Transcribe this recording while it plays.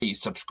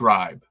please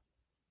subscribe,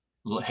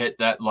 hit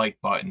that like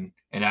button,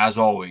 and as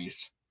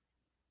always,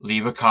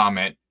 leave a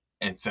comment,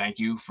 and thank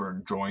you for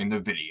enjoying the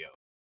video.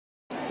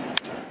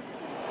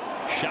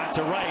 Shot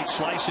to right,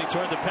 slicing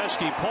toward the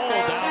Pesky pole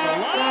down the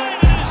line.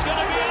 It's going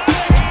to be out of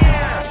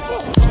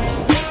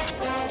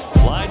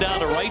here. Line down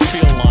the right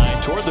field line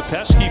toward the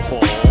Pesky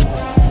pole.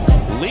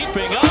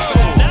 Leaping up,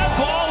 and that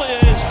ball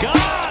is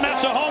gone.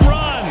 That's a home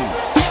run.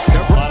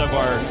 They're a lot of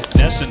our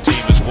Nesson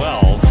team as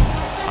well.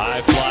 High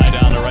fly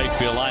down the right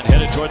field line,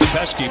 headed toward the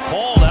Pesky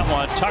pole. That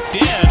one tucked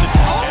in,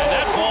 and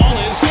that ball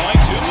is going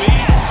to be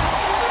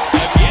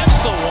against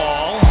the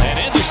wall and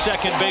into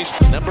second base.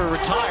 Number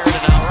retired,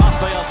 and now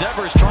Rafael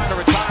Devers trying to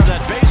retire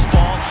that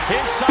baseball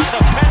inside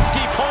the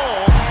Pesky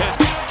pole.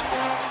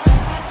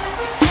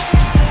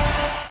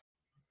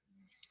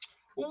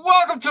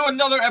 Welcome to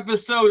another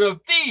episode of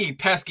the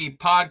Pesky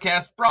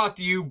Podcast, brought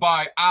to you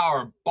by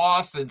our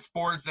Boston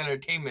Sports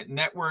Entertainment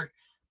Network.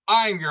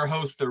 I'm your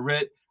host, The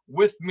Rit.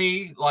 With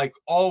me, like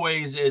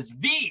always, is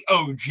the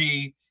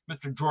OG,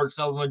 Mr. George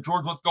Sutherland.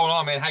 George, what's going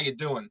on, man? How you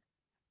doing?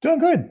 Doing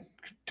good.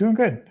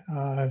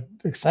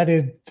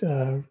 Excited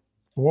for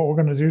what we're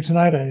going to do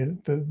tonight.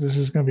 This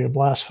is going to be a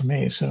blast for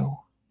me, so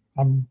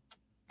I'm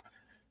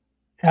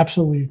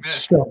absolutely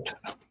stoked.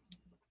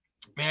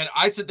 Man,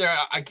 I sit there,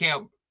 I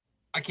can't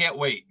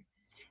wait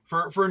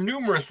for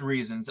numerous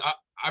reasons.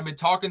 I've been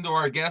talking to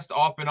our guest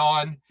off and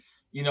on,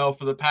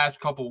 for the past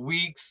couple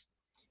weeks.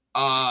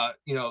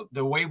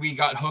 The way we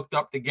got hooked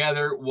up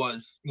together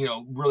was,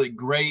 really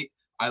great.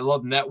 I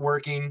love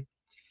networking.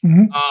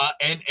 Mm-hmm.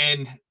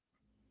 And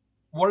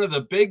one of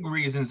the big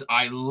reasons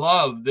I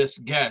love this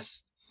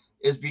guest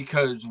is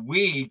because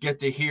we get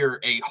to hear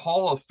a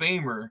Hall of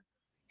Famer,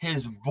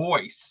 his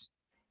voice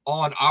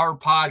on our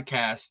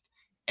podcast.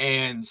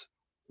 And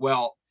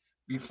well,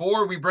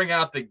 before we bring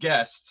out the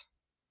guest,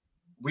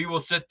 we will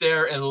sit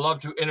there and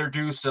love to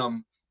introduce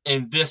him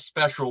in this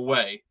special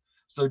way.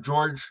 So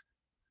George,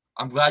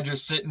 I'm glad you're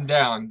sitting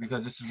down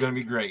because this is going to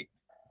be great.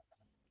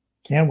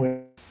 Can't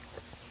wait.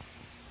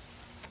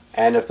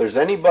 And if there's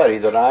anybody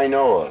that I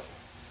know of,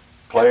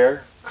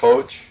 player,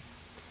 coach,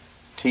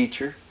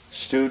 teacher,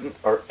 student,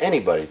 or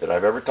anybody that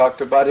I've ever talked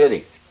to about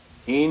hitting,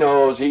 he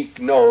knows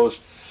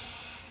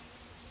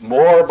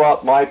more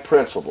about my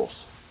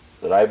principles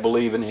that I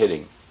believe in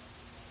hitting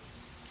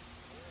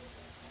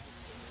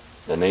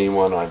than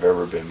anyone I've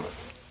ever been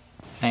with.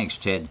 Thanks,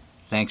 Ted.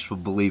 Thanks for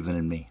believing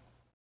in me.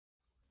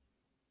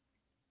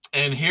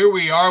 And here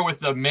we are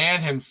with the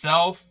man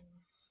himself,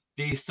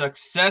 the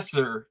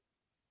successor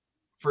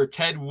for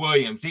Ted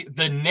Williams,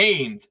 the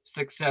named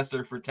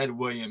successor for Ted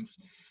Williams,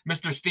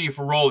 Mr. Steve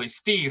Ferroli.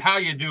 Steve, how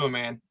you doing,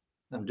 man?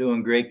 I'm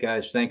doing great,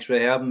 guys. Thanks for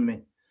having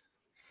me.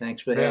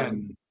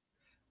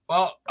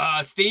 Well,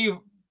 Steve,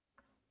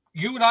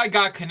 you and I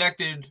got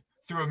connected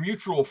through a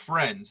mutual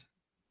friend.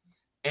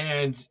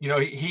 And,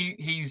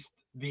 he's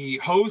the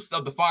host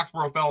of the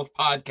Foxborough Fellas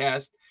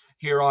podcast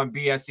here on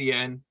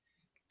BSEN.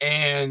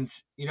 And,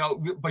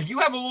 but you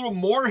have a little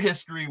more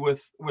history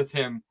with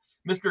him,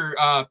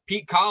 Mr.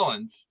 Pete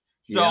Collins.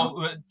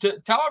 So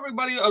tell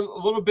everybody a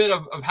little bit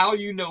of how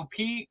you know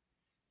Pete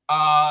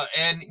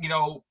and,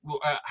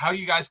 how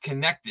you guys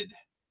connected.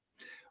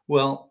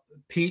 Well,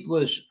 Pete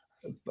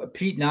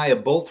and I are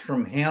both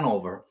from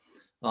Hanover.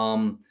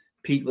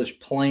 Pete was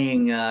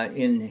playing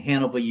in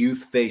Hanover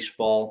youth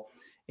baseball,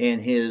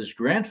 and his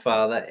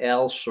grandfather,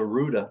 Al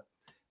Saruda,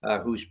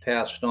 who's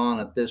passed on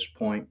at this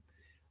point,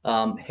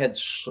 had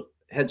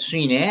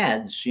seen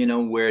ads,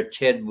 where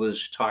Ted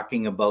was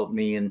talking about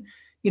me and,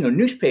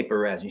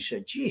 newspaper ads. He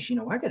said, geez,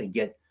 I got to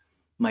get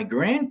my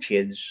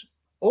grandkids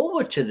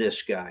over to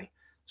this guy.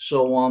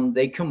 So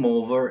they come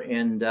over,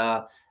 and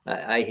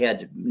I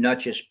had not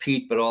just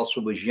Pete, but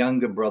also his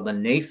younger brother,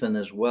 Nathan,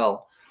 as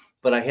well.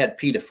 But I had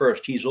Peter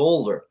first. He's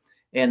older,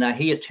 and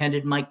he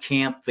attended my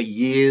camp for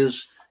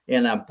years.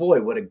 And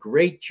boy, what a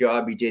great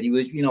job he did. He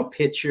was,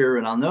 pitcher.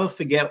 And I'll never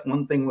forget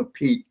one thing with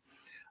Pete.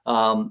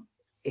 I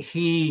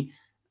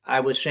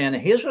was saying,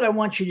 here's what I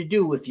want you to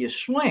do with your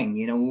swing.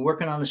 We're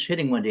working on this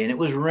hitting one day, and it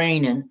was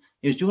raining.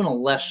 He was doing a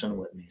lesson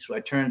with me. So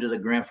I turned to the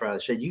grandfather. I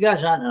said, you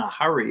guys aren't in a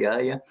hurry,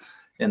 are you?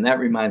 And that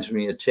reminds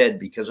me of Ted,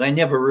 because I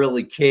never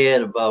really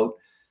cared about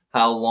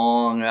how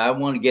long. I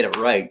want to get it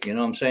right. You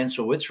know what I'm saying?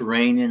 So it's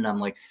raining. I'm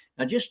like,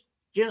 now just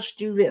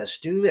do this.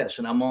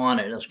 And I'm on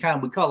it. It's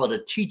we call it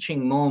a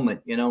teaching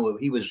moment.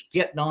 He was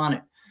getting on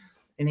it.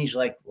 And he's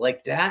like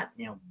that,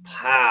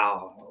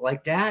 pow,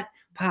 like that,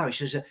 pow. He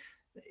says,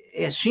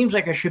 it seems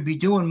like I should be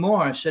doing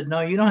more. I said, no,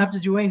 you don't have to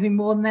do anything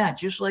more than that,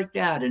 just like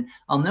that. And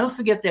I'll never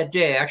forget that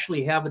day. I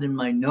actually have it in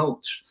my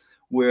notes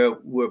where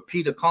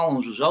Peter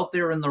Collins was out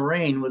there in the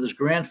rain with his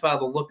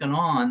grandfather looking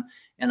on,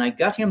 and I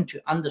got him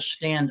to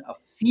understand a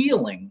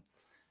feeling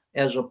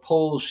as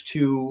opposed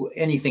to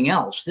anything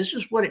else. This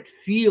is what it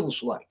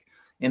feels like.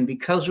 And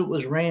because it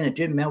was rain, it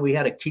didn't matter. We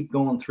had to keep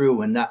going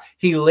through. And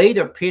he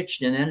later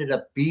pitched and ended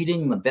up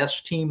beating the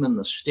best team in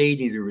the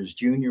state, either his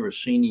junior or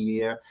senior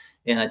year.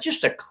 And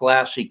just a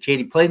classy kid.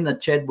 He played in the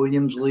Ted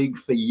Williams League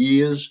for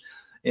years.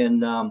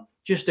 And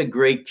just a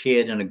great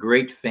kid and a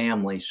great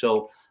family.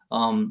 So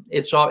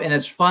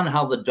It's fun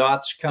how the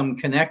dots come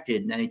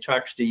connected, and then he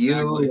talks to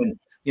you, Exactly.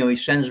 and he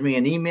sends me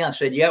an email. I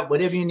said, yeah,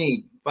 whatever you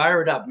need,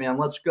 fire it up, man.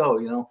 Let's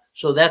go.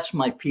 So that's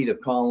my Peter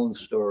Collins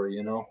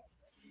story.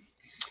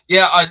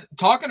 Yeah,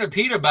 talking to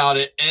Pete about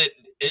it,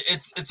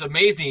 it's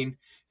amazing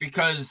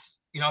because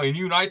and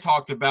you and I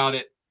talked about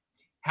it,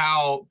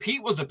 how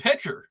Pete was a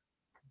pitcher.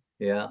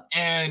 Yeah.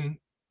 And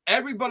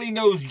everybody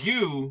knows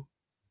you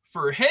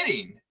for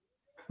hitting.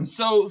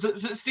 So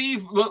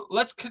Steve,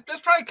 let's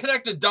try to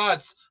connect the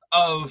dots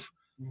of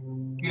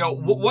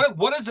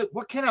what is it?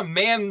 What can a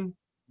man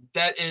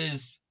that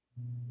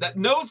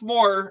knows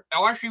more?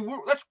 Oh, actually,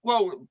 let's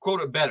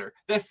quote it better.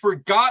 That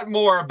forgot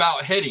more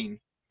about hitting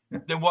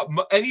than what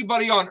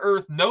anybody on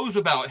earth knows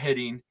about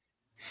hitting.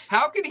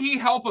 How can he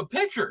help a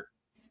pitcher?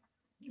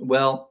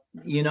 Well,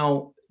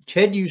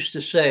 Ted used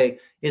to say,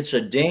 it's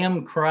a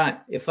damn crime.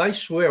 If I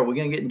swear, we're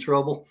going to get in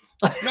trouble.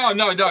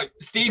 No.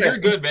 Steve, you're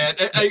good, man.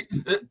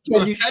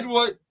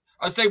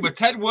 With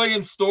Ted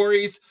Williams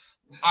stories,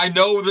 I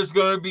know there's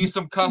going to be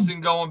some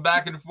cussing going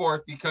back and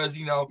forth because,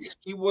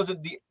 he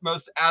wasn't the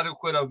most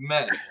adequate of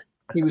men.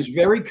 He was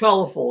very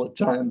colorful at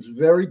times,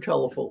 very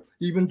colorful,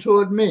 even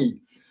toward me.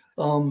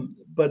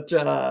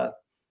 But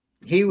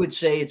he would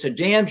say, it's a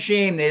damn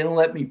shame they didn't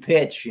let me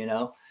pitch,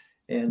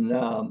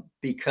 and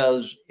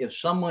because if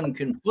someone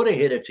can put a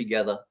hitter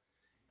together,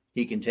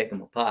 he can take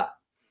them apart.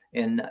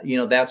 And,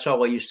 that's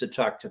how I used to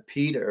talk to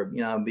Peter,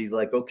 I'd be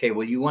like, okay,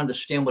 well, you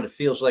understand what it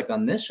feels like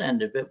on this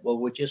end of it. Well,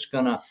 we're just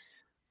going to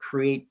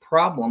create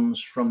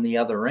problems from the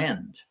other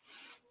end.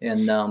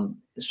 And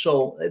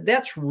so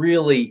that's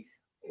really,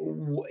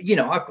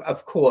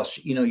 of course,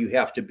 you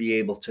have to be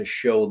able to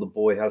show the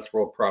boy how to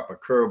throw a proper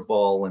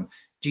curveball and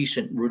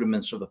decent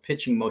rudiments of a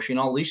pitching motion,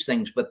 all these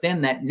things. But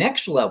then that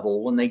next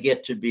level, when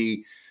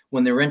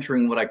they're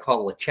entering what I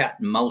call a cat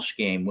and mouse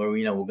game, where,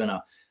 we're going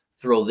to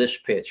throw this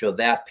pitch or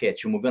that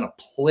pitch, and we're going to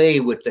play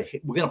with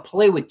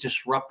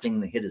disrupting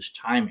the hitter's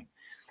timing.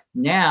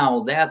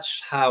 Now that's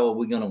how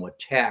we're going to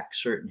attack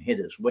certain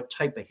hitters. What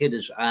type of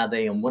hitters are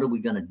they, and what are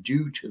we going to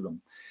do to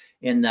them?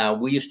 And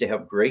we used to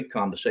have great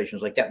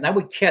conversations like that. And I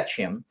would catch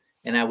him,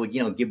 and I would,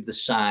 give the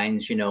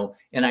signs,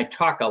 and I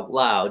talk out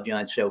loud.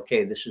 I'd say,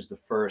 okay, this is the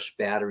first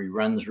batter. He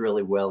runs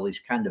really well. He's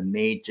kind of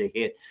made to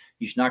hit.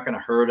 He's not going to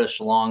hurt us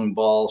long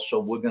balls, so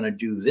we're going to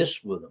do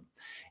this with him.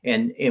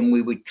 And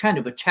we would kind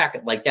of attack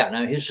it like that.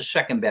 Now, here's the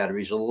second batter.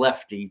 He's a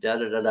lefty,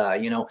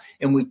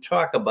 and we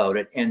talk about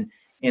it. And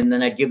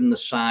then I give him the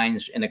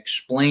signs and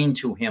explain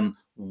to him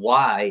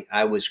why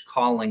I was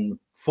calling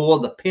for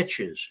the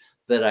pitches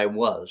that I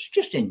was,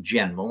 just in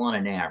general, on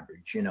an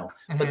average,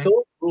 Mm-hmm. But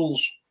those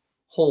rules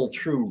hold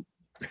true.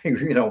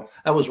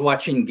 I was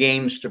watching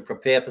games to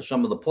prepare for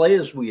some of the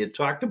players we had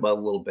talked about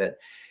a little bit.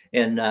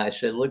 And I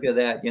said, look at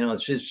that.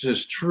 It's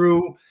as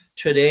true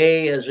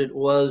today as it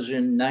was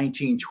in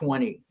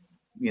 1920,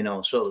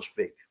 so to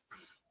speak.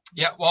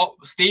 Yeah, well,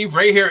 Steve,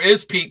 right here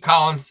is Pete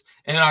Collins.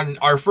 And on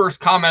our first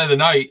comment of the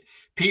night,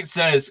 Pete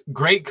says,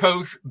 great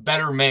coach,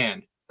 better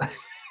man.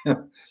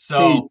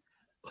 So,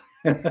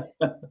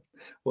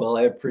 well,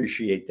 I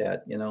appreciate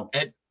that,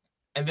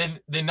 And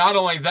then not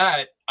only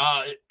that,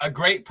 a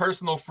great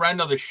personal friend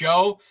of the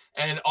show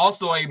and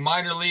also a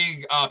minor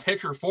league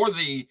pitcher for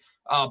the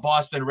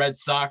Boston Red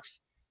Sox.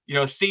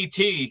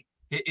 CT,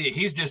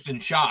 he's just in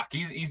shock.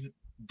 He's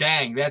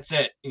dang, that's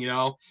it.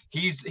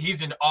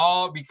 He's in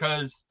awe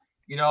because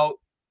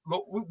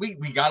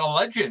we got a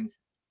legend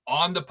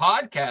on the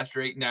podcast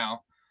right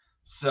now.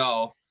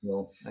 So,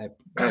 well, I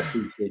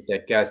appreciate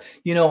that, guys.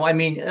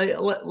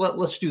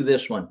 Let's do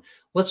this one.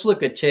 Let's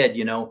look at Ted.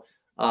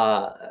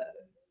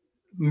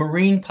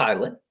 Marine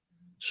pilot.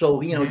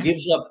 So,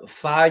 gives up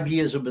 5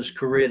 years of his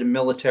career to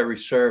military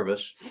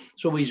service.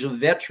 So he's a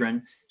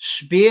veteran,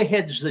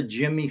 spearheads the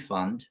Jimmy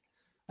Fund.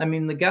 I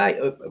mean, the guy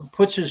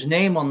puts his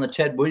name on the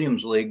Ted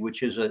Williams League,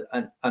 which is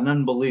an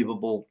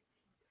unbelievable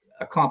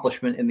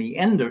accomplishment in the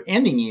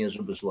ending years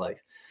of his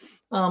life.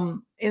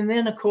 And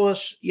then, of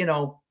course,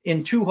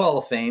 in 2 Hall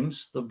of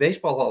Fames, the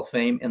Baseball Hall of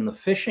Fame and the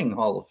Fishing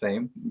Hall of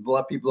Fame. A lot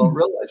of people don't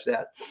realize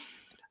that.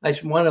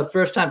 One of the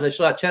first times I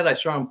saw Ted, I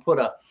saw him put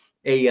a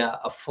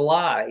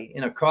fly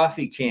in a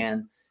coffee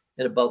can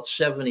at about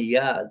 70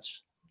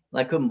 yards.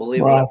 I couldn't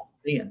believe what I was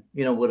seeing,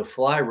 with a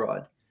fly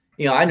rod.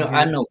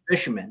 I'm no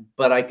fisherman,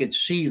 but I could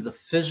see the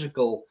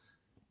physical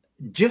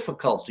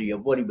difficulty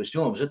of what he was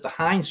doing. It was at the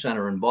Heinz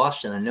Center in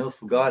Boston. I never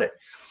forgot it.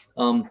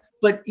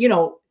 But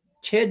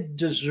Ted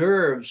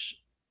deserves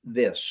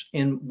this.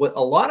 And what a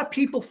lot of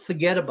people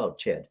forget about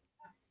Ted,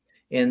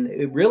 and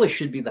it really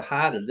should be the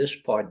heart of this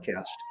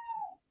podcast,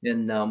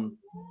 and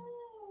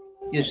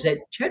is that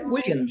Ted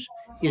Williams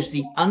is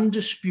the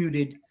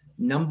undisputed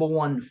number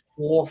 1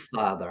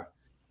 forefather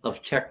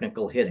of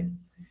technical hitting.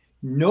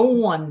 No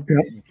one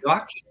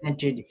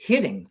documented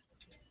hitting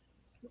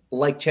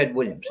like Ted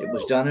Williams. It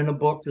was done in a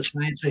book, The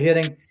Science of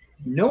Hitting.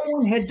 No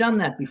one had done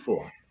that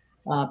before.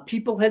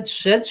 People had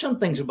said some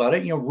things about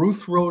it.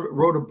 Ruth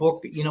wrote a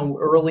book,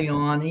 early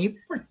on. He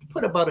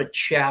put about a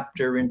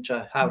chapter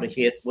into how to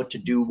hit, what to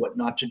do, what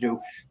not to do.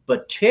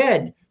 But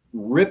Ted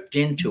ripped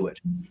into it.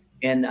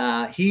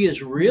 And he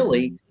is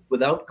really,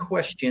 without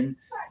question,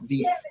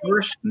 the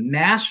first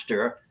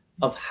master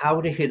of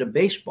how to hit a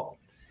baseball.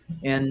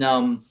 And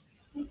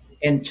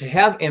to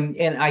have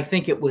and I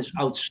think it was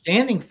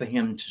outstanding for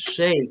him to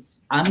say,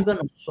 I'm going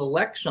to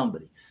select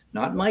somebody,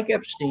 not Mike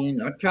Epstein,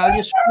 not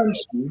Talia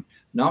Springsteen,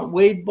 not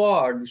Wade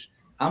Boggs.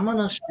 I'm going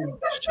to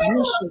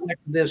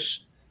select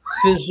this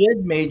phys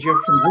ed major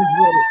from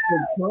Bridgewater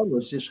State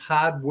College, this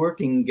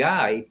hardworking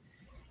guy,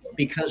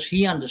 because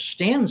he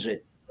understands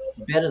it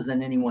better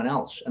than anyone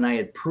else. And I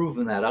had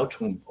proven that out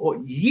to him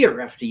year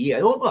after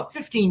year, over a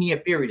 15-year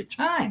period of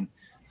time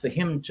for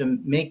him to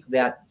make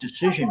that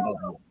decision.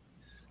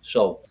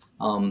 So,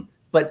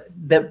 but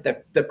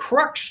the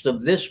crux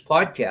of this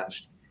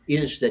podcast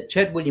is that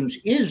Ted Williams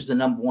is the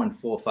 #1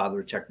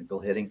 forefather of technical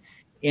hitting,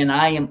 and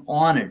I am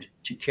honored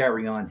to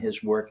carry on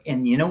his work.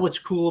 And you know what's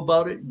cool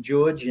about it,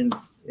 George and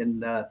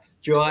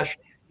Josh,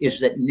 is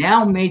that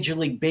now Major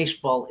League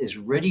Baseball is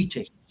ready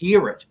to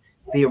hear it.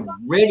 They're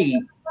ready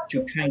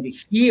to kind of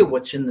hear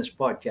what's in this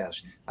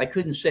podcast. I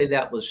couldn't say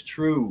that was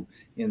true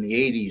in the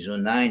 80s or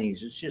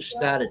 90s. It's just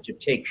started to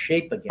take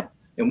shape again.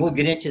 And we'll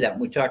get into that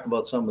when we talk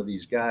about some of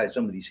these guys,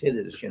 some of these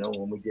hitters,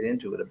 when we get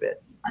into it a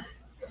bit.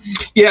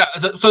 Yeah.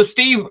 So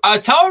Steve,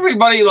 tell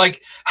everybody,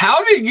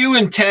 how did you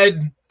and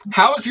Ted,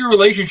 how was your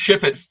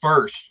relationship at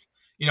first?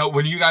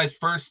 When you guys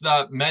first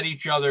met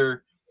each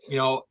other,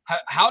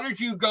 how did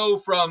you go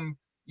from,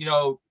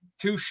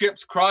 two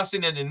ships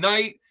crossing in the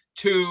night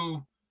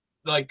to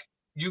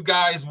you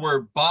guys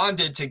were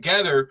bonded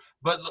together,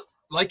 but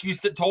like you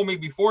told me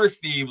before,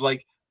 Steve,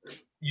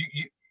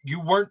 you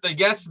weren't the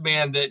yes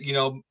man that,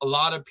 a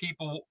lot of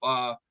people,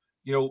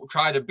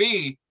 try to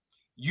be.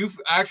 You've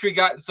actually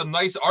got some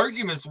nice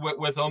arguments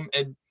with them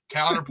and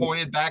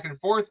counterpointed back and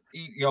forth,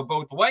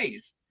 both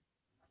ways.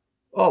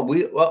 Oh,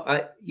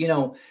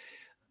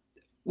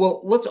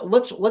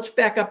 let's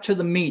back up to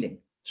the meeting.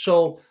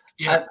 So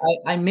yeah.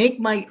 I make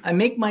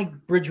my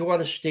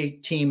Bridgewater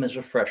State team as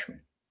a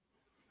freshman,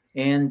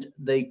 and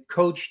the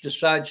coach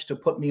decides to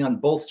put me on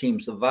both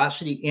teams, the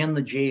varsity and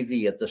the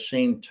JV, at the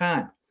same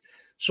time.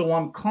 So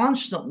I'm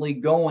constantly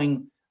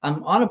going.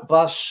 I'm on a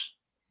bus.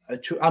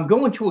 I'm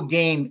going to a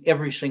game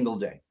every single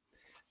day.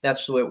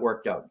 That's the way it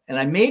worked out. And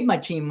I made my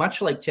team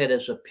much like Ted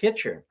as a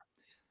pitcher,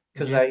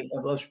 because I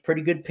was a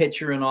pretty good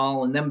pitcher and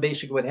all. And then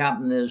basically what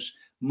happened is,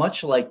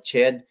 much like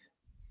Ted,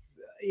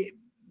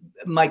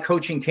 my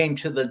coaching came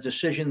to the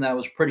decision that I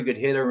was a pretty good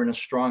hitter and a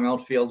strong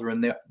outfielder,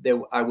 and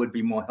I would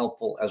be more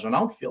helpful as an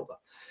outfielder.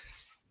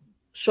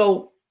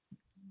 So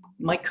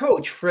my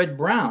coach, Fred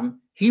Brown,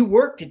 he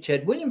worked at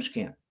Ted Williams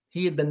camp.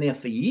 He had been there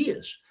for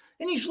years.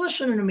 And he's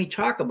listening to me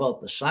talk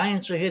about the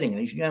science of hitting.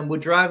 And we're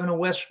driving to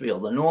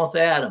Westfield or North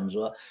Adams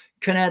or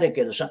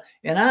Connecticut or something.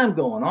 And I'm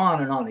going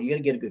on and on. You got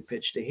to get a good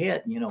pitch to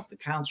hit. And, if the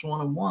count's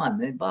 1-1,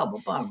 then blah,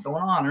 blah, blah,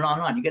 going on and on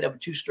and on. You got to have a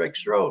 2-strike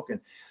stroke.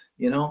 And,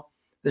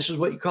 this is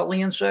what you call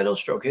the inside out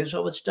stroke. Here's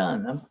how it's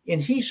done.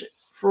 And he's,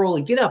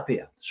 Ferroli, get up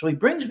here. So he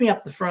brings me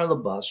up the front of the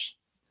bus.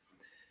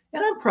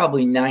 And I'm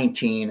probably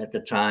 19 at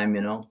the time,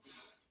 And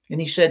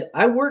he said,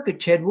 I work at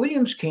Ted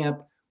Williams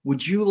camp.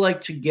 Would you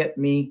like to get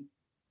me?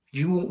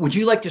 Would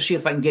you like to see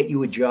if I can get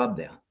you a job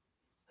there?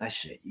 I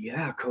said,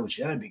 yeah, coach,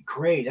 that'd be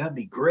great. That'd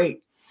be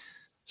great.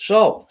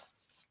 So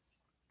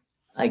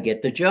I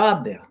get the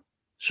job there.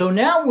 So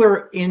now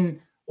we're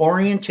in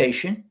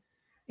orientation,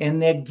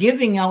 and they're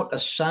giving out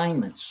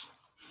assignments.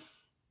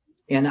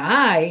 And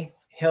I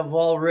have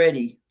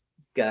already,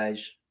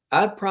 guys,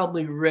 I've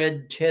probably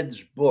read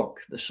Ted's book,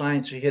 The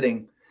Science of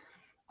Hitting.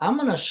 I'm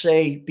going to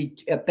say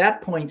at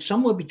that point,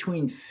 somewhere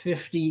between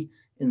 50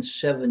 and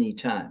 70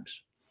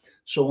 times.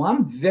 So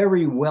I'm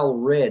very well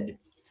read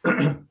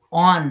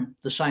on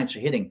the science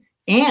of hitting,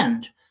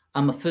 and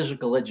I'm a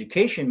physical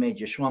education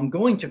major. So I'm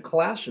going to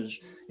classes,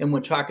 and we're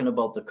talking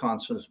about the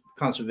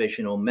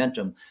conservation of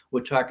momentum.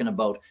 We're talking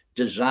about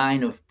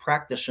design of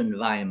practice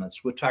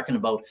environments. We're talking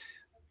about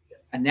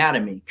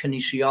anatomy,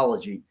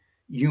 kinesiology,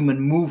 human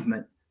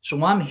movement.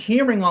 So I'm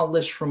hearing all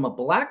this from a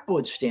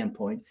blackboard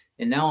standpoint,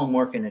 and now I'm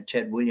working at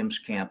Ted Williams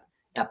camp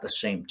at the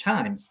same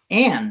time.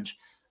 And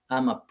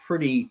I'm a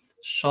pretty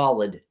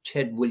solid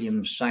Ted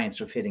Williams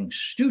science of hitting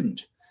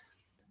student.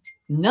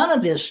 None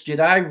of this did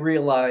I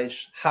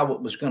realize how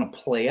it was going to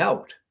play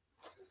out.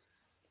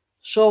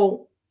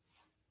 So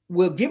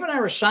we're given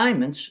our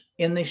assignments,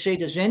 and they say,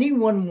 does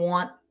anyone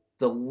want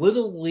the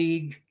little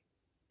league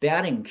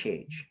batting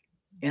cage?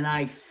 And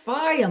I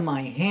fire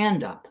my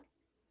hand up.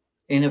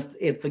 And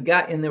if the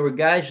guy, and there were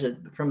guys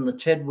from the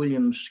Ted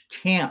Williams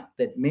camp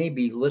that may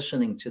be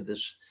listening to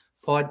this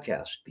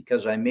podcast,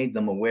 because I made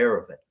them aware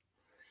of it.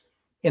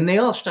 And they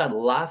all started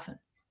laughing.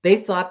 They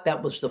thought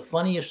that was the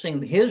funniest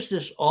thing. Here's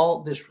this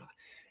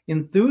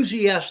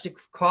enthusiastic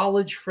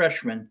college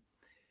freshman,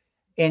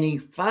 and he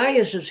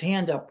fires his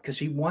hand up because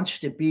he wants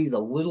to be the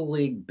little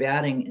league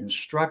batting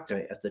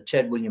instructor at the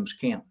Ted Williams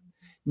camp.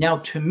 Now,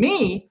 to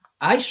me,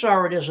 I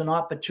saw it as an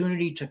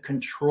opportunity to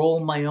control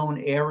my own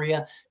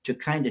area, to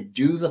kind of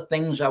do the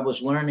things I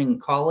was learning in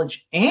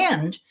college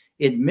and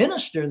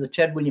administer the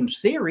Ted Williams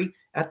theory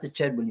at the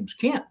Ted Williams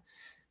camp.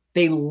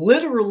 They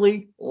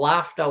literally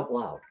laughed out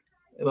loud.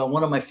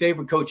 One of my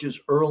favorite coaches,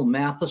 Earl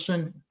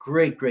Matheson,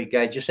 great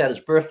guy, just had his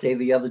birthday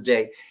the other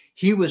day.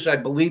 He was, I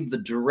believe,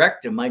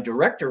 my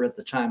director at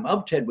the time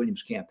of Ted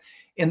Williams Camp.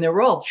 And they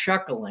were all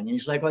chuckling. And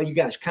he's like, "Oh, you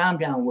guys calm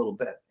down a little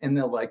bit." And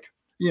they're like,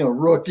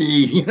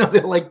 rookie,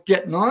 they're like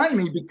getting on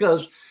me,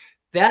 because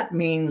that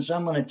means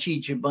I'm going to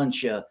teach a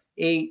bunch of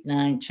 8,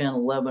 9, 10,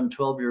 11,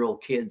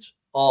 12-year-old kids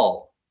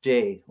all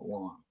day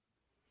long.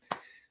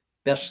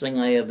 Best thing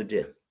I ever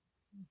did.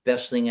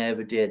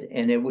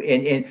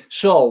 And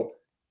so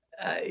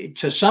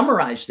to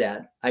summarize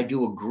that, I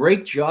do a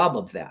great job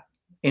of that.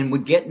 And we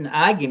get in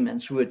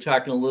arguments. We were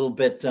talking a little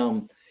bit,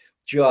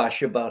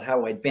 Josh, about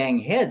how I bang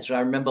heads. I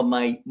remember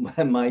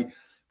my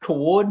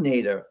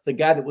coordinator, the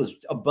guy that was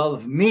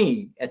above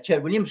me at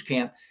Ted Williams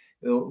Camp,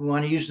 "We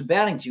want to use the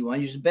batting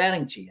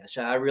tee. I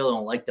said, "I really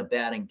don't like the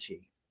batting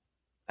tee.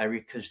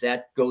 Because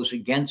that goes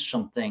against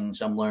some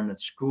things I'm learning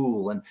at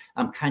school, and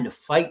I'm kind of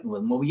fighting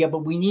with them." "Well, yeah,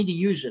 but we need to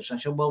use this." I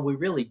said, "Well, we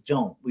really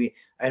don't.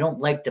 I don't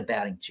like the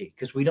batting tee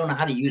because we don't know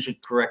how to use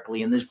it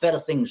correctly, and there's better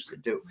things to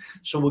do."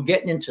 So we're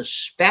getting into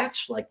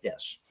spats like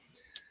this.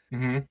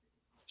 Mm-hmm.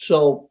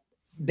 So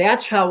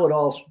that's how it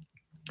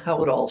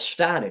all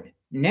started.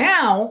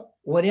 Now,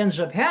 what ends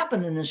up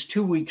happening is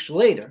 2 weeks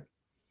later,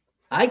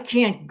 I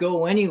can't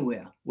go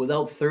anywhere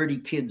without 30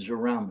 kids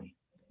around me.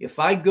 If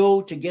I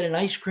go to get an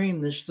ice cream,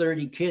 there's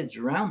 30 kids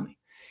around me.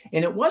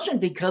 And it wasn't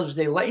because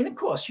they and of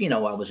course, I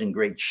was in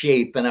great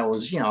shape, and I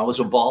was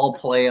a ball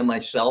player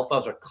myself. I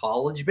was a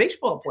college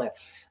baseball player.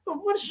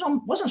 It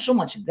wasn't so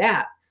much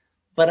that,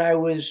 but I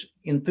was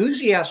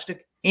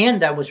enthusiastic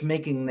and I was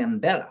making them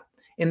better.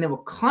 And they were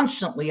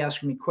constantly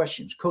asking me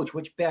questions. "Coach,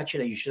 which bat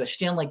should I use? Should I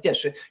stand like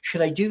this?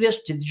 Should I do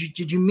this?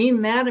 Did you mean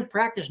that in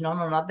practice?" "No,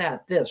 not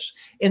that, this."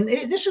 And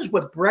this is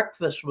what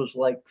breakfast was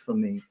like for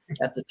me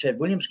at the Ted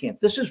Williams Camp.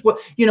 This is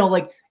what,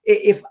 like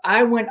if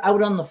I went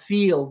out on the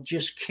field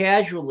just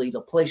casually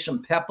to play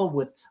some pepper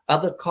with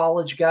other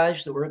college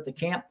guys that were at the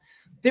camp,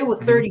 there were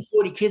 30,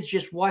 40 kids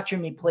just watching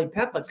me play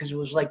pepper, because it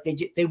was like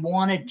they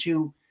wanted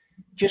to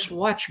just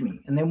watch me,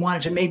 and they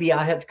wanted to, maybe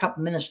I have a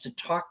couple minutes to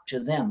talk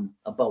to them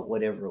about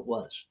whatever it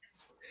was.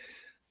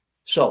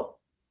 So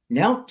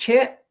now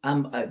Ted,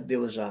 there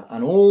was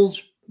an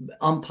old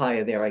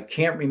umpire there. I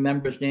can't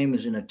remember his name. He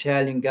was an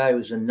Italian guy. He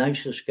was the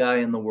nicest guy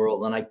in the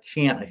world. And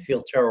I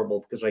feel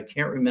terrible because I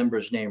can't remember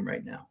his name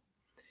right now.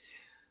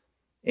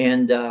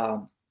 And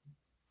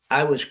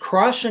I was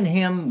crossing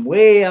him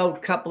way out,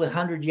 a couple of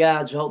 100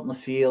 yards out in the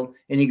field.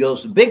 And he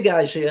goes, "The big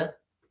guy's here."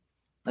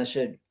 I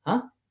said,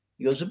 "Huh?"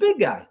 He goes, "The big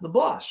guy, the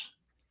boss."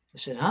 I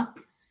said, "Huh?"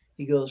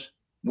 He goes,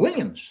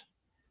 "Williams."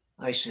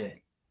 I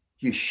said,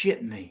 "You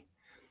shitting me."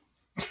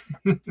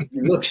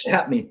 He looks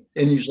at me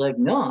and he's like,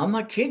 "No, I'm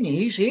not kidding you.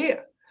 He's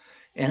here."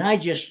 And I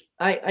just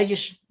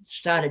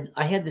started,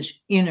 I had this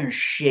inner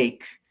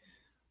shake.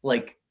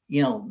 Like,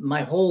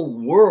 my whole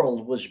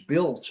world was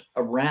built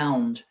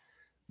around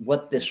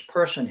what this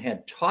person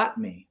had taught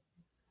me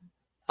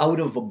out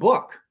of a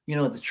book,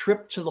 the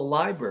trip to the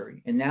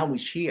library. And now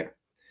he's here.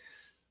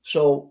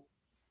 So,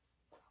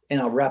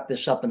 and I'll wrap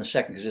this up in a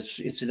second because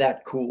it's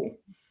that cool.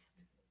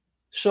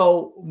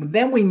 So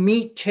then we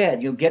meet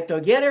Ted. Get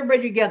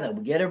everybody together.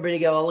 We get everybody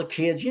together, all the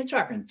kids. You're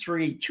talking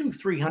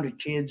 300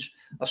 kids,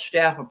 a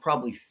staff of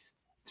probably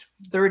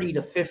 30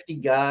 to 50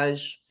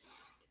 guys.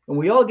 And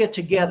we all get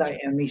together,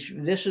 and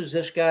this is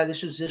this guy,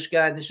 this is this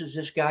guy, this is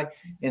this guy.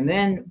 And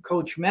then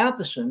Coach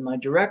Matheson, my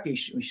director,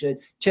 we said,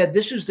 "Ted,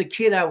 this is the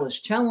kid I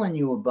was telling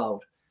you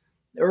about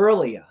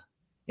earlier."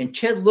 And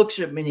Ted looks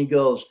at me and he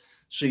goes,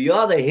 "So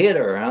you're the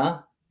hitter,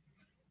 huh?"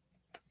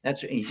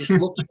 He just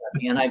looks at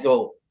me, and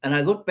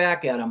I look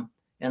back at him,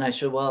 and I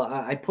said, "Well,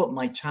 I put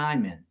my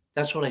time in."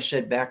 That's what I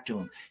said back to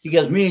him. He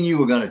goes, "Me and you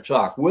were going to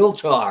talk. We'll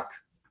talk."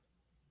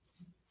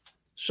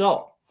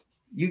 So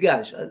you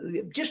guys,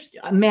 just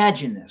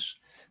imagine this.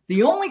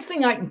 The only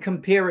thing I can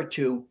compare it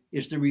to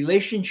is the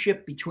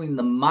relationship between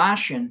the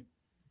Martian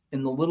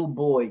and the little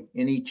boy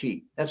in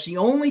E.T. That's the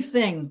only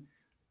thing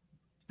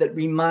that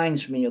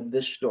reminds me of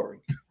this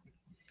story.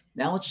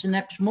 Now it's the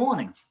next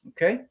morning,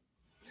 okay?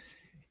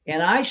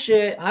 And I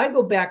said, I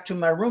go back to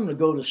my room to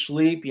go to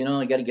sleep.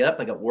 I got to get up.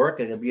 I got work.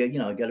 I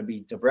got to be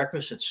to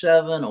breakfast at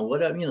 7 or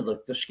whatever,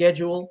 the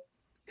schedule,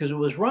 because it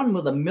was run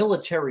with a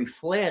military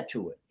flair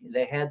to it.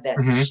 They had that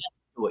sense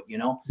to it,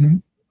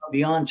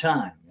 be on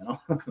time,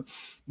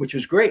 which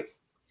was great.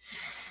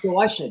 So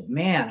I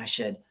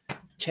said,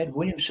 Ted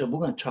Williams said, "We're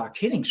going to talk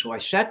hitting." So I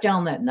sat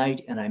down that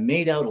night and I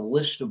made out a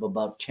list of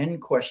about 10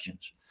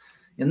 questions.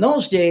 In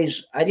those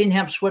days, I didn't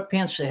have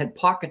sweatpants that had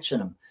pockets in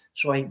them.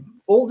 So I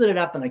folded it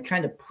up and I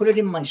kind of put it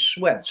in my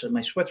sweats, and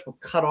my sweats were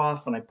cut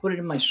off, and I put it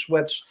in my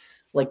sweats,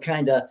 like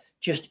kind of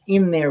just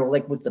in there,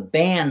 like with the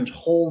bands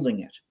holding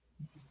it.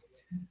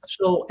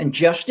 So, and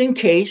just in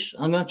case,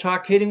 I'm going to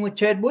talk hitting with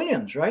Ted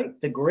Williams, right?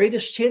 The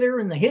greatest hitter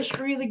in the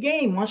history of the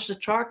game wants to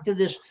talk to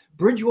this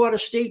Bridgewater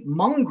State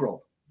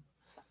mongrel.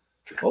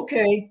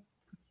 Okay.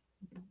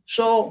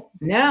 So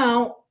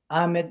now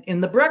I'm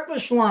in the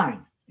breakfast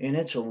line, and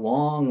it's a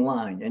long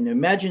line. And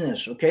imagine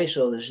this. Okay.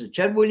 So this is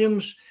Ted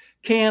Williams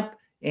camp.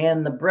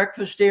 And the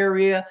breakfast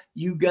area,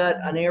 you got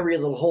an area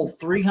that'll hold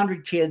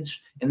 300 kids.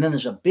 And then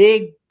there's a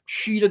big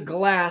sheet of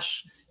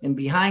glass. And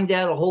behind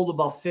that will hold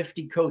about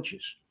 50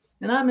 coaches.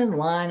 And I'm in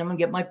line. I'm going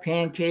to get my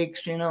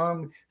pancakes,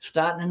 I'm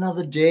starting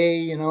another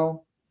day, And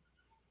all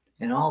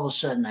of a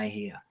sudden I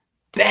hear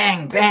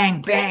bang,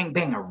 bang, bang,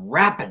 bang, a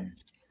rapping.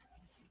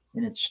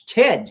 And it's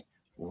Ted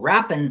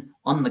rapping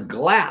on the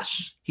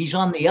glass. He's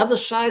on the other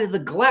side of the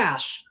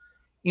glass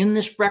in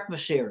this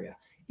breakfast area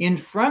in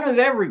front of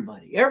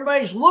everybody.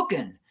 Everybody's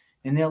looking.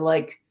 And they're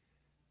like,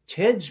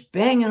 Ted's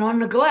banging on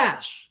the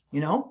glass,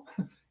 and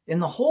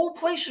the whole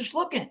place is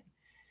looking.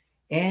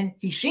 And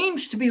he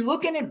seems to be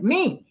looking at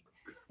me.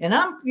 And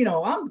I'm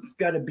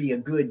got to be a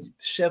good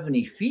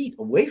 70 feet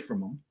away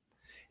from him.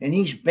 And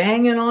he's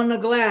banging on the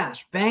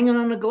glass.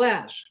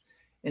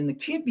 And the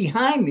kid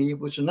behind me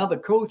was another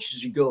coach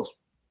as he goes,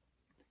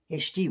 hey,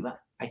 Steve,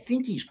 I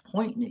think he's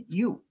pointing at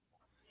you.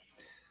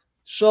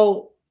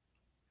 So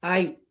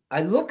I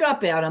look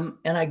up at him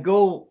and I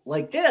go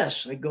like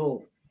this.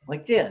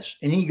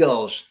 And he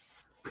goes,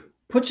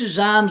 puts his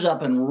arms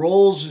up and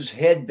rolls his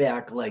head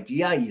back like,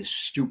 yeah, you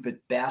stupid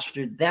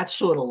bastard. That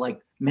sort of like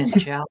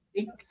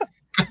mentality.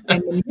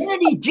 And the minute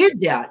he did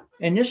that,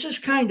 and this is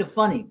kind of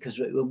funny because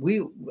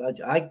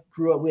I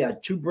grew up, we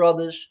had two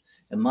brothers,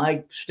 and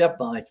my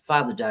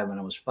father died when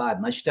I was 5.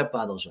 My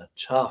stepfather was a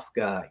tough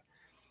guy.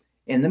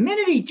 And the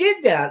minute he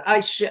did that,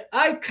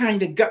 I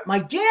kind of got my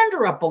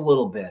dander up a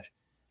little bit.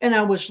 And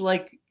I was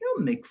like,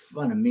 don't make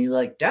fun of me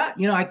like that.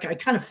 I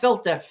kind of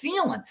felt that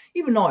feeling,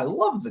 even though I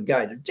love the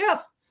guy to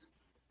death.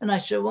 And I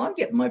said, well, I'm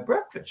getting my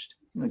breakfast.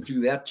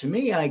 Do that to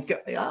me.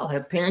 I'll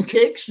have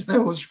pancakes and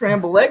I'll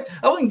scramble eggs.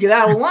 I wouldn't get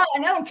out of line.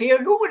 I don't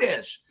care who it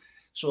is.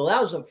 So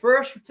that was the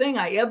first thing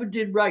I ever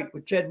did right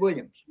with Ted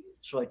Williams.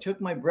 So I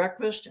took my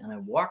breakfast and I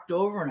walked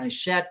over and I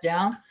sat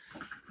down,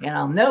 and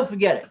I'll never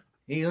forget it.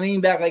 He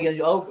leaned back like,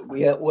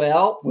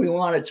 oh, we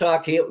want to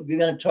talk here. We're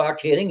going to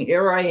talk hitting.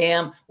 Here I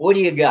am. What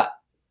do you got?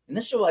 And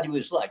this is what he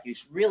was like.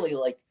 He's really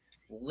like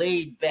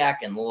laid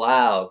back and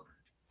loud.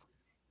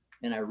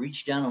 And I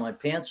reached down in my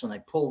pants and I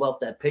pulled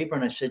out that paper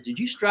and I said, did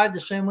you stride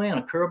the same way on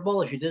a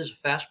curveball as you did as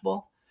a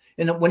fastball?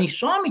 And when he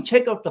saw me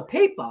take out the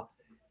paper,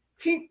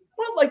 he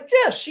went like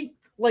this. He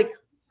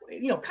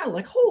kind of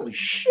like, holy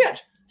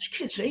shit,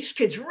 this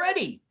kid's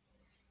ready.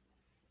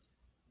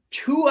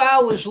 2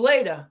 hours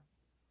later,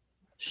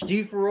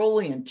 Steve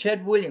Ferroli and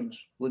Ted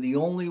Williams were the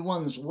only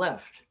ones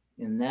left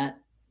in that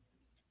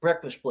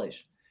breakfast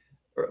place.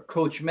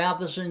 Coach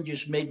Matheson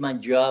just made my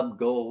job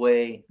go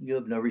away. You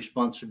have no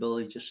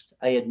responsibility.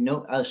 I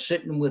was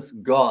sitting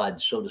with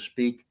God, so to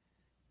speak,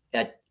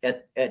 at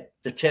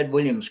the Ted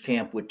Williams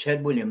camp with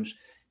Ted Williams.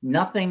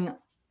 Nothing,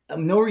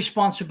 no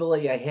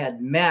responsibility I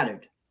had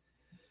mattered.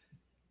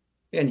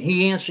 And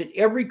he answered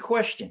every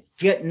question,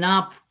 getting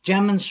up,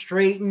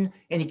 demonstrating.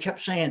 And he kept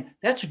saying,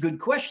 that's a good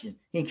question.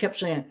 And he kept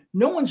saying,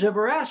 no one's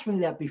ever asked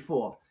me that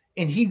before.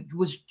 And he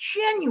was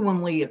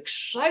genuinely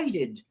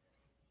excited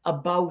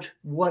about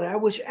what I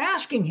was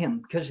asking him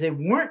because they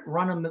weren't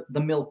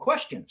run-of-the-mill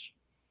questions.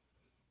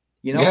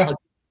 Yeah.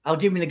 I'll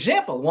give you an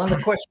example. One of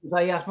the questions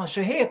I asked him, I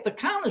said, hey, if the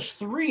count is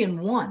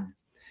 3-1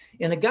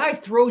 and a guy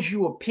throws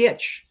you a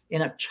pitch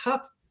in a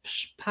tough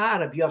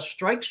part of your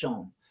strike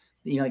zone,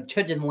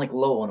 Ted didn't like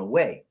low and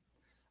away.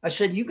 I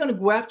said, you going to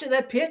go after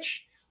that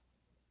pitch?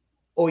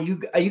 Or are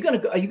you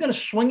going to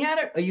swing at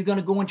it? Or are you going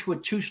to go into a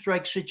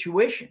 2-strike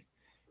situation?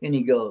 And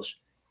he goes,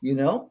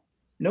 no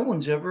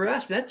one's ever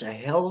asked me. That's a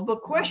hell of a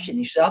question.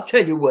 He said, I'll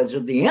tell you what,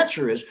 the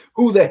answer is,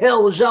 who the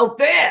hell is out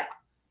there?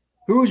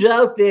 Who's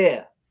out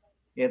there?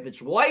 If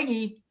it's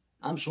Whitey,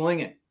 I'm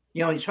swinging.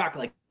 He's talking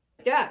like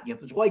that.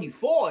 If it's Whitey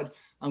Ford,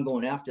 I'm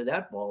going after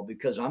that ball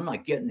because I'm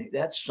not getting it.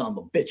 That son of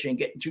a bitch ain't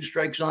getting 2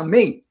 strikes on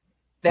me.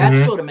 That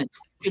sort of mentality,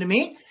 you know what I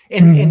mean?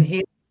 And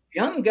his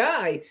young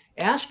guy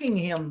asking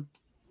him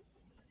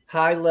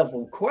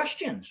high-level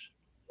questions.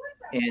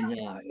 And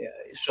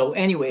so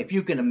anyway, if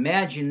you can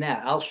imagine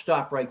that, I'll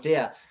stop right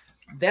there.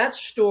 That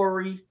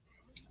story,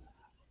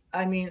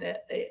 I mean,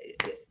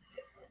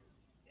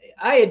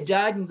 I had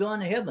died and gone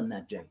to heaven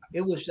that day. It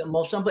was the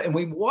most unbelievable.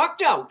 And we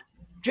walked out,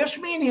 just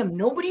me and him,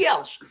 nobody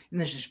else. And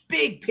there's this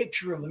big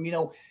picture of him,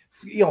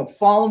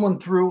 following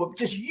through,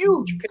 this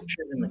huge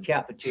picture in the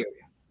cafeteria.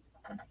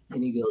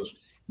 And he goes,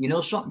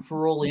 something,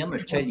 Ferroli, I'm going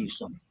to tell you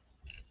something.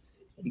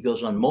 He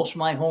goes, on most of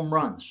my home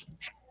runs,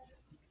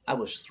 I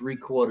was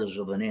 3/4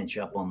 of an inch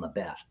up on the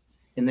bat.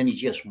 And then he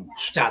just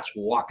starts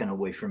walking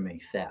away from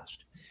me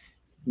fast.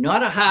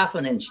 Not a half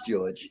an inch,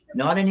 George,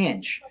 not an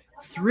inch.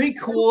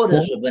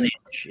 3/4 of an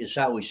inch is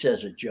how he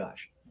says it,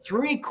 Josh.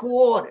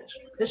 3/4.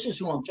 This is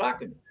who I'm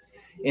talking to.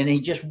 And he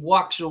just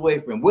walks away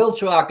from him. We'll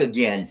talk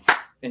again.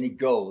 And he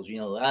goes,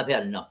 I've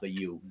had enough of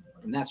you.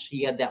 And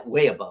he had that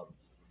way about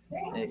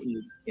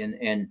him.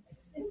 And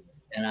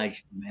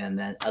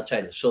I'll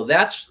tell you. So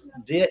that's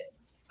it.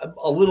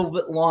 A little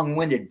bit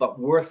long-winded, but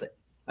worth it.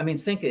 I mean,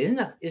 isn't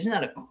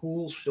that a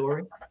cool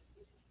story?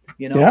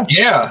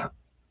 Yeah.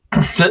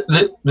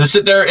 To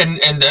sit there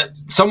and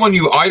someone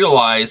you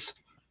idolize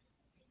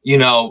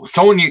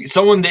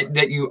someone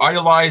that you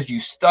idolized, you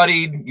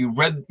studied, you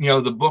read,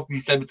 the book you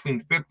said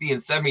between 50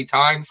 and 70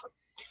 times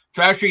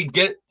to actually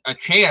get a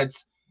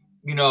chance.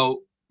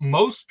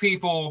 Most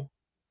people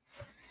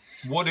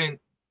wouldn't,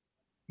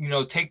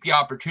 take the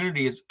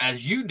opportunity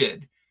as you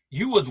did.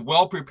 You was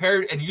well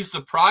prepared and you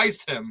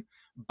surprised him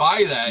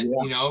by that,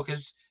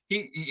 because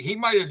he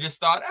might have just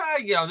thought,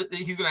 he's going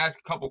to ask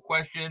a couple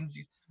questions.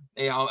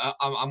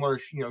 I'm going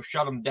to,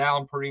 shut him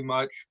down pretty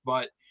much.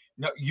 But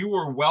no, you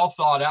were well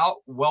thought out,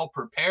 well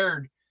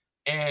prepared.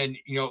 And,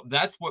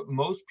 that's what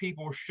most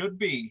people should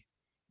be,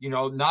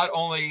 not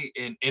only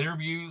in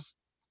interviews,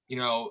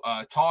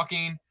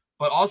 talking,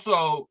 but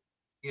also,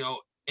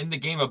 in the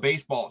game of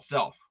baseball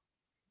itself.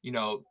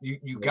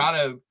 You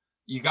gotta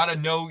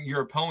know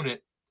your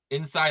opponent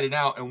inside and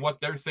out and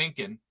what they're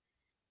thinking.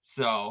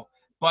 So,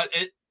 but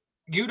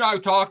you and I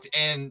talked,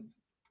 and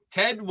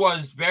Ted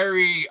was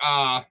very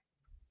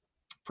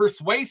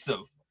persuasive,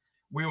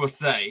 we will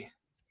say.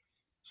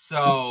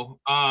 So,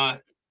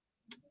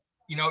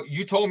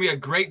 you told me a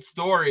great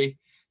story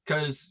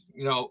because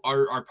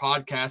our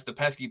podcast, the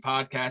Pesky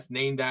podcast,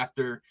 named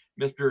after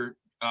Mr.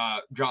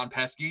 John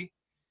Pesky.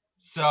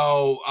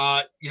 So,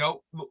 I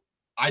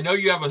know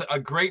you have a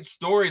great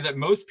story that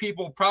most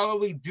people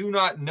probably do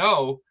not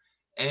know,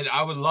 and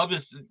I would love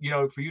this,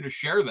 for you to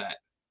share that.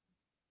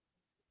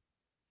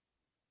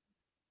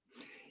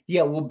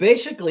 Yeah, well,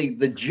 basically,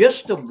 the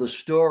gist of the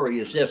story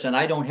is this, and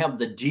I don't have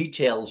the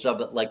details of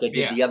it like I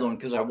did the other one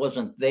because I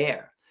wasn't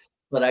there.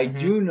 But I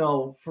do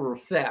know for a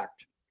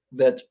fact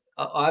that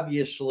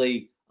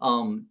obviously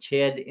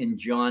Ted and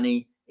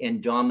Johnny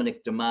and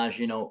Dominic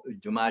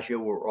DiMaggio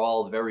were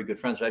all very good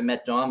friends. I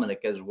met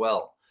Dominic as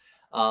well.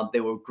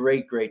 They were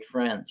great, great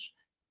friends.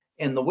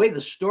 And the way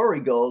the story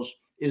goes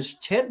is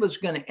Ted was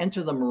going to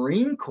enter the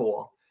Marine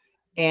Corps,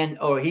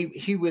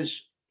 he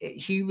was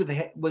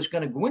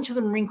going to go into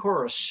the Marine Corps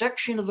or a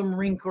section of the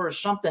Marine Corps or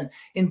something,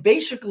 and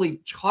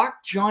basically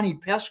talk Johnny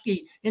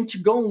Pesky into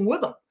going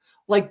with him.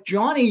 Like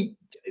Johnny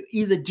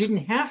either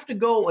didn't have to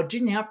go or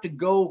didn't have to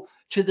go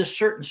to the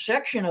certain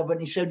section of it.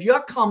 And he said,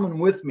 "You're coming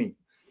with me."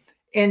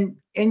 And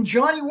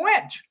Johnny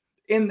went.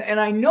 And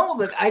I know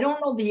that I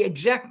don't know the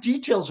exact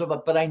details of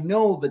it, but I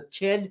know that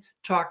Ted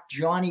talked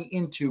Johnny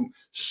into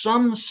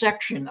some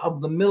section of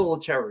the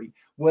military,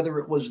 whether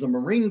it was the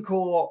Marine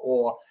Corps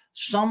or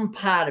some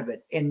part of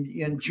it.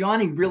 And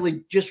Johnny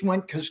really just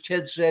went because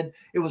Ted said,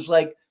 it was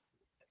like,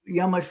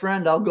 "Yeah, my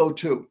friend, I'll go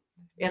too."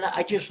 And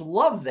I just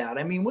love that.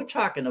 I mean, we're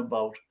talking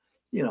about,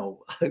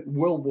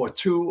 World War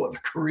II or the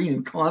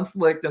Korean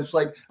conflict. It's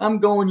like, "I'm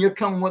going, you're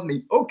coming with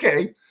me."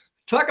 Okay.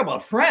 Talk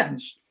about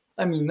friends.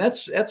 I mean,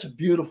 that's a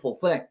beautiful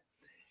thing.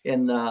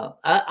 And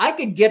I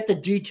could get the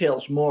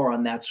details more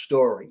on that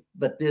story,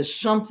 but there's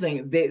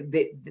something,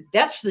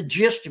 that's the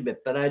gist of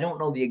it, but I don't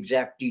know the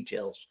exact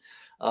details.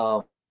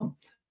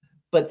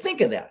 But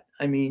think of that.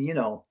 I mean,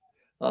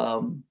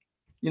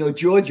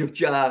 George, if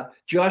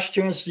Josh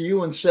turns to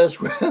you and says,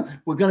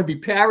 we're going to be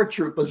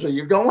paratroopers, are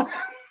you going?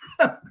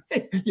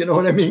 You know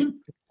what I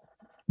mean?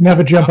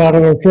 Never jump out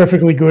of a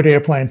perfectly good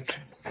airplane.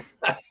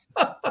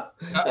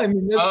 I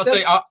mean,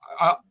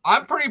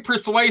 I'm pretty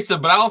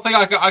persuasive, but I don't think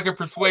I could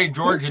persuade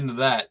George into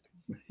that.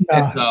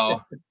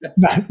 No,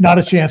 not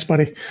a chance,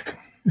 buddy.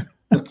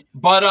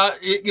 But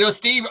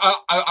Steve,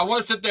 I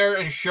want to sit there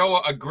and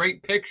show a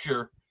great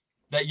picture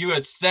that you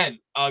had sent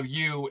of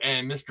you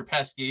and Mr.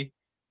 Pesky.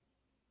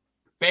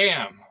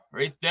 Bam,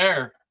 right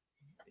there.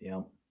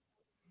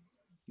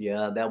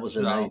 Yeah, that was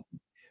a nice.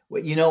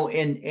 Well,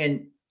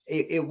 and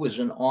it was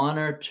an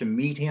honor to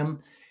meet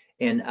him.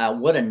 And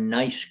what a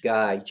nice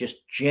guy,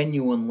 just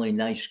genuinely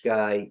nice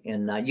guy.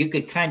 And you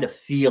could kind of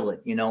feel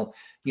it,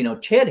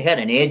 Ted had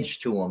an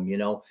edge to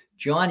him,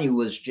 Johnny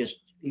was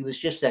just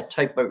that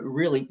type of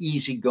really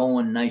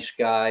easygoing, nice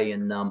guy.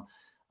 And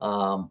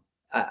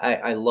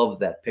I love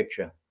that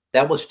picture.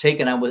 That was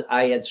taken.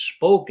 I had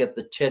spoke at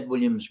the Ted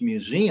Williams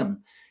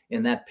Museum,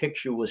 and that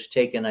picture was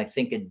taken, I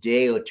think, a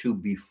day or two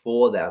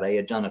before that. I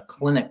had done a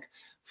clinic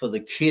for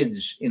the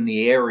kids in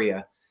the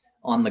area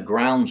on the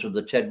grounds of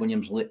the Ted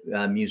Williams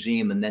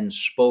Museum, and then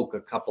spoke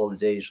a couple of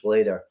days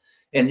later.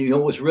 And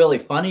what was really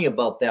funny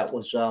about that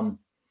was,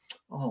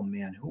 oh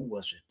man, who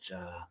was it?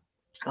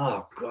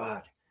 Oh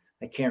God,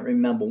 I can't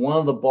remember. One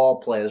of the ball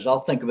players,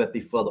 I'll think of it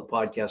before the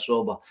podcast's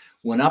over,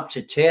 went up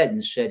to Ted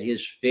and said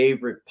his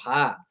favorite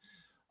part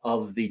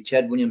of the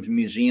Ted Williams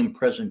Museum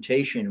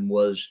presentation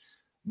was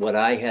what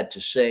I had to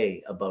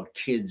say about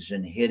kids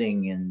and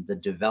hitting and the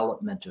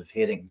development of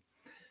hitting.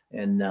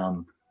 And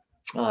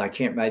I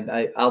can't.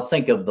 I'll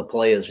think of the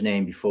player's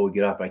name before we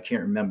get up. I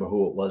can't remember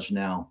who it was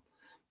now,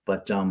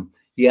 but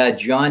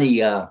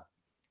Johnny.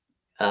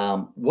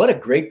 What a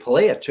great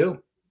player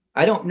too.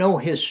 I don't know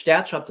his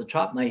stats off the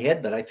top of my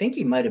head, but I think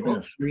he might have been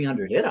a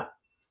 300 hitter.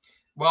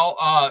 Well,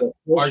 our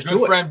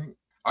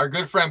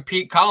good friend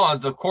Pete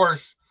Collins, of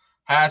course,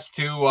 has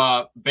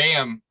to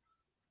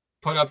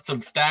put up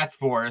some stats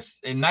for us.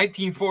 In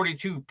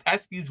 1942,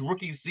 Pesky's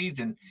rookie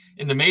season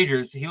in the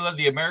majors, he led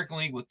the American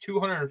League with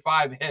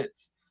 205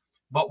 hits.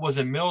 but was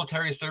in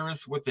military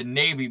service with the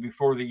Navy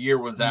before the year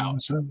was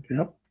out.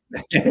 Yep.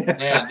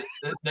 And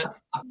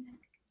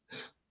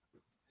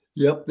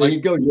Yep, there you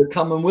go. You're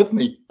coming with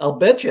me. I'll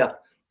bet you.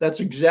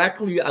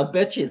 I'll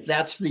bet you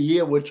that's the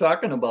year we're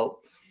talking about.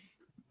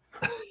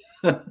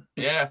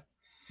 Yeah.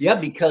 Yeah,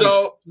 because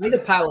fighter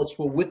pilots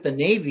were with the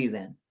Navy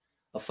then.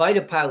 A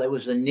fighter pilot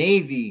was the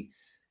Navy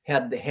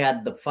had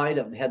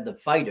the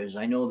fighters.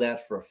 I know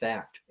that for a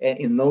fact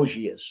in those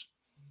years.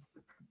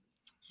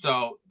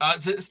 So,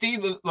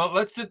 Steve,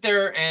 let's sit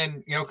there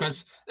and,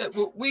 because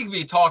we could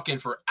be talking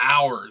for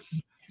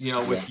hours,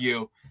 with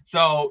you.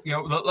 So,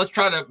 let's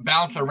try to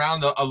bounce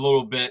around a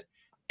little bit,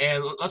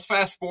 and let's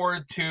fast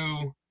forward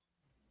to,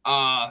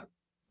 I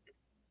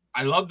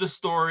love the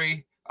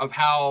story of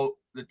how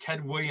the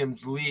Ted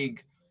Williams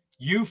League,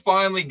 you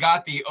finally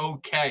got the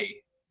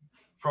okay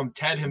from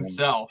Ted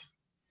himself.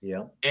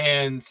 Yeah.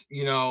 And,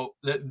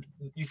 that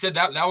you said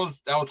that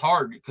was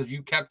hard because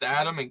you kept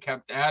at him,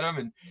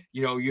 and,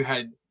 you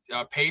had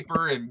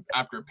paper and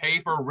after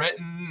paper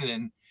written.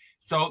 And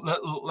so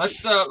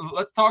let's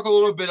talk a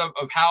little bit of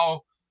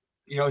how,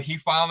 he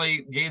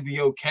finally gave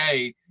the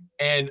okay.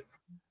 And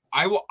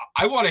I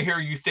want to hear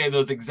you say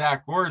those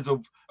exact words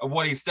of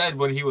what he said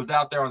when he was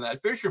out there on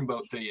that fishing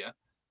boat to you.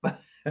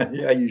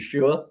 Yeah, you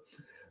sure?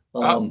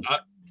 Well,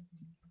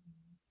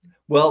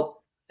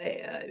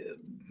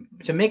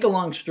 to make a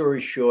long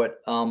story short,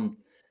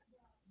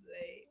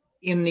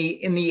 in the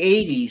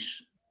 80s,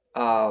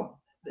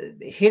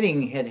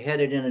 hitting had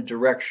headed in a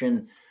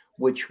direction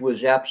which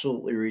was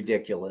absolutely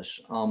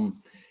ridiculous.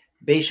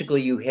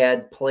 Basically, you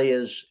had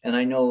players, and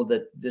I know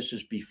that this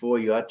is before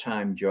your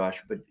time,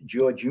 Josh, but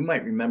George, you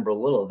might remember a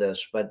little of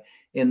this. But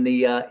in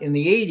the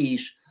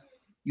 80s,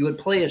 you had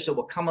players that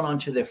were coming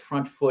onto their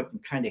front foot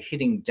and kind of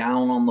hitting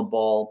down on the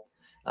ball.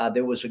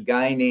 There was a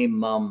guy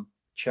named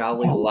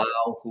Charlie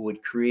Lau who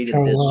had created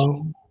this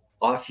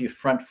off your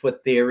front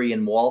foot theory,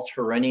 and Walt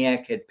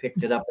Horeniak had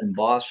picked it up in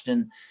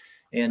Boston.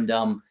 And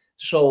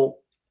so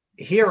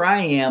here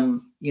I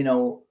am,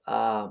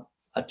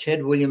 a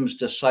Ted Williams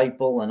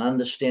disciple and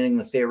understanding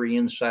the theory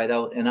inside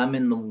out. And I'm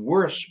in the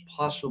worst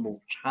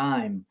possible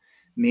time,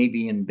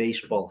 maybe in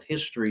baseball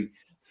history,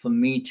 for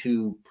me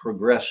to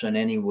progress in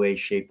any way,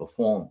 shape, or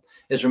form.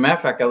 As a matter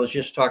of fact, I was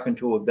just talking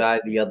to a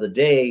guy the other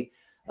day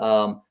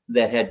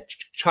that had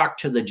talked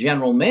to the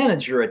general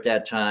manager at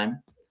that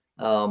time,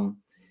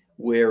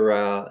 where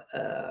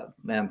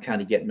I'm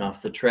kind of getting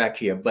off the track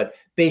here, but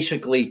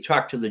basically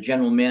talked to the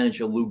general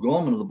manager, Lou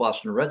Gorman of the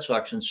Boston Red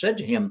Sox, and said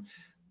to him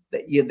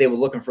that they were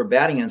looking for a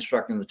batting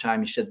instructor at the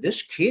time. He said,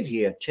 this kid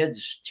here,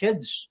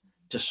 Ted's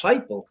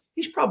disciple,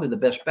 he's probably the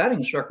best batting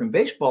instructor in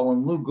baseball.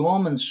 And Lou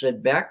Gorman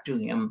said back to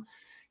him,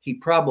 he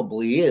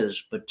probably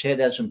is, but Ted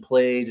hasn't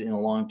played in a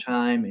long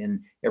time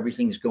and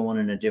everything's going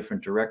in a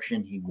different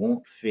direction. He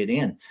won't fit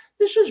in.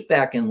 This is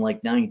back in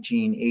like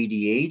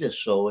 1988 or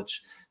so. It's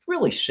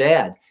really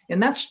sad.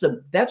 And that's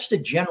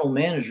the general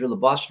manager of the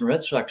Boston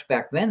Red Sox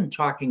back then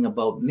talking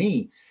about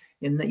me.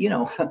 And,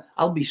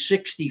 I'll be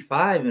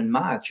 65 in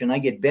March and I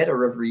get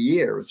better every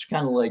year. It's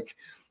kind of like,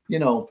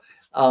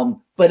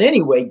 but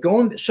anyway,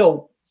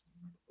 so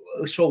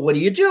what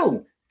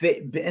do?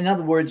 In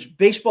other words,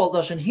 baseball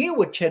doesn't hear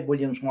what Ted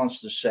Williams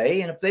wants to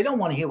say. And if they don't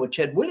want to hear what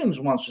Ted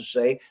Williams wants to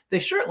say, they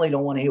certainly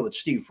don't want to hear what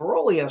Steve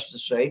Ferroli has to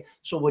say.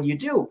 So what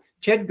do?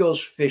 Ted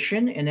goes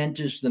fishing and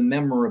enters the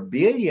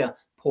memorabilia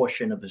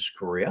portion of his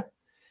career.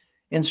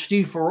 And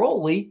Steve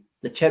Ferroli,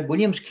 the Ted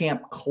Williams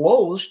camp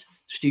closed.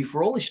 Steve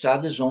Ferroli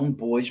started his own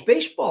boys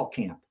baseball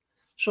camp.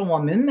 So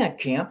I'm in that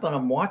camp and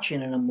I'm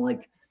watching and I'm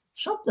like,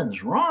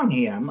 something's wrong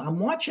here. I'm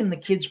watching the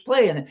kids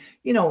play and,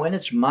 and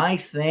it's my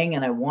thing.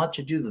 And I want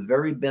to do the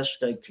very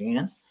best I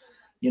can,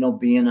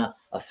 being a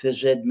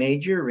phys ed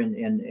major and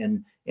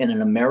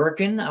an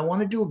American. I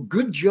want to do a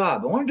good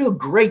job. I want to do a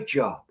great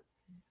job.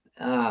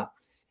 And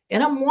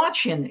I'm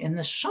watching and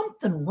there's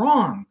something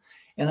wrong.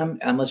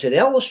 And I was at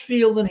Ellis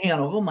Field in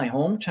Hanover, my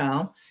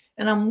hometown.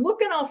 And I'm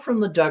looking out from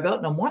the dugout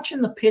and I'm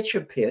watching the pitcher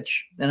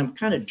pitch. And I'm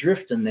kind of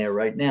drifting there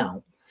right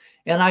now.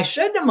 And I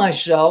said to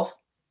myself,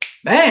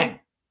 bang,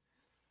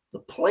 the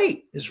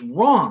plate is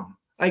wrong.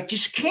 It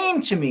just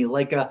came to me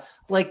like it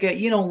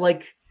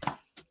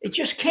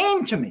just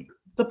came to me.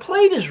 The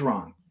plate is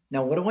wrong.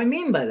 Now, what do I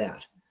mean by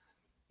that?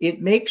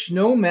 It makes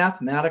no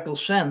mathematical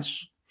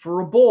sense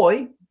for a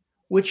boy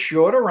with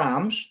shorter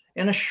arms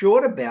and a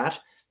shorter bat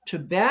to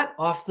bat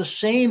off the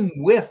same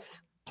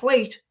width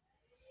plate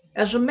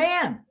as a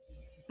man.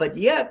 But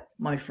yet,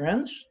 my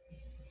friends,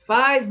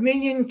 5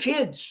 million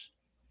kids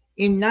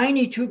in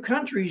 92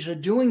 countries are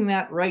doing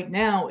that right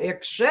now,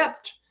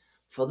 except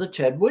for the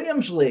Ted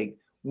Williams League,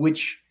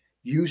 which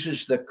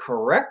uses the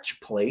correct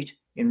plate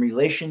in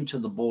relation to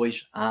the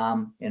boy's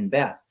arm and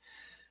bat.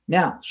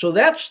 Now, so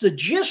that's the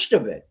gist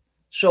of it.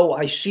 So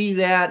I see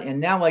that, and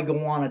now I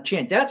go on a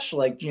tangent. That's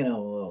like,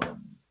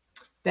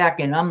 back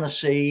in, I'm going to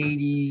say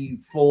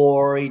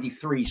 84,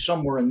 83,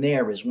 somewhere in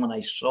there is when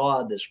I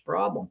saw this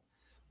problem.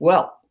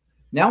 Well,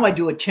 now I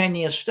do a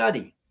 10-year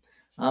study.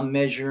 I'm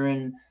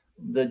measuring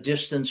the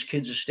distance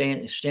kids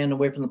are standing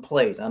away from the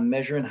plate. I'm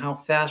measuring how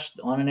fast,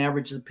 on an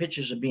average, the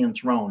pitches are being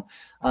thrown.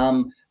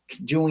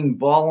 Doing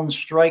ball and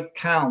strike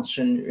counts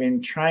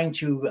and trying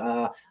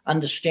to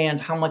understand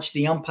how much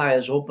the umpire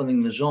is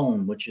opening the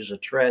zone, which is a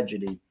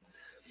tragedy.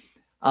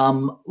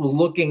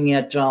 Looking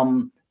at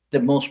the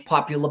most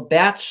popular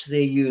bats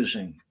they're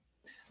using.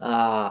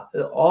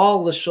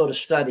 All this sort of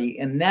study.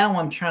 And now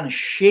I'm trying to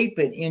shape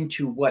it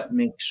into what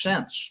makes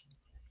sense.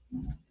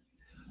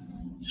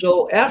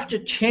 So after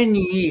 10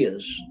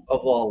 years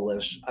of all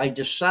this, I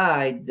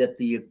decide that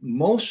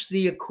most of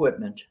the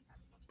equipment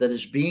that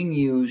is being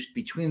used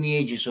between the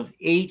ages of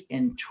 8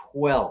 and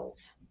 12,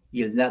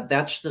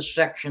 that's the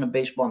section of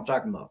baseball I'm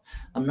talking about.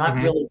 I'm not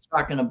really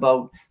talking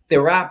about,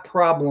 there are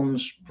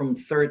problems from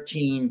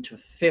 13 to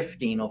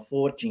 15 or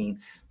 14,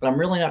 but I'm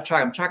really not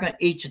talking, I'm talking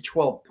 8 to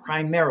 12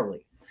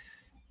 primarily.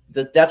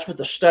 That's what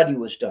the study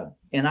was done.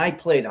 And I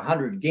played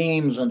 100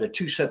 games under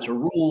 2 sets of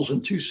rules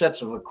and 2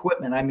 sets of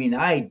equipment. I mean,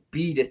 I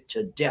beat it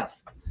to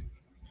death.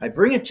 I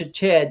bring it to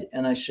Ted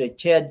and I say,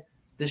 Ted,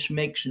 this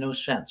makes no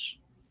sense.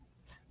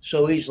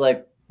 So he's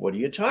like, what are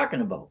you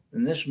talking about?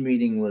 And this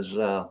meeting was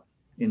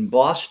in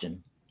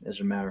Boston, as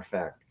a matter of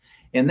fact.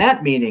 And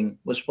that meeting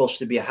was supposed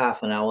to be a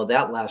half an hour.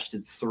 That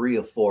lasted 3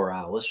 or 4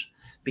 hours,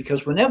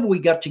 because whenever we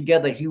got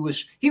together, he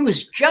was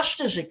just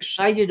as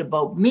excited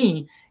about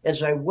me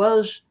as I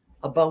was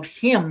about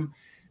him,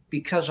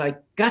 because I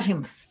got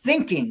him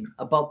thinking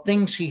about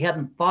things he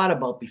hadn't thought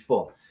about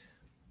before.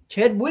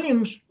 Ted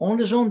Williams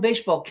owned his own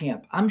baseball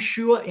camp, I'm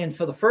sure. And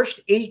for the first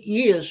 8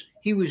 years,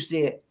 he was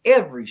there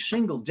every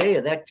single day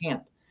of that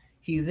camp.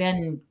 He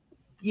then,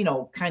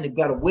 kind of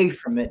got away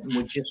from it and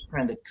would just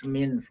kind of come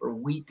in for a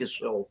week or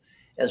so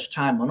as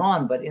time went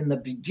on. But in the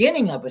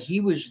beginning of it, he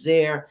was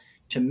there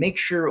to make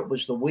sure it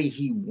was the way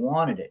he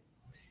wanted it.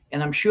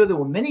 And I'm sure there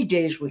were many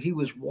days where he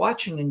was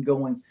watching and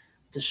going,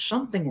 there's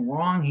something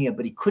wrong here,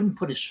 but he couldn't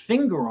put his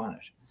finger on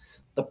it.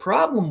 The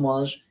problem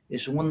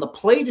is when the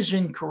plate is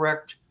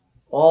incorrect,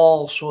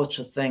 all sorts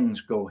of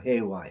things go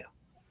haywire.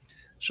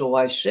 So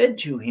I said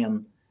to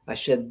him,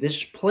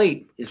 this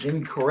plate is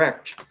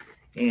incorrect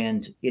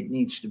and it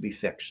needs to be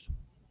fixed.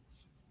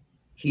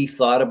 He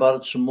thought about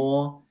it some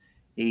more.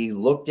 He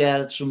looked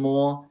at it some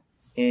more,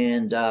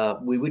 and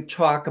we would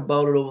talk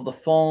about it over the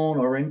phone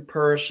or in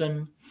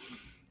person.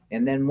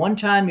 And then one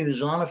time he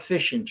was on a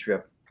fishing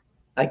trip.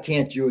 I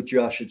can't do it,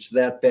 Josh. It's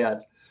that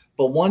bad.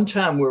 But one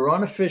time we were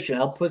on a fishing,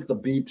 I'll put the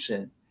beeps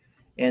in.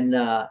 And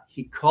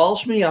he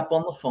calls me up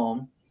on the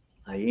phone.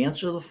 I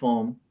answer the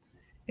phone,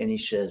 and he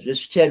says,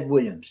 "It's Ted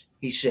Williams."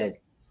 He said,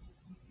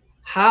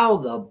 "How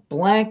the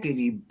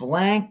blankety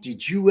blank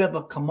did you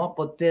ever come up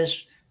with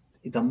this?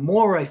 The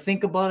more I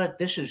think about it,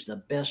 this is the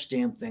best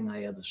damn thing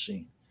I ever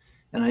seen."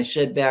 And I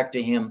said back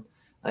to him,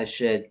 I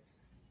said,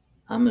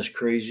 "I'm as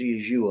crazy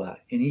as you are."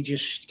 And he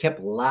just kept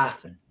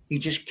laughing. He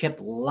just kept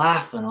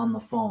laughing on the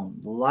phone,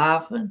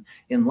 laughing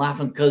and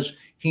laughing, because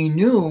he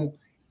knew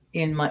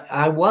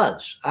I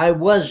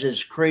was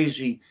as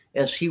crazy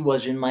as he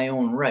was in my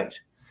own right.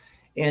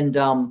 And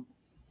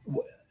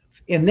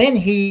then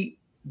he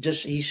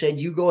said,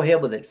 "You go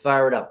ahead with it,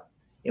 fire it up."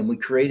 And we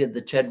created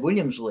the Ted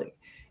Williams League.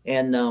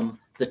 And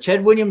the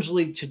Ted Williams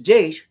League to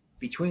date,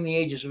 between the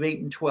ages of 8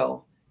 and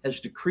 12, has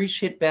decreased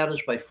hit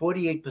batters by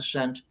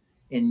 48%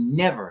 and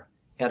never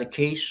had a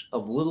case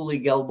of little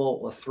league elbow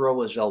or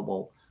thrower's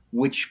elbow,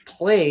 which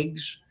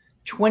plagues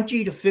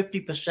 20 to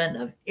 50%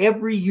 of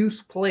every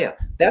youth player.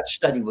 That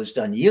study was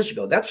done years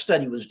ago. That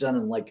study was done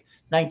in like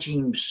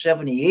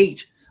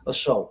 1978 or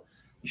so.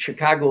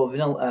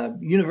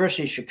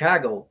 University of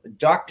Chicago, a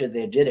doctor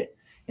there did it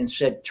and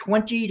said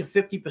 20 to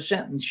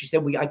 50%. And she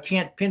said, I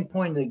can't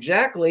pinpoint it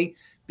exactly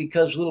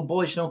because little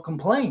boys don't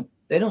complain.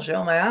 They don't say,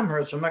 "Oh, my arm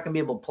hurts, I'm not going to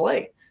be able to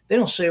play." They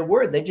don't say a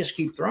word. They just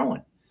keep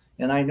throwing.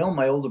 And I know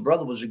my older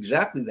brother was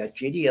exactly that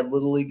kid. He had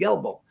little league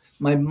elbow.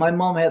 My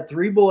mom had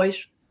 3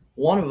 boys.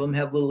 One of them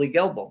had little league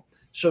elbow.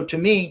 So to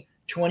me,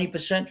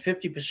 20%,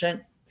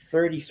 50%,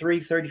 33,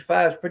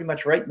 35 is pretty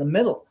much right in the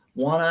middle.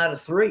 1 out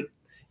of 3.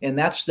 And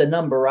that's the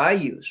number I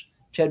use.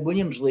 Ted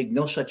Williams League,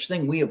 no such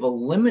thing. We have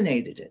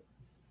eliminated it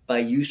by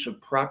use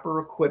of proper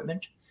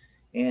equipment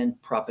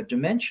and proper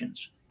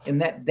dimensions.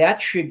 And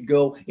that should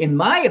go, in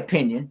my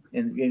opinion,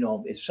 and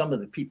if some of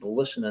the people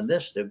listen to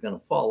this, they're going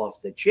to fall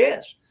off their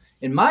chairs.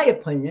 In my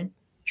opinion,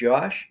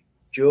 Josh,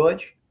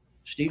 George,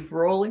 Steve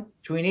Ferroli,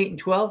 between 8 and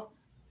 12,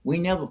 we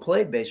never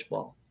played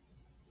baseball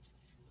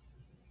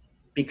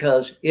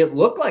because it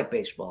looked like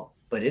baseball,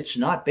 but it's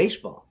not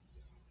baseball.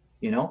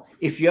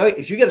 If you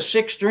get a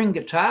 6-string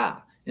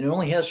guitar and it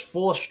only has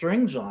 4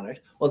 strings on it,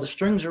 or the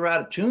strings are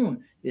out of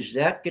tune, is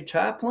that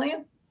guitar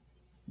playing?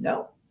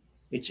 No.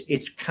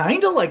 It's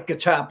kind of like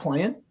guitar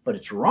playing, but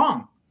it's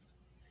wrong.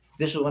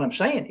 This is what I'm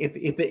saying.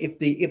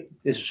 If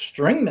there's a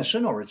string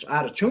missing, or it's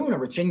out of tune,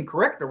 or it's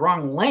incorrect, the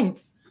wrong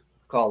length,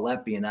 call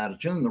that being out of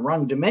tune, the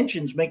wrong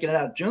dimensions making it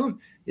out of tune,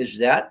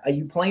 are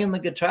you playing the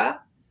guitar?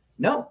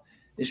 No.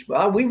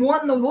 We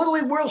won the Little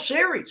League World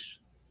Series.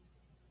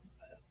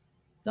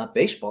 Not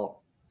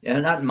baseball,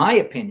 and not in my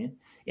opinion.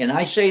 And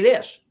I say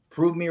this,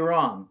 prove me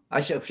wrong.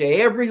 I said, to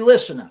every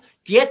listener,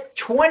 get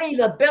 20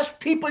 of the best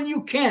people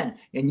you can,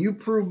 and you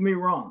prove me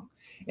wrong.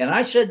 And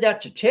I said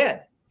that to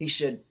Ted. He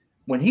said,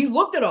 when he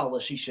looked at all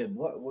this, he said,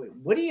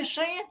 what are you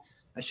saying?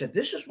 I said,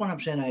 this is what I'm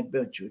saying. I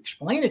bet you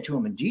explain it to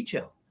him in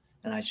detail.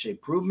 And I say,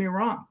 prove me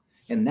wrong.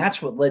 And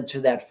that's what led to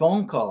that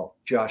phone call,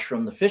 Josh,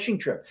 from the fishing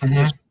trip.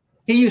 Mm-hmm.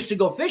 He used to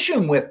go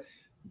fishing with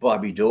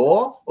Bobby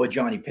Dorr or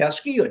Johnny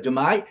Pesky or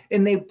DeMai,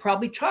 and they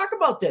probably talk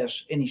about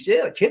this. And he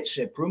said, the kid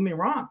said, prove me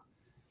wrong.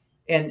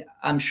 And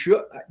I'm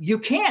sure you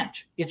can't.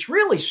 It's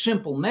really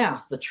simple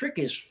math. The trick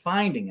is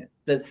finding it.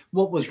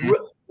 What was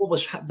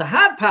the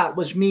hard part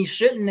was me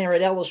sitting there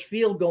at Ellis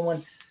Field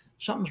going,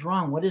 something's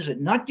wrong. What is it?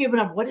 Not giving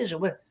up. What is it?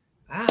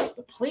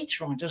 The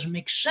plate's wrong. It doesn't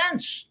make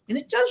sense. And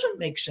it doesn't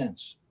make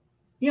sense.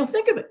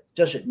 Think of it.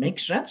 Does it make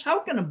sense? How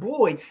can a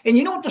boy? And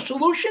you know what the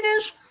solution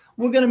is?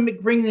 We're going to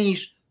bring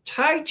these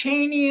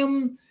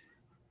titanium,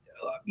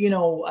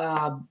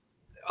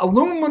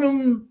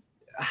 aluminum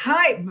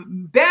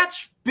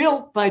bats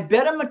built by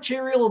better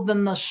material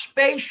than the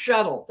space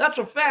shuttle. That's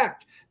a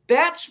fact.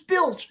 Bats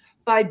built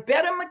by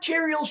better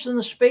materials than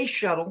the space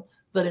shuttle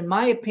that, in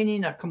my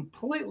opinion, are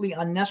completely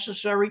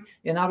unnecessary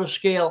and out of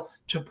scale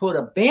to put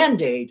a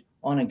Band-Aid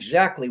on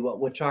exactly what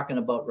we're talking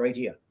about right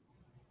here.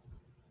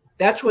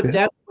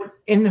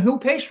 And who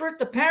pays for it?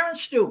 The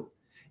parents do.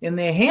 And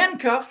they're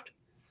handcuffed.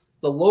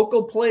 The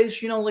local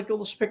place, like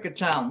let's pick a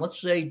town. Let's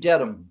say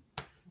Dedham.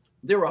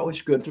 They're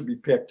always good to be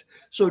picked.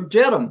 So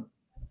Dedham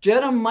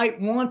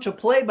might want to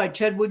play by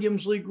Ted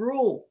Williams League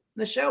rule.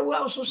 They say, oh,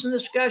 well, listen to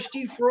this guy,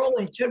 Steve Ferroli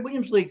and Ted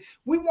Williams League.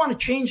 We want to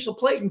change the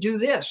plate and do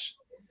this.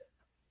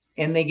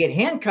 And they get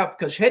handcuffed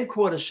because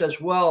headquarters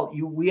says, well,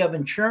 we have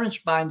insurance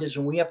binders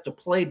and we have to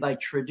play by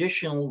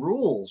traditional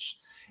rules.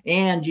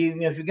 And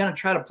if you're going to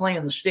try to play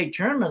in the state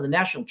tournament, the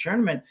national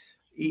tournament,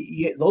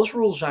 those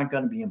rules aren't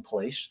going to be in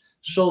place.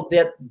 So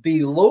that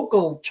the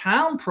local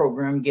town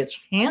program gets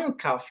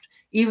handcuffed,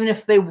 even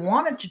if they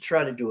wanted to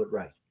try to do it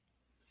right.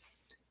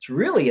 It's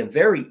really a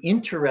very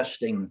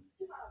interesting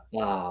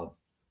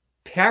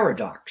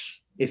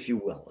paradox, if you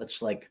will. It's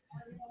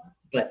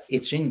but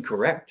it's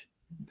incorrect.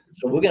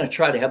 So we're going to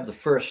try to have the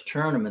first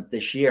tournament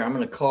this year. I'm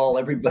going to call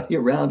everybody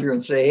around here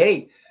and say,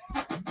 hey,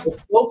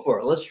 let's go for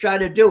it. Let's try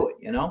to do it.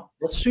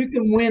 Let's see who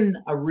can win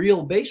a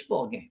real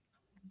baseball game,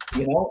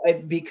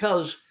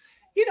 because,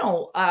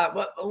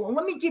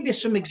 let me give you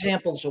some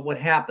examples of what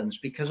happens,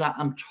 because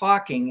I'm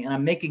talking and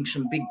I'm making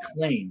some big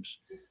claims.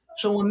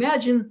 So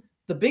imagine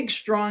the big,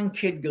 strong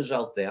kid goes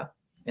out there,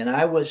 and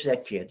I was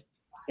that kid,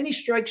 and he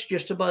strikes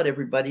just about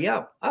everybody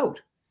out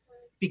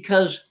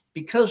because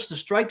the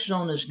strike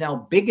zone is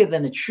now bigger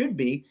than it should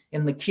be,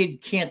 and the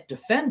kid can't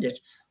defend it.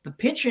 The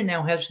pitcher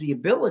now has the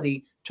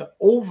ability to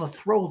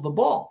overthrow the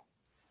ball,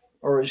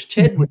 or as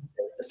Ted would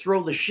say,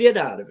 throw the shit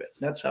out of it.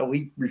 That's how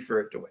we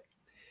refer to it.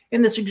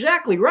 And that's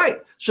exactly right.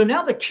 So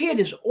now the kid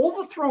is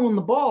overthrowing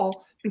the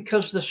ball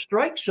because the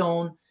strike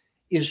zone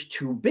is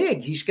too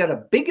big. He's got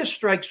a bigger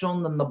strike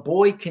zone than the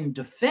boy can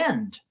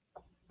defend.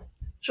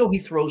 So he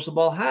throws the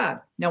ball hard.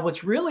 Now,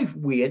 what's really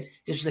weird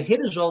is the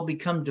hitters all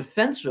become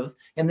defensive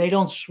and they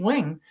don't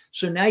swing.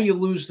 So now you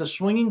lose the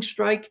swinging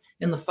strike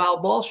and the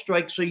foul ball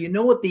strike. So you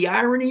know what the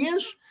irony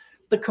is?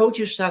 The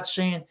coaches start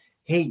saying,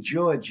 hey,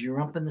 George, you're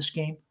up in this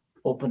game.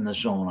 Open the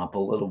zone up a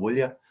little, will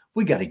you?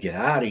 We got to get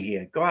out of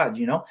here. God,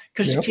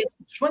 because the kids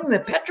swing, they're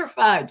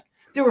petrified.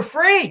 They're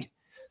afraid.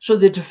 So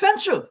they're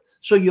defensive.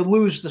 So you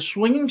lose the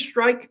swinging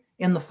strike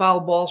and the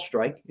foul ball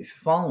strike, if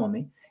you're following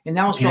me. And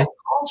now it's all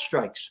call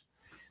strikes.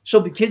 So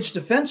the kid's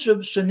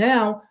defensive. So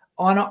now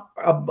on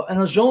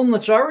a zone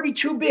that's already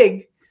too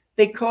big,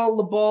 they call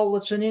the ball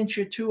that's an inch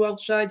or two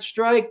outside.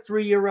 Strike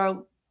 3, you're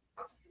out.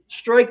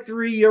 Strike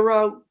 3, you're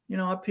out.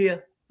 Up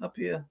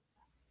here.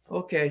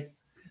 Okay.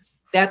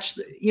 That's,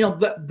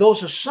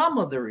 those are some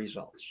of the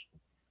results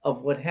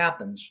of what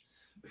happens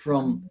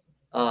from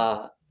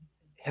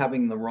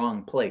having the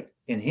wrong plate.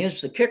 And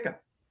here's the kicker.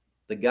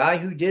 The guy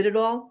who did it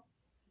all,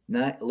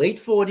 late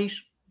 40s,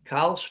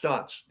 Carl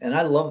Stotts. And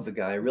I love the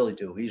guy. I really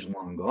do. He's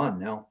long gone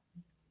now.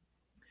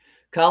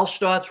 Carl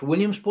Stotts,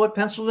 Williamsport,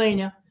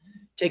 Pennsylvania,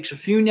 takes a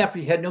few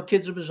nephews, had no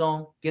kids of his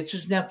own, gets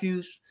his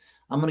nephews.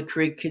 I'm going to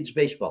create kids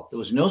baseball. There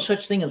was no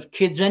such thing as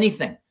kids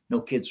anything. No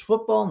kids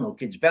football, no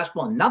kids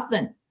basketball,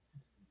 nothing.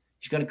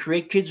 He's going to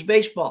create kids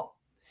baseball.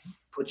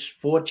 Puts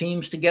 4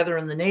 teams together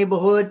in the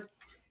neighborhood,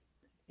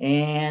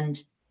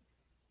 and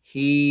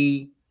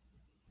he's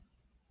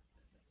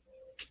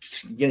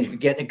getting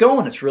it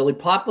going. It's really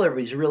popular.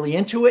 He's really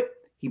into it.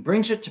 He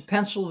brings it to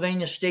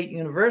Pennsylvania State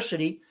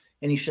University,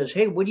 and he says,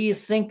 hey, what do you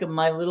think of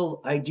my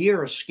little idea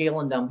of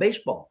scaling down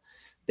baseball?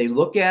 They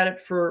look at it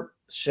for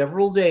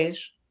several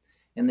days,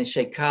 and they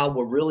say, Kyle,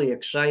 we're really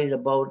excited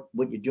about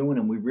what you're doing,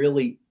 and we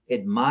really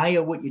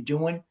admire what you're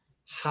doing.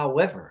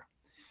 However,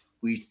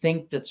 we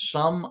think that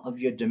some of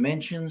your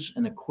dimensions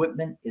and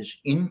equipment is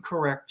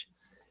incorrect,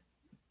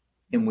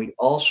 and we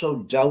also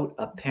doubt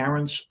a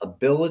parent's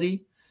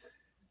ability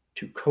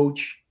to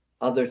coach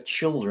other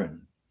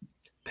children.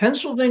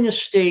 Pennsylvania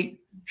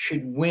State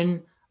should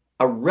win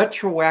a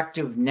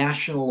retroactive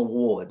national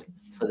award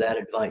for that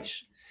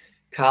advice.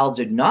 Kyle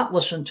did not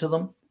listen to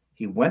them.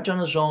 He went on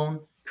his own,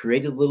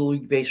 created Little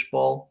League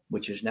Baseball,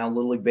 which is now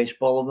Little League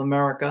Baseball of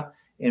America.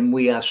 And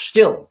we are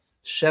still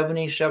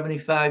 70,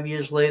 75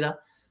 years later,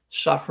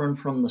 suffering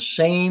from the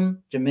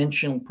same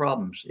dimensional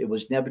problems. It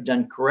was never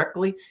done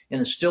correctly, and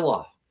it's still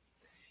off.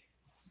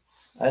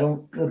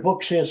 The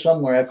book's here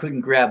somewhere. I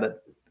couldn't grab it.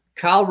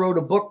 Kyle wrote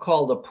a book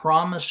called A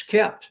Promise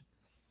Kept.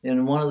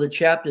 In one of the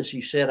chapters,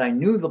 he said, I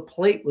knew the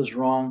plate was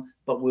wrong,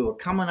 but we were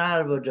coming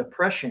out of a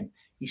depression.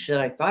 He said,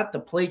 I thought the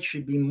plate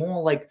should be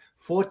more like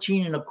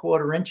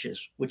 14.25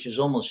 inches, which is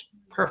almost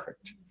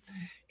perfect.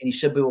 And he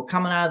said, we were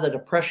coming out of the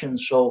depression,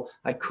 so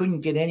I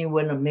couldn't get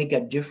anyone to make a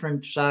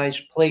different size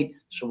plate.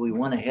 So we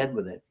went ahead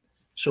with it.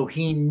 So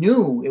he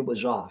knew it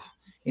was off,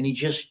 and he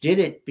just did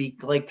it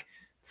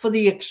for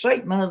the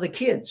excitement of the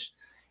kids.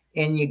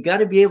 And you got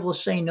to be able to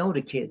say no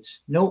to kids.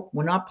 No,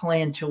 we're not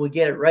playing until we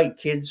get it right,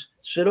 kids.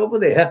 Sit over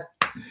there,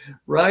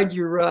 ride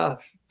your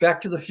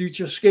Back to the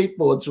Future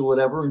skateboards or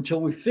whatever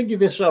until we figure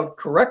this out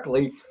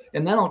correctly.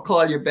 And then I'll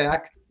call you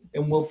back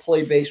and we'll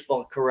play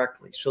baseball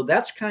correctly. So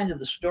that's kind of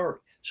the story.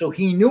 So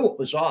he knew it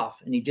was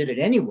off and he did it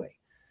anyway.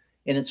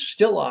 And it's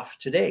still off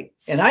today.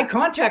 And I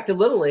contacted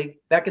Little League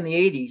back in the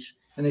 80s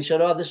and they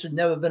said, oh, this has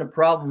never been a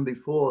problem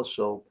before.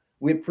 So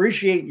we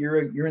appreciate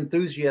your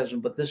enthusiasm,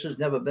 but this has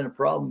never been a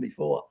problem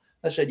before.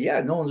 I said, yeah,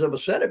 no one's ever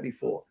said it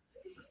before.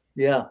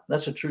 Yeah,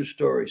 that's a true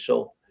story.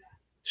 So,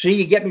 see,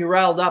 you get me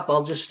riled up.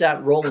 I'll just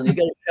start rolling. You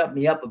got to shut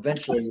me up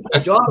eventually. My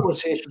daughter was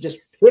here. She just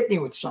hit me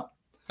with something.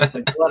 My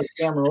daughter,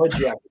 Cameron or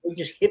Jack. They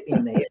just hit me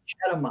in the head.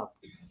 Shut them up.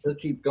 They'll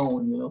keep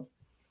going, you know.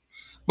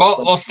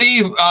 Well,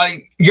 Steve,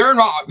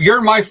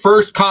 you're my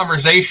first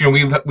conversation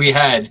we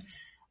had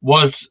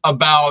was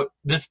about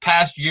this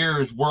past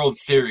year's World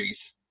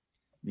Series.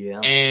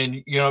 Yeah.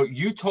 And,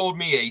 you told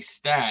me a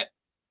stat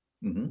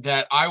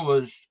that I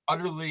was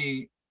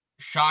utterly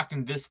shocked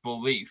in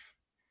disbelief.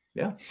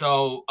 Yeah.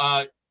 So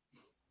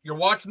you're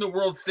watching the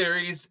World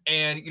Series,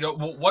 and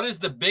what is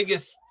the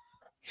biggest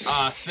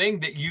thing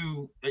that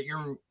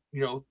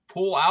you're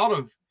pull out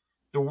of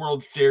the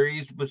World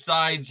Series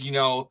besides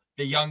the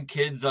young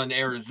kids on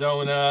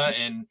Arizona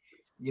and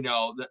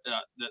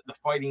the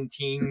fighting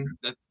team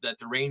that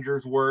the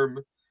Rangers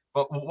were?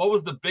 But what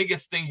was the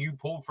biggest thing you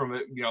pulled from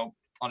it?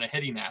 On a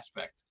hitting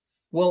aspect.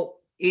 Well,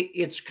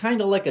 it's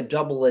kind of like a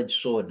double-edged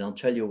sword, and I'll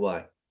tell you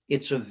why.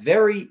 It's a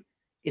very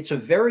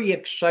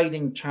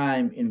exciting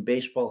time in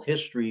baseball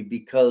history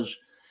because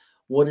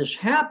what has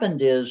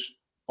happened is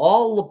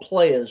all the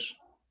players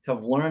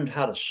have learned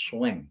how to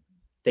swing.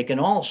 They can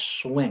all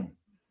swing.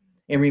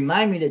 And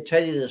remind me to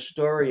tell you the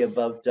story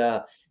about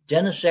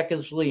Dennis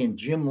Eckersley and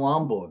Jim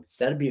Lomborg.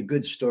 That'd be a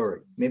good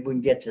story. Maybe we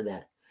can get to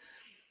that.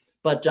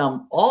 But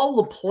all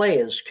the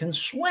players can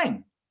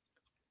swing.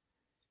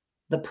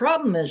 The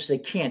problem is they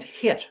can't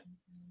hit.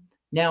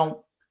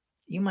 Now,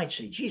 you might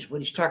say, geez,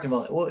 what he's talking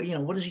about? Well,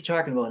 what is he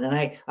talking about?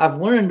 And I've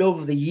learned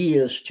over the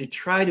years to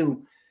try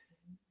to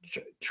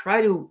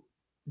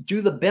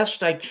do the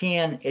best I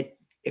can at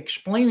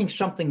explaining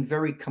something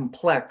very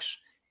complex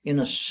in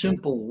a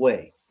simple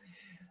way.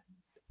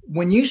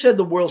 When you said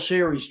the World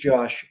Series,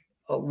 Josh,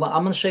 I'm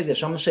going to say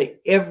this. I'm going to say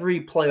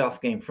every playoff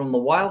game from the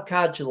wild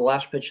card to the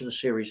last pitch of the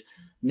series,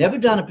 never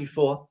done it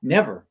before,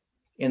 never.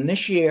 And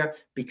this year,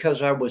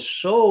 because I was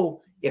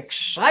so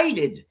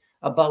excited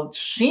about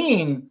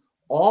seeing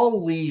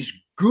all these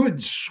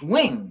good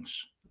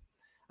swings,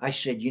 I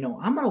said,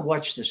 I'm going to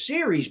watch the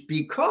series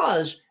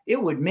because it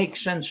would make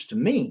sense to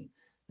me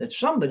that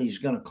somebody's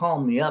going to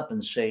call me up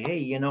and say, hey,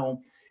 you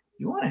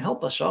want to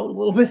help us out a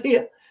little bit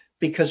here?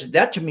 Because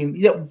that to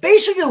me,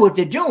 basically what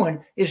they're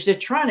doing is they're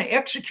trying to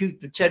execute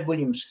the Ted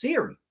Williams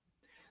theory.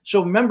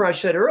 So remember I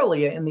said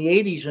earlier in the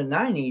 80s and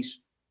 90s,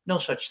 no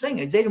such thing.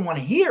 They didn't want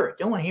to hear it.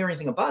 They don't want to hear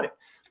anything about it.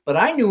 But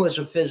I knew as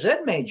a phys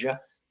ed major,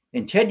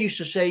 and Ted used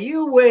to say,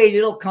 you wait,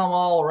 it'll come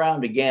all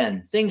around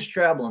again. Things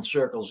travel in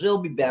circles. They'll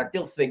be back.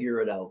 They'll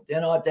figure it out.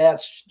 They're not that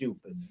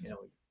stupid.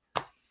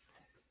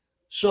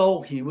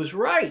 So he was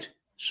right.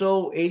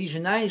 So 80s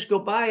and 90s go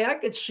by. I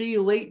could see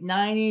late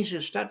 90s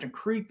is starting to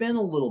creep in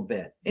a little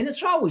bit. And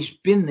it's always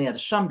been there to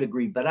some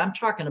degree. But I'm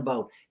talking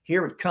about,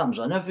 here it comes.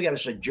 I'll never forget, I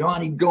said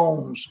Johnny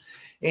Gomes.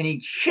 And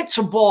he hits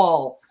a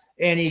ball.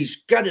 And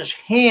he's got his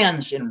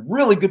hands in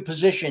really good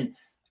position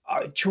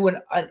to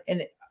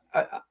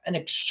an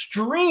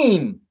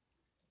extreme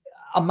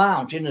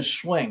amount in his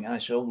swing. And I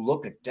said, oh,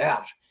 look at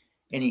that.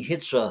 And he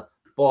hits a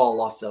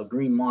ball off the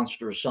Green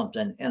Monster or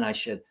something. And I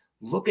said,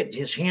 look at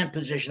his hand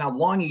position, how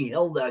long he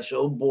held that. I said,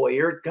 oh, boy,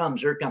 here it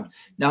comes, here it comes.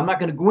 Now, I'm not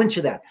going to go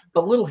into that.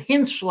 But little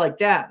hints like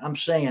that, I'm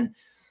saying,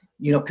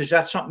 because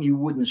that's something you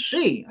wouldn't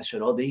see. I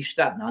said, oh, he's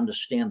starting to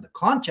understand the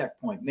contact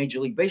point.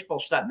 Major League Baseball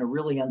starting to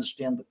really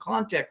understand the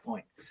contact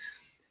point.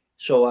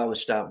 So I would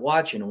start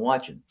watching and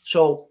watching.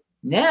 So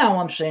now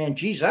I'm saying,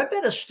 geez, I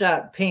better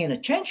start paying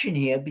attention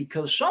here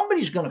because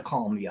somebody's going to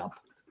call me up.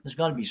 There's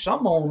going to be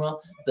some owner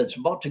that's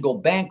about to go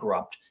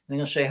bankrupt. And they're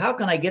going to say, how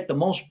can I get the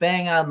most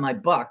bang out of my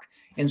buck?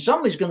 And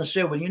somebody's going to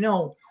say,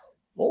 well,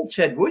 old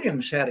Ted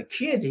Williams had a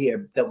kid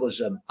here that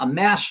was a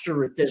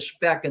master at this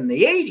back in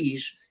the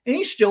 80s, and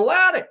he's still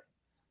at it.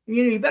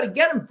 You better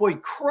get him before he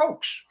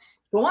croaks.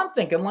 So I'm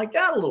thinking like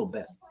that a little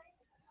bit.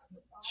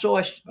 So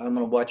I'm going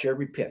to watch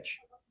every pitch.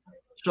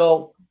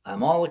 So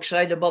I'm all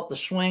excited about the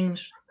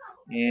swings,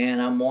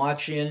 and I'm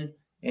watching,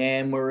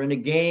 and we're in a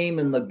game,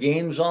 and the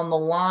game's on the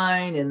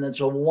line, and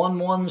it's a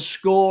 1-1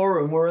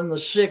 score, and we're in the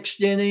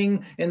 6th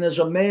inning, and there's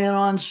a man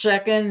on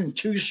second and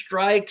 2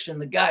 strikes, and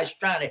the guy's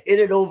trying to hit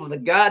it over the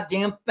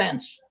goddamn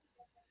fence.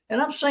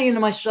 And I'm saying to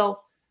myself,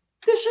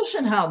 this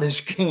isn't how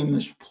this game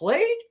is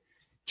played.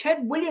 Ted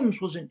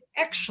Williams was an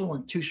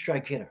excellent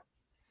 2-strike hitter.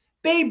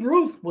 Babe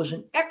Ruth was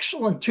an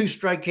excellent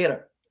 2-strike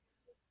hitter.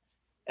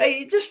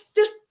 Hey, this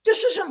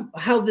isn't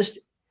how this.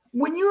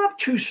 When you have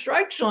 2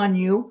 strikes on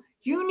you,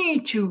 you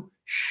need to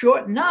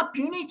shorten up.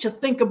 You need to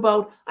think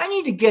about, I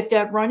need to get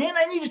that run in.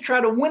 I need to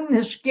try to win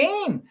this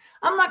game.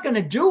 I'm not going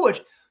to do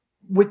it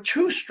with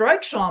 2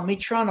 strikes on me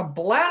trying to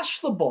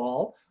blast the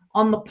ball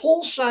on the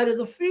pull side of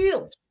the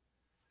field.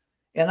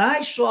 And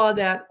I saw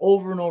that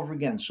over and over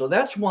again. So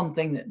that's one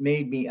thing that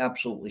made me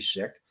absolutely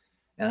sick.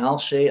 And I'll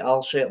say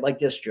it like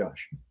this,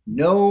 Josh.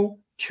 No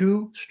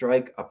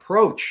 2-strike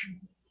approach.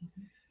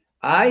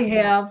 I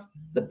have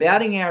the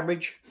batting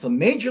average for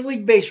Major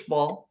League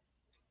Baseball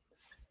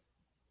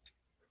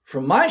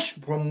from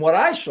what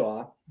I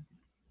saw,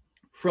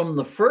 from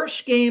the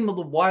first game of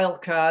the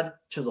wild card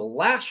to the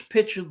last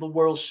pitch of the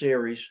World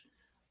Series,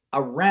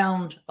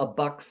 around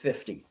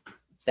 $150.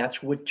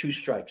 That's with 2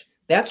 strikes.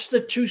 That's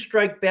the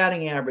 2-strike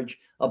batting average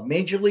of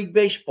Major League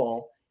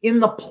Baseball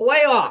in the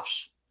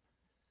playoffs.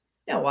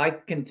 Now, I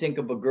can think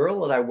of a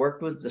girl that I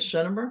worked with at the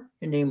cinema.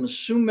 Her name was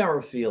Sue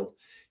Merrifield.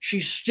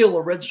 She's still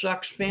a Red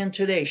Sox fan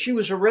today. She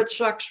was a Red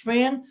Sox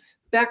fan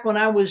back when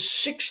I was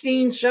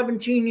 16,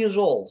 17 years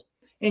old.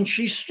 And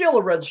she's still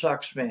a Red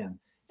Sox fan.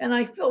 And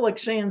I feel like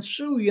saying,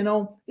 Sue,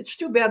 it's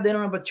too bad they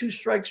don't have a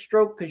 2-strike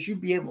stroke, because you'd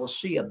be able to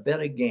see a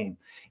better game.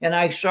 And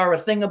I saw a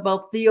thing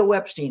about Theo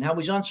Epstein, how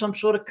he's on some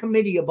sort of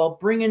committee about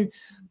bringing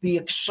the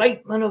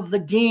excitement of the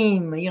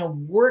game,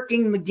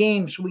 working the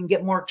game so we can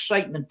get more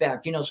excitement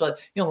back, so,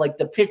 like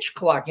the pitch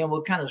clock,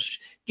 we'll kind of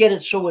get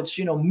it so it's,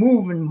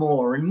 moving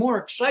more and more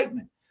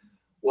excitement.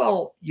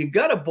 Well, you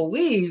got to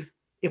believe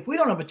if we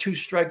don't have a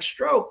 2-strike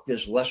stroke,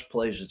 there's less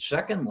plays at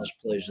second, less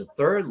plays at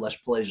third, less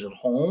plays at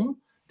home.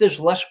 There's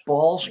less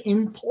balls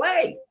in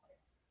play.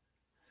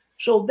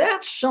 So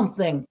that's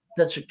something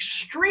that's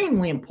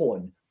extremely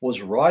important.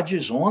 Was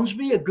Rogers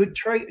Ormsby a good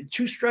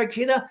 2-strike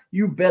hitter?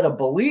 You better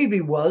believe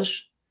he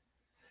was.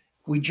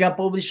 We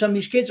jump over to some of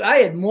these kids. I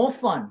had more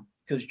fun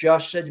because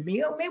Josh said to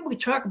me, maybe we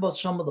talk about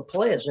some of the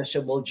players. I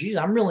said, well, geez,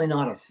 I'm really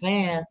not a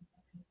fan.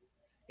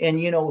 And,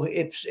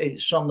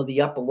 if some of the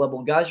upper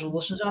level guys will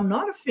listen, I'm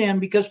not a fan,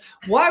 because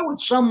why would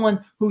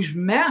someone who's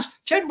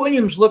Ted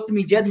Williams looked at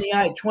me dead in the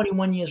eye at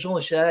 21 years old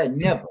and said, I had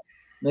never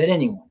met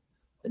anyone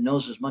that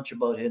knows as much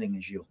about hitting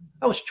as you.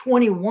 I was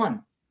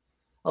 21.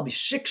 I'll be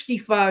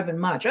 65 in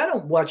March. I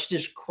don't watch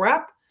this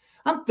crap.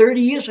 I'm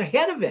 30 years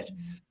ahead of it.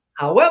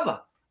 However,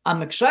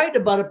 I'm excited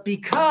about it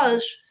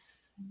because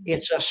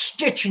it's a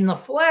stitch in the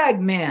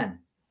flag, man.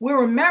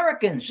 We're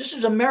Americans. This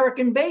is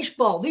American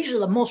baseball. These are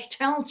the most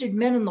talented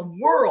men in the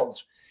world,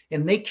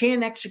 and they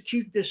can't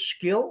execute this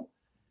skill.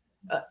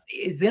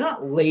 They're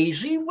not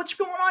lazy. What's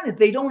going on?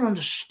 They don't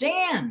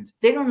understand.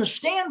 They don't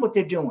understand what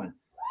they're doing.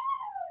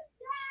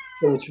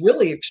 So it's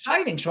really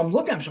exciting. So I'm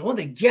looking,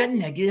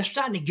 they're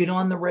starting to get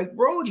on the right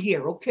road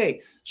here. Okay.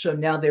 So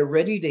now they're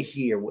ready to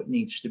hear what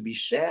needs to be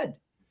said.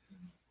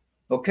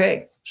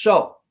 Okay.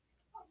 So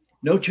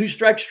no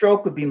 2-strike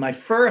stroke would be my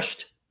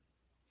first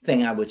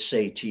thing I would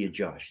say to you,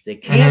 Josh. They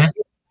can't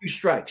get 2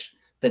 strikes.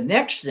 The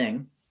next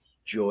thing,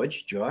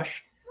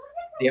 Josh,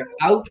 they're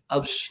out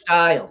of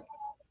style.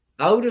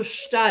 Out of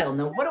style.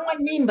 Now, what do I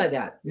mean by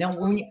that? Now,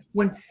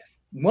 when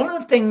one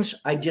of the things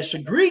I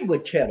disagreed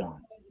with Ted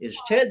on is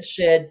Ted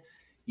said,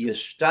 your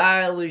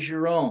style is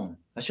your own.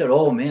 I said,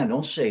 oh man,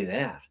 don't say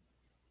that.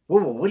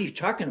 Whoa, what are you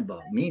talking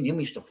about? Me and him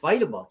used to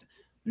fight about that.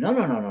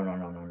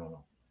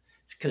 No.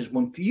 Because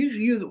when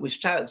you that was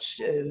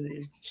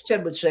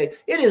Ted would say,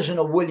 it isn't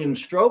a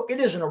Williams stroke, it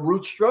isn't a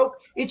Root stroke,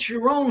 it's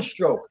your own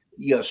stroke.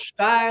 Your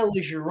style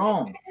is your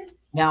own.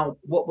 Now,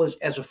 what was,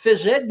 as a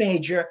phys ed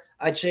major,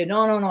 I'd say,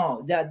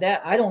 no,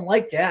 that I don't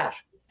like that.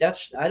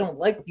 I don't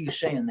like you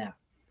saying that.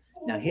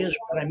 Now, here's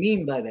what I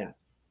mean by that.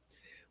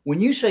 When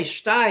you say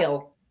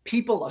style,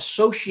 people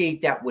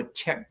associate that with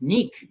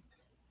technique.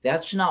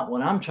 That's not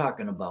what I'm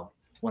talking about.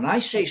 When I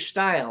say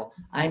style,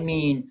 I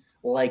mean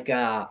like,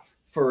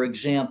 for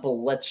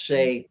example, let's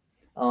say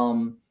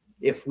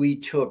if we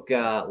took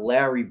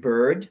Larry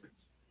Bird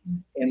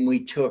and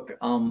we took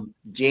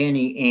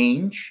Danny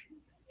Ainge,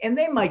 and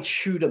they might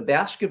shoot a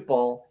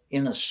basketball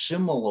in a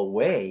similar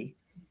way.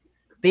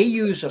 They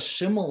use a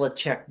similar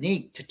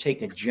technique to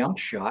take a jump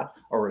shot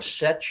or a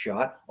set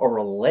shot or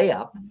a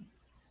layup,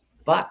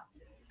 but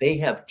they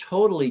have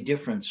totally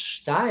different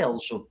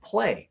styles of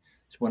play.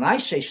 So when I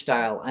say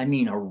style, I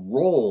mean a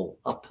role,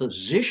 a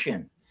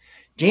position.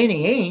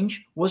 Danny Ainge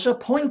was a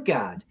point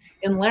guard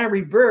and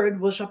Larry Bird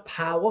was a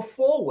power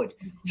forward.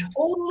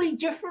 Totally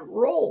different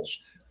roles.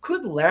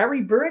 Could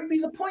Larry Bird be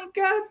the point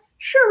guard?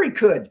 Sure he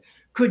could.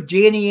 Could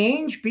Danny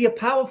Ainge be a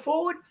power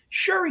forward?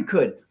 Sure he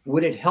could.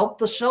 Would it help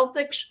the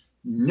Celtics?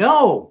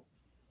 No.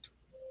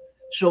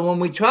 So when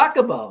we talk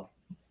about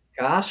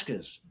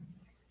Koskas,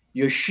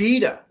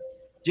 Yoshida,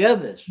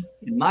 Devers,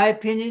 in my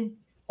opinion,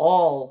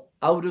 all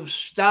out of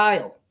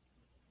style.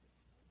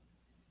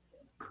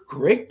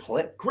 Great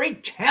play,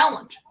 great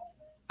talent,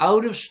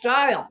 out of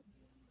style.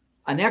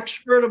 An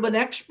expert of an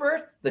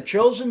expert, the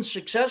chosen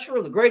successor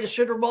of the greatest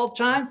hitter of all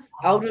time,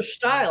 out of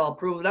style. I'll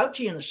prove it out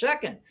to you in a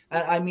second.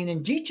 I mean,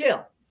 in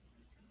detail,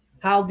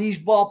 how these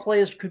ball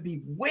players could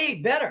be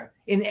way better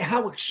and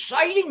how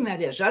exciting that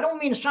is. I don't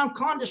mean to sound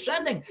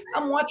condescending.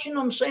 I'm watching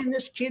them saying,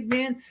 this kid,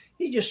 man,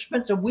 he just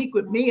spent a week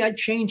with me. I'd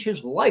change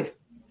his life.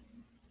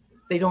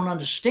 They don't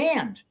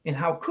understand. And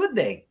how could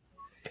they?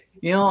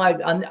 You know,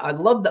 I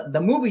love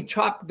the movie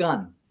Top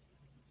Gun.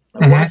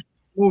 I watched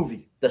the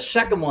movie. The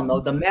second one, though,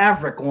 the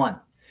Maverick one.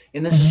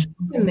 And there's a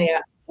scene in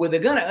there where they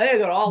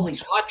got all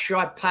these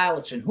hotshot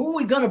pilots. And who are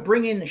we going to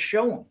bring in to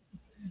show them?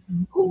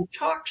 Who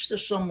talks to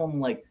someone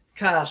like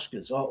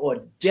Koskas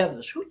or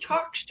Devers? Who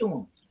talks to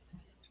them?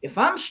 If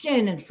I'm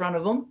standing in front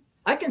of them,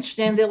 I can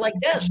stand there like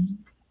this.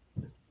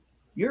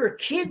 You're a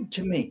kid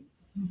to me.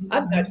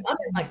 I'm in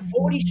my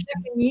 42nd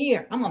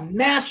year. I'm a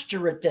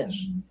master at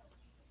this.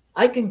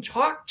 I can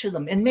talk to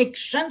them and make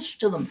sense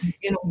to them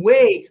in a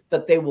way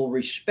that they will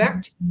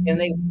respect, and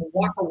they will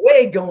walk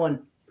away going,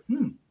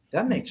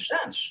 that made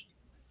sense.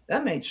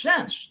 That made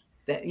sense.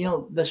 That, you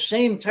know, the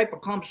same type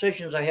of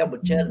conversations I have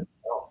with Ted.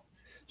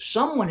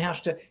 Someone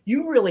has to,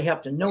 you really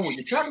have to know what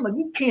you're talking about.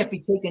 You can't be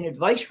taking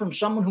advice from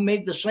someone who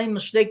made the same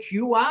mistakes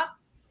you are.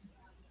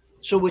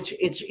 So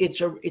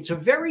it's a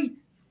very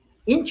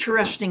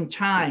interesting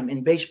time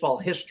in baseball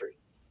history.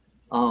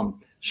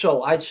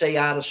 So I'd say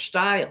out of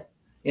style.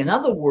 In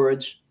other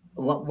words,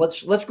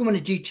 let's go into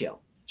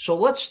detail. So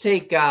let's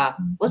take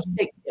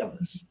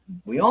Devers.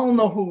 We all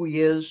know who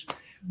he is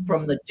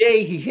from the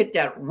day he hit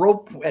that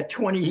rope at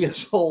 20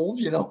 years old.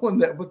 You know,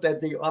 when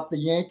off the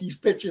Yankees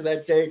pitcher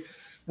that day.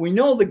 We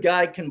know the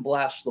guy can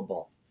blast the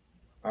ball.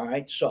 All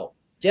right. So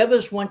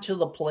Devers went to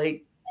the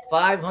plate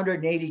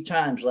 580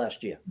 times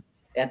last year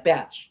at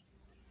bats.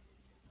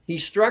 He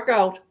struck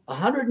out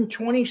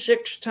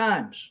 126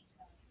 times.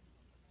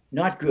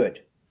 Not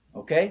good.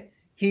 Okay.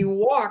 He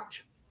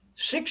walked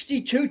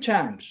 62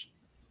 times.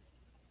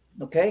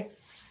 Okay.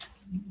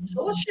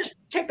 So let's just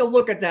take a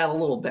look at that a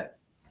little bit.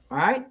 All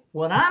right.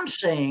 What I'm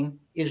saying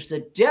is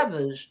that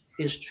Devers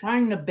is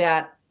trying to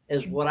bat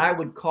as what I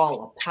would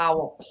call a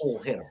power pull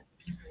hitter.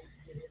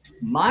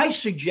 My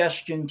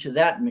suggestion to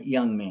that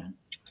young man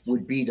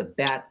would be to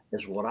bat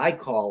as what I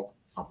call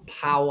a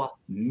power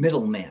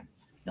middleman.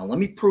 Now, let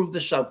me prove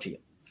this out to you.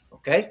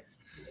 Okay.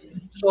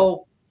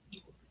 So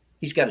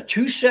he's got a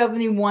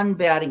 271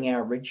 batting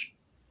average,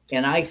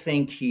 and I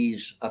think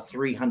he's a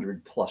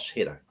 300 plus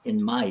hitter,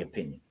 in my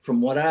opinion. From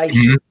what I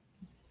see,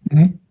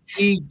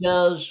 he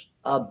does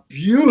a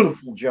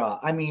beautiful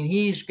job. I mean,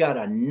 he's got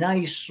a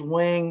nice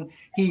swing.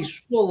 He's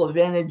full of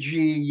energy.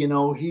 You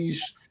know,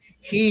 he's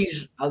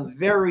a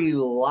very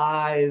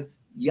live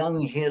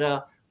young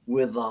hitter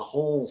with the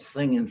whole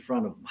thing in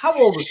front of him. How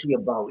old is he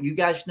about? You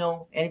guys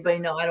know? Anybody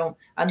know?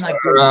 I'm not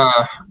good.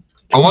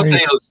 I want to say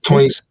it was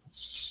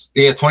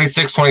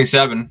 26,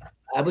 27.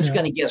 I was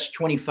going to guess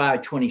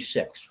 25,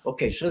 26.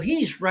 Okay, so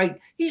he's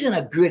in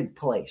a good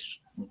place.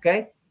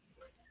 Okay.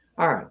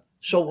 All right.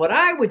 So what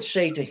I would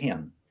say to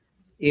him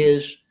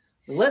is,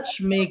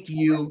 let's make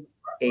you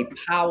a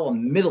power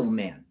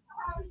middleman.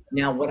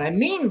 Now, what I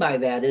mean by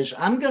that is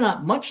I'm going to,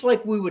 much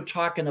like we were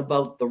talking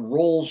about the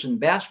roles in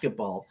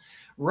basketball,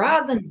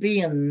 rather than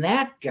being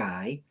that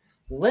guy,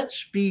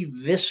 let's be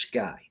this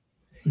guy.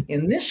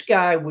 And this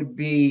guy would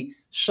be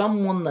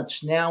someone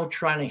that's now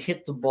trying to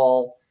hit the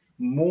ball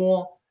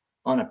more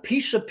on a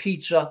piece of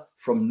pizza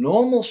from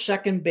normal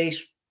second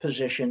base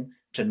position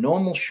to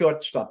normal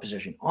shortstop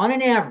position on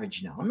an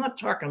average. Now, I'm not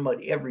talking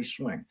about every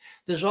swing.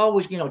 There's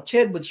always,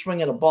 Ted would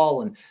swing at a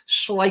ball and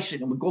slice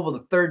it and would go over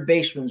the third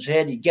baseman's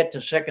head. He'd get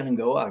to second and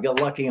go, I got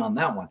lucky on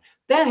that one.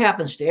 That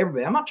happens to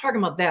everybody. I'm not talking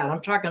about that.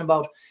 I'm talking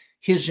about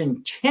his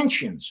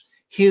intentions,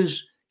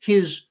 his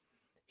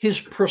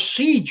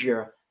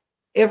procedure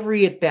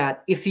every at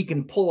bat, if he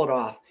can pull it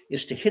off,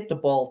 is to hit the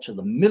ball to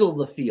the middle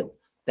of the field.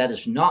 That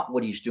is not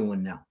what he's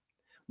doing now.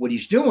 What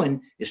he's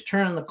doing is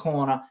turning the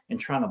corner and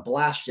trying to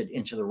blast it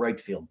into the right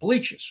field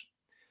bleachers.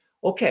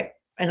 Okay,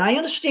 and I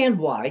understand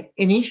why.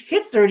 And he's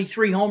hit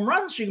 33 home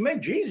runs. So you may,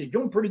 geez, he's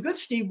doing pretty good,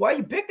 Steve. Why are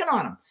you picking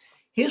on him?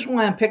 Here's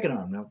why I'm picking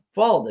on him. Now,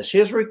 follow this.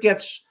 Here's where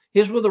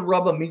the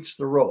rubber meets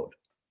the road.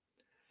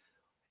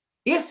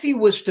 If he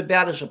was to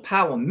bat as a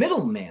power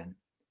middleman,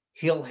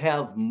 he'll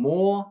have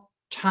more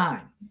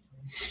time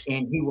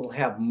and he will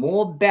have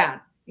more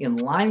bat in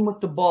line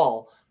with the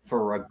ball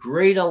for a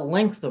greater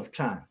length of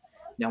time.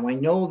 Now, I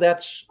know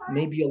that's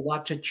maybe a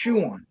lot to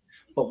chew on,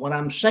 but what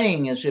I'm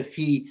saying is if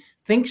he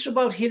thinks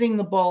about hitting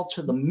the ball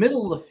to the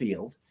middle of the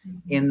field,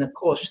 and of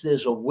course,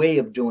 there's a way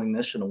of doing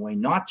this and a way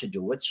not to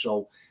do it.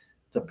 So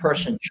the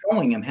person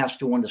showing him has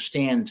to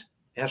understand,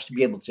 has to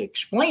be able to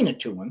explain it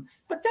to him,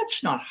 but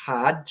that's not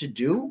hard to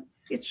do.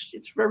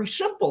 It's very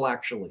simple,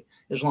 actually,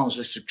 as long as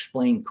it's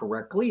explained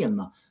correctly and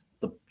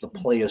the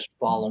player's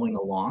following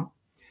along.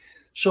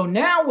 So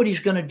now what he's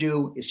going to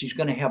do is he's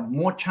going to have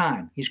more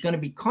time. He's going to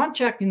be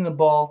contacting the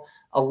ball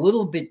a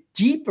little bit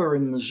deeper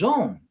in the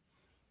zone.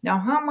 Now,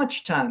 how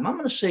much time? I'm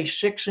going to say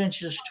 6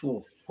 inches to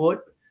a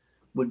foot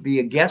would be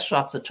a guess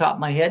off the top of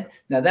my head.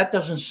 Now, that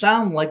doesn't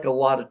sound like a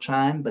lot of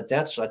time, but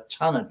that's a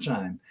ton of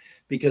time.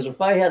 Because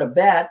if I had a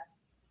bat,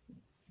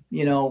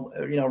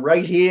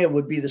 right here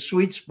would be the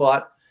sweet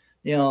spot.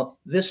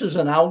 This is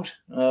an out,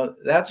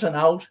 that's an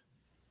out,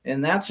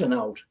 and that's an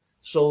out.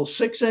 So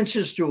 6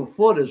 inches to a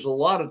foot is a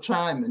lot of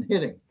time in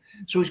hitting.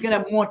 So he's going to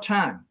have more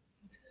time.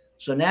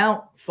 So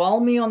now follow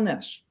me on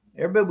this.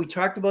 Everybody, we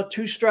talked about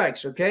 2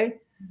 strikes, okay?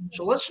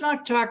 So let's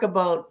not talk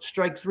about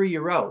strike 3,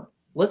 you're out.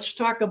 Let's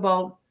talk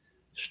about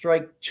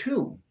strike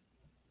 2.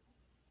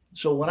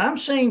 So what I'm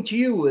saying to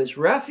you is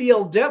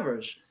Rafael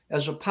Devers,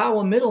 as a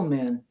power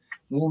middleman,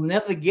 will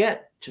never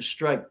get to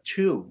strike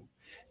 2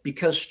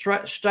 because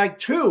strike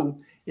 2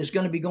 is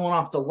going to be going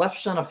off the left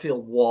center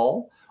field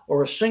wall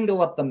or a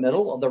single up the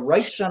middle or the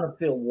right center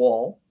field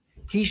wall.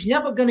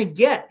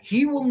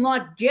 He will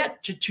not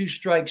get to 2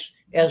 strikes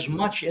as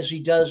much as he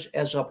does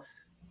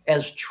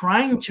as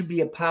trying to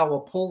be a power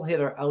pull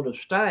hitter out of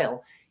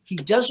style. He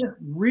doesn't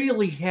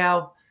really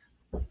have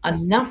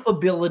enough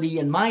ability,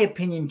 in my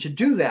opinion, to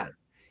do that.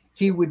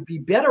 He would be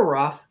better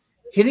off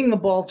hitting the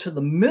ball to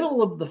the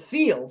middle of the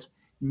field,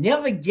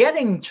 never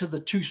getting to the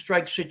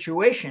 2-strike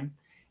situation.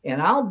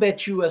 And I'll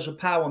bet you as a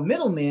power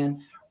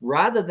middleman,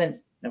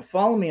 now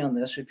follow me on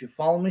this, if you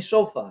follow me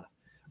so far,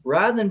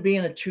 rather than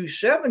being a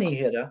 270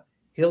 hitter,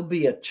 he'll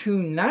be a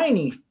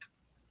 290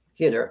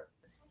 hitter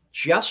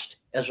just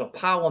as a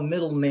power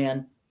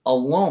middleman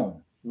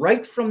alone.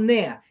 Right from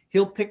there,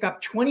 he'll pick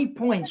up 20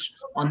 points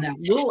on that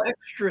little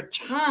extra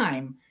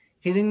time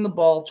hitting the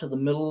ball to the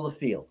middle of the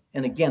field.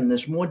 And again,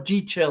 there's more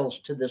details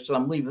to this that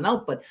I'm leaving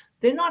out, but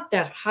they're not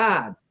that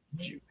hard.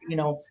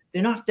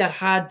 They're not that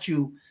hard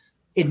to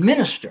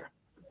administer.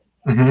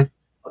 Mm-hmm.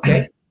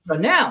 Okay. So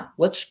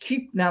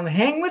now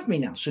hang with me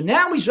now. So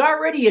now he's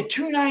already a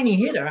 290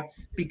 hitter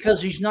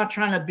because he's not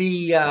trying to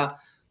be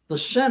the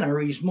center.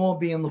 He's more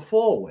being the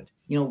forward.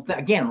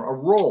 Again, a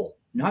role,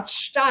 not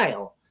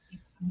style,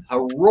 a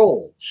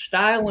role.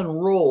 Style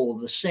and role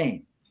are the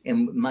same.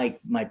 And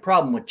my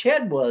problem with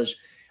Ted was,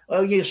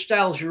 your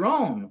style's your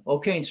own.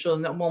 Okay, so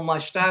my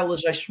style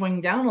is I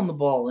swing down on the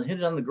ball and hit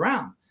it on the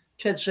ground.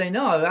 Ted say,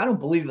 no, I don't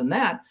believe in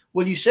that.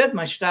 Well, you said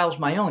my style's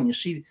my own. You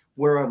see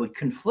where I would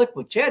conflict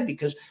with Ted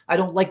because I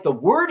don't like the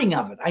wording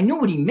of it. I knew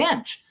what he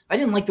meant. I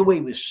didn't like the way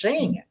he was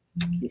saying it.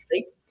 You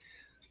see?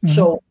 Mm-hmm.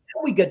 So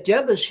we got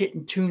Devers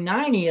hitting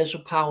 290 as a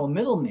power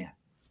middleman.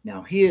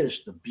 Now,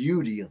 here's the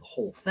beauty of the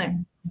whole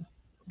thing.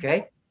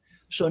 Okay?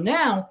 So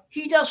now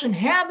he doesn't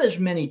have as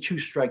many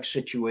 2-strike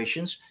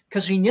situations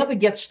because he never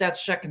gets that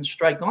second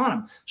strike on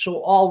him.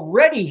 So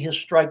already his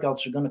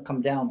strikeouts are going to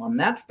come down on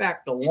that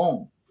fact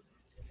alone.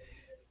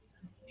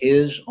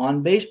 His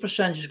on-base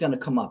percentage is going to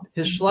come up.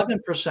 His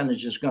slugging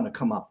percentage is going to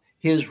come up.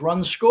 His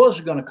run scores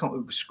are going to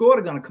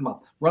come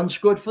up. Runs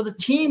scored for the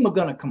team are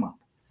going to come up.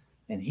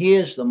 And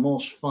here's the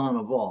most fun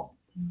of all.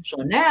 So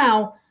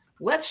now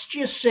let's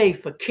just say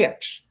for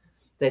kicks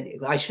that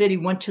I said he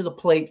went to the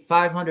plate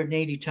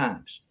 580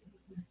 times.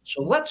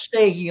 So let's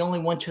say he only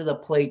went to the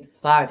plate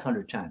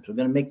 500 times. We're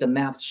going to make the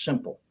math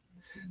simple.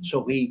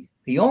 So he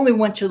only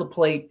went to the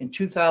plate in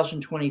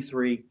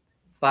 2023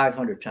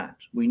 500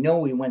 times. We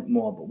know he went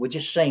more, but we're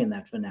just saying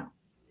that for now.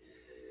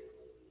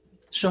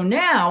 So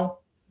now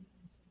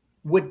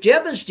what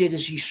Devers did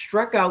is he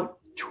struck out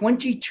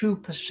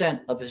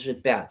 22% of his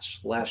at-bats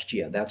last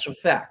year. That's a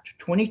fact.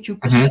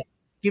 22%,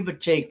 give or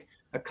take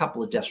a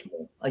couple of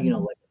decimal, like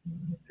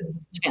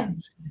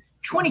tens.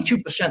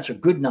 22% is a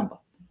good number.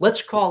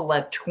 Let's call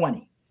that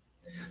 20.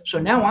 So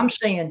now I'm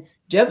saying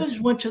Devers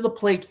went to the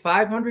plate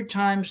 500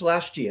 times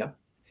last year,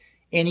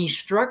 and he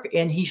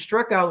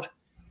struck out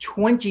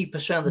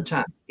 20% of the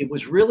time. It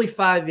was really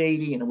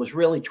 580 and it was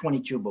really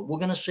 22, but we're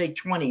going to say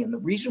 20. And the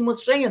reason we're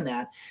saying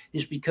that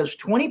is because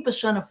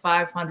 20% of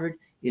 500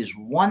 is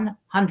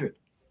 100.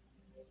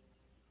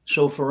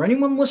 So for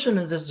anyone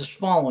listening to this is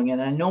following,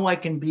 and I know I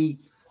can be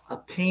a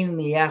pain in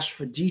the ass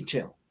for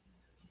detail,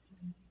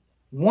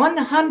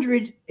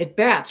 100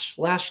 at-bats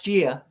last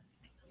year,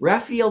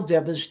 Rafael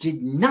Devers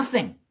did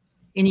nothing,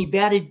 and he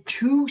batted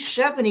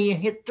 270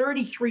 and hit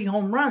 33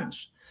 home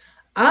runs.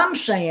 I'm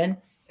saying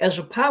as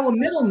a power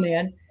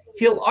middleman,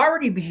 he'll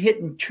already be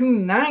hitting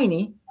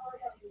 290,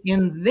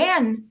 and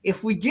then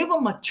if we give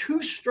him a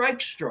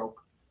 2-strike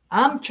stroke,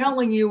 I'm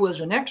telling you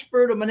as an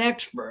expert of an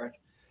expert,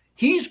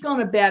 he's going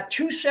to bat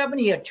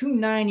 270 or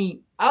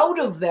 290 out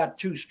of that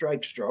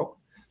 2-strike stroke.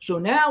 So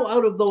now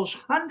out of those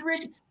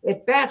 100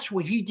 at-bats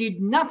where he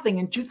did nothing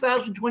in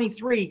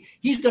 2023,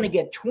 he's going to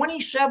get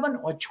 27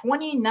 or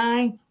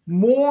 29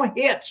 more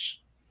hits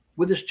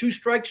with his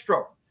 2-strike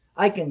stroke.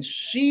 I can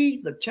see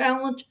the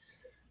talent.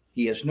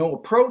 He has no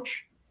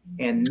approach.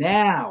 And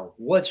now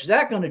what's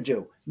that going to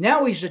do?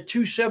 Now he's a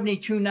 270,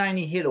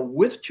 290 hitter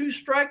with 2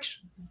 strikes.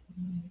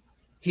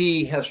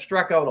 He has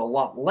struck out a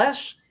lot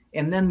less.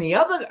 And then the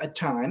other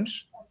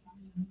times,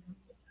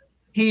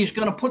 he's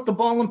going to put the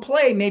ball in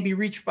play, maybe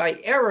reach by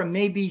error,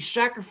 maybe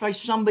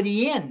sacrifice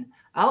somebody in.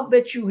 I'll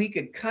bet you he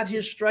could cut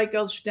his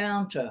strikeouts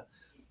down to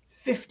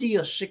 50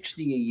 or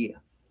 60 a year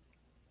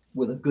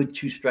with a good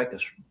two-strike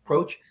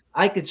approach.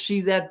 I could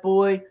see that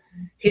boy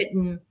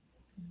hitting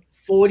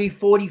 40,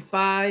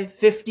 45,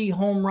 50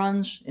 home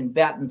runs and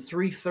batting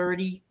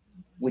 330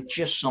 with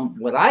just some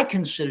what I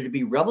consider to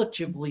be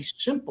relatively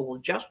simple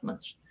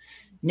adjustments.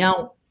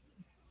 Now,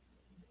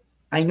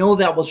 I know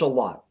that was a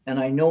lot, and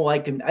I know I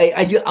can.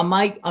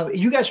 Are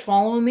you guys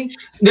following me?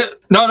 No,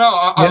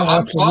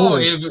 I'm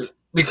following you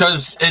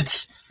because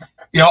it's,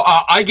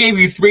 I gave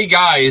you three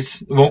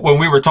guys when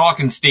we were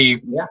talking,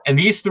 Steve, and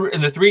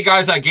the three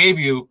guys I gave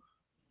you,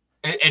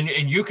 and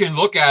you can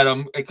look at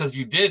them because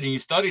you did and you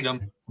studied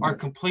them, are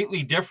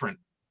completely different.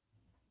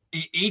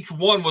 Each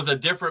one was a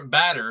different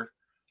batter,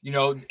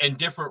 and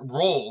different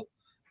role,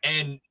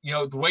 and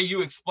the way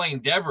you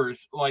explained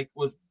Devers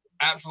was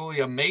absolutely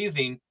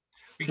amazing.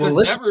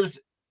 Because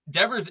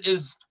Devers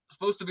is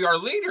supposed to be our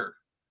leader.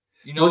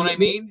 You know what I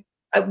mean?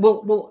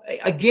 Well,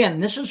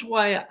 again, this is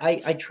why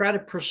I try to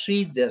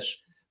proceed this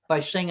by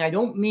saying I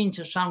don't mean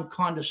to sound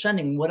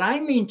condescending. What I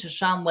mean to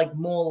sound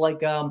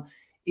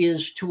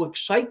is to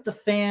excite the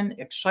fan,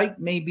 excite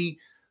maybe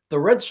the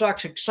Red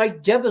Sox,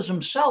 excite Devers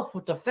himself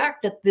with the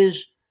fact that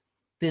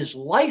there's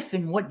life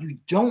in what you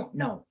don't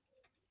know.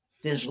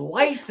 There's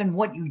life in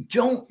what you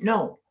don't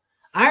know.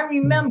 I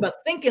remember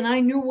thinking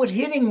I knew what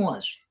hitting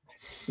was.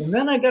 And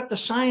then I got the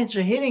science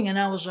of hitting, and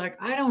I was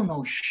like, I don't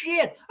know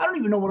shit. I don't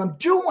even know what I'm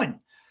doing.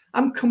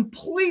 I'm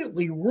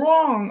completely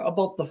wrong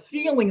about the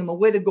feeling and the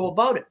way to go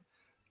about it.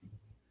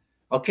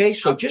 Okay,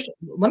 so just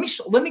let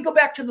me go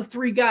back to the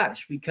three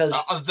guys because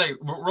I'll say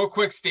real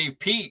quick, Steve.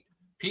 Pete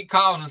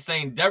Collins is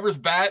saying Devers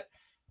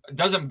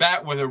doesn't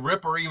bat with a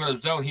rip or even a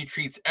zone. He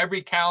treats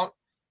every count,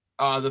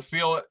 the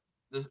feel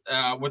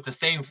with the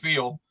same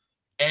feel.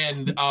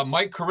 And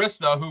Mike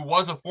Carista, who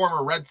was a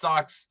former Red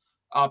Sox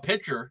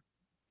pitcher,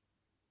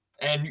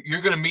 and you're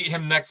going to meet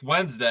him next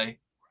Wednesday.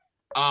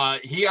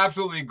 He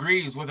absolutely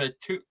agrees with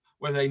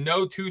a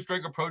no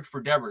two-strike approach for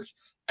Devers.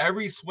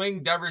 Every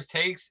swing Devers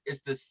takes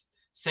is the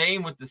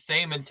same with the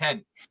same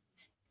intent.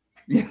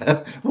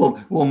 Yeah, well,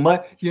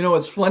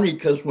 it's funny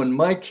because when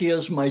Mike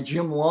hears my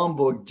Jim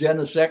Lomborg,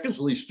 Dennis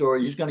Eckersley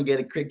story, he's going to get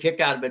a kick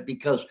out of it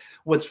because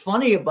what's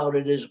funny about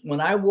it is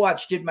when I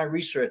did my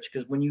research,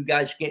 because when you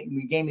guys gave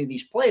me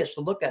these players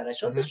to look at, I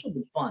said, this will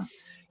be fun.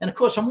 And of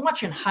course, I'm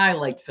watching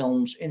highlight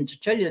films, and to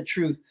tell you the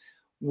truth,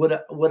 what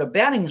a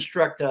batting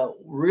instructor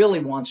really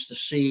wants to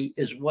see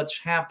is what's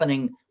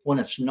happening when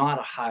it's not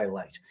a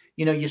highlight.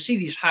 You see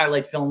these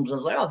highlight films and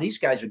it's like, oh, these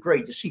guys are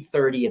great. You see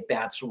 30 at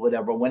bats or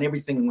whatever when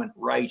everything went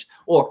right,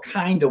 or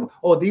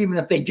even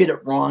if they did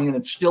it wrong and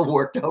it still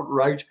worked out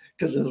right,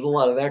 because there's a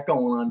lot of that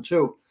going on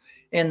too.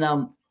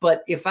 And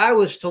but if I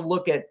was to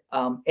look at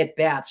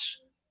bats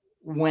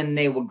when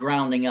they were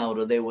grounding out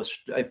or they were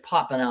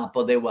popping up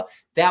or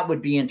that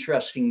would be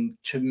interesting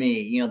to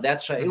me.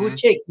 It would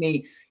take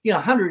me,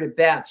 100 at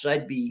bats.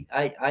 I'd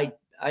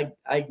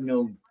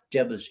know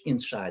Devers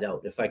inside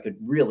out if I could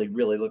really,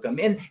 really look at him.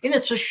 And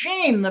it's a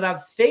shame that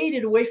I've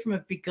faded away from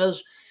it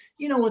because,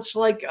 it's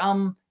like,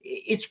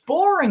 it's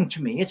boring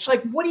to me. It's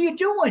like, what are you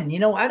doing?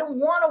 I don't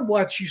want to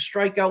watch you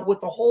strike out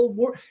with the whole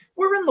world.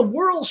 We're in the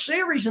World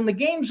Series and the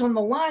game's on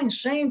the line.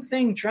 Same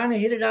thing, trying to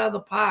hit it out of the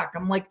park.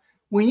 I'm like,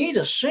 we need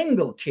a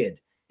single, kid.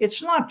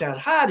 It's not that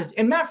hard. As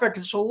a matter of fact,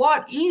 it's a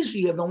lot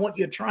easier than what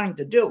you're trying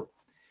to do.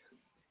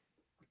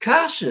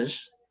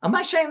 Casas, am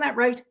I saying that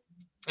right?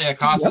 Yeah,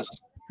 Casas.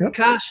 Yep.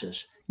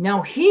 Casas.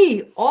 Now,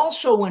 he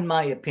also, in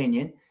my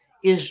opinion,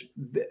 is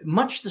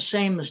much the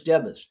same as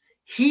Devers.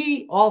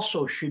 He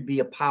also should be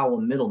a power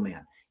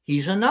middleman.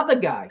 He's another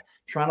guy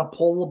trying to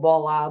pull the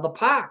ball out of the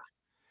park.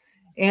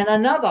 And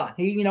another,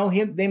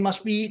 they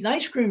must be eating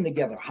ice cream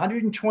together.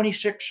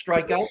 126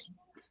 strikeouts.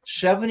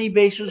 70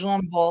 bases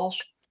on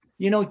balls.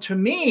 To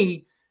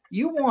me,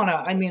 you want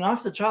to,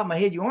 off the top of my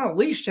head, you want to at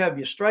least have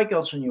your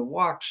strikeouts and your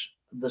walks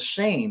the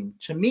same.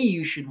 To me,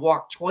 you should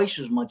walk twice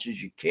as much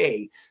as you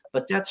K,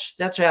 but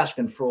that's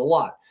asking for a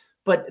lot.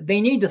 But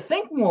they need to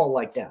think more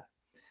like that.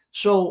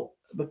 So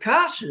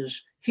Bacasas,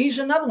 he's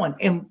another one.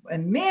 And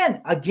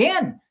man,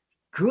 again,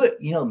 good,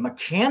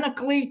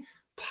 mechanically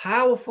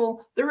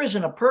powerful. There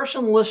isn't a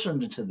person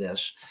listening to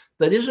this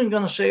that isn't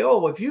going to say,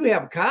 oh, if you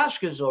have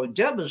Casas or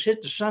Devers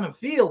hit the center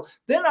field,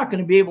 they're not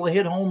going to be able to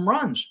hit home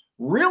runs.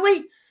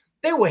 Really?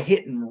 They were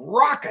hitting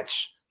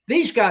rockets.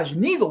 These guys,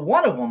 neither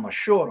one of them are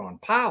short on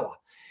power.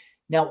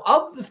 Now,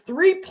 of the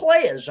three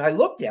players I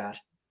looked at,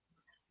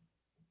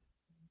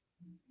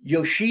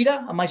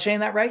 Yoshida, am I saying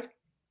that right?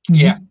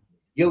 Yeah.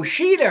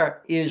 Yoshida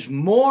is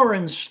more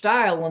in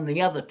style than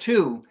the other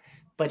two,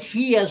 but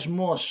he has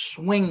more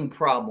swing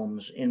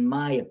problems, in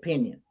my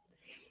opinion.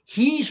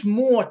 He's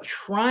more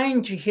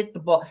trying to hit the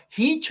ball.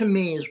 He, to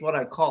me, is what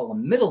I call a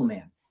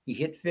middleman. He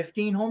hit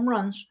 15 home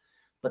runs,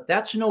 but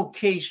that's no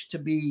case to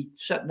be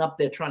setting up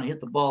there trying to hit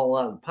the ball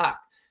out of the park.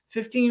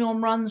 15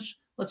 home runs.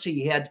 Let's see,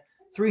 he had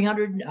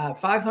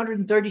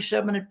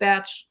 537 at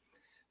bats,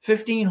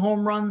 15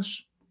 home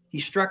runs. He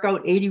struck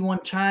out 81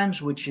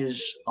 times, which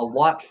is a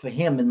lot for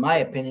him, in my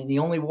opinion. He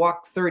only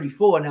walked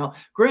 34. Now,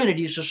 granted,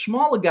 he's a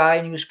smaller guy,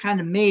 and he was kind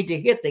of made to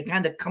hit. They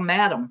kind of come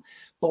at him.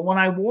 But when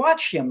I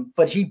watch him,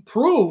 he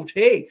proved,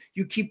 hey,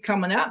 you keep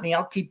coming at me,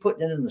 I'll keep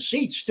putting it in the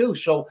seats too.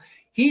 So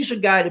he's a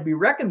guy to be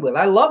reckoned with.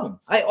 I love him.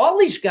 All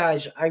these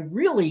guys, I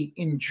really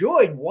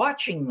enjoyed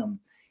watching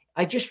them.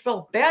 I just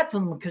felt bad for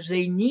them because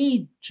they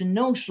need to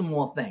know some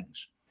more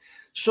things.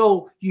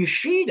 So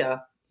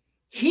Yoshida,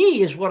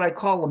 he is what I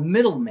call a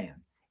middleman.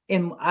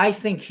 And I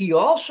think he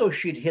also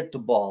should hit the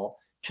ball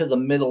to the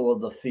middle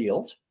of the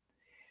field.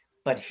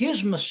 But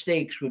his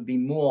mistakes would be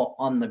more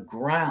on the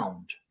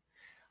ground.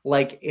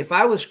 Like if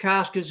I was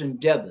Koskis and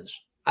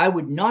Devers, I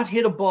would not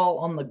hit a ball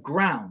on the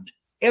ground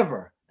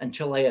ever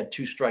until I had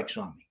 2 strikes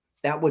on me.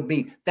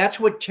 That's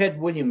what Ted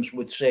Williams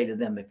would say to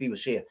them if he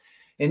was here.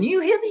 And you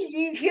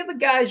hear the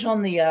guys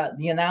on the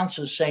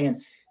announcers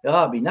saying,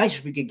 "Oh, it'd be nice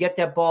if we could get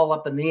that ball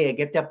up in the air,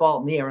 get that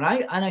ball in the air."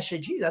 And I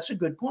said, "Gee, that's a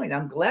good point.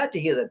 I'm glad to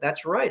hear that.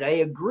 That's right. I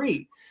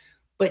agree."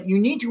 But you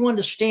need to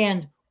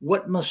understand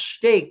what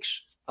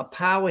mistakes a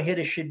power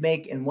hitter should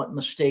make and what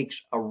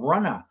mistakes a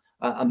runner,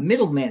 a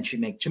middleman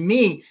should make. To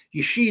me,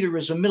 Yoshida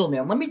is a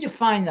middleman. Let me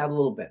define that a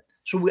little bit.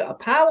 So a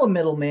power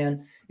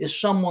middleman is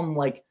someone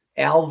like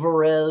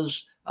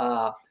Alvarez,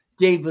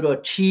 David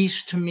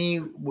Ortiz. To me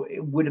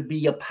would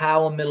be a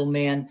power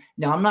middleman.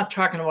 Now, I'm not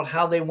talking about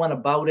how they went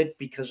about it,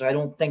 because I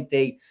don't think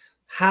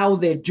how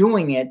they're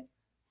doing it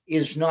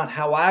is not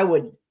how I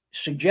would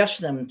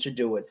suggest them to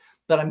do it.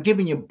 But I'm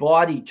giving you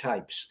body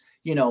types,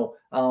 like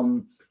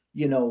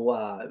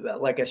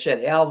I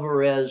said,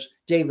 Alvarez,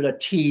 David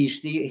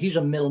Ortiz, he's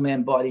a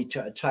middleman body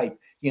type.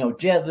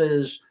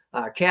 Devers,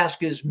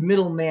 Koskis,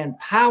 middleman,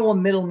 power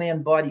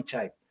middleman body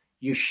type.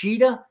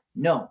 Yoshida,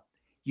 no.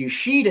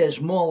 Yoshida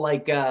is more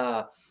like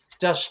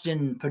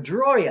Dustin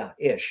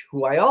Pedroia-ish,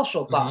 who I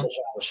also thought was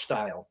out of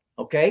style.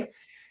 Okay.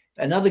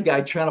 Another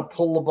guy trying to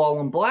pull the ball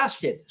and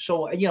blast it.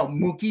 So,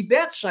 Mookie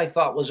Betts, I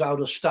thought, was out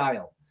of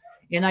style.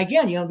 And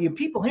again, you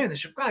people here, they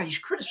say, "God, he's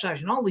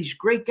criticizing all these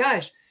great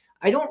guys."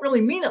 I don't really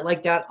mean it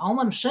like that. All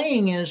I'm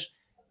saying is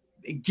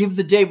give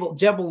the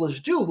devil his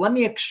due. Let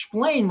me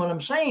explain what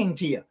I'm saying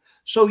to you.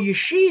 So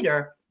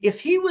Yoshida, if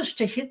he was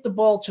to hit the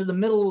ball to the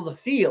middle of the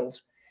field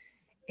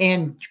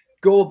and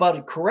go about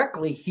it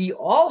correctly, he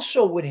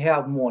also would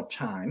have more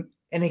time.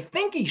 And I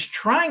think he's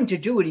trying to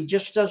do it. He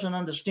just doesn't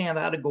understand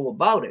how to go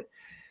about it.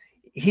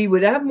 He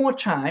would have more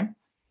time,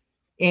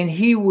 and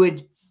he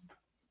would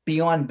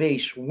be on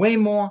base way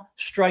more,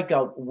 strike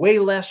out way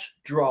less,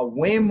 draw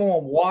way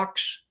more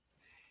walks,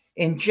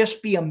 and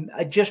just be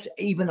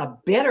even a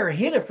better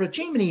hitter for the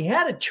team. And he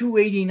had a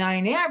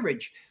 289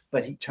 average,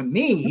 but to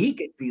me, he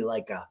could be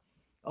like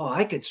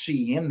I could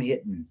see him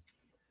hitting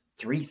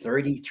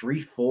 330,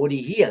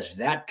 340. He has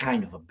that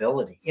kind of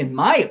ability, in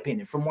my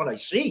opinion, from what I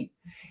see.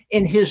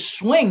 In his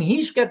swing,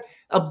 he's got,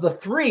 of the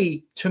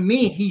three, to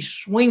me, he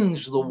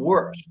swings the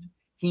worst.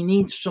 He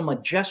needs some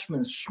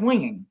adjustments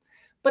swinging,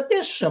 but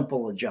there's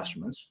simple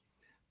adjustments.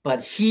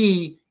 But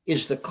he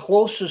is the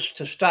closest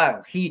to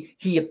style.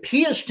 He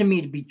appears to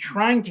me to be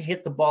trying to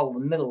hit the ball in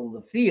the middle of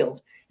the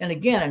field. And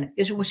again,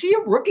 was he a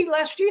rookie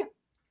last year?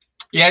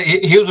 Yeah,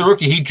 he was a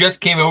rookie. He just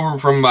came over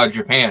from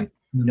Japan.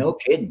 No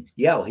kidding.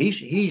 Yeah,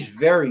 he's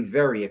very,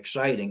 very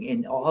exciting,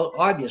 and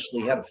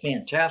obviously had a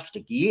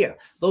fantastic year.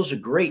 Those are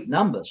great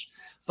numbers.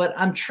 But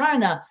I'm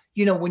trying to,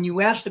 when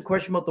you ask the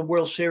question about the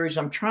World Series,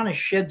 I'm trying to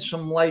shed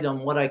some light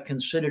on what I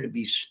consider to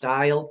be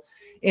style.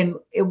 And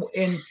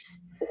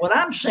what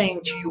I'm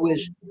saying to you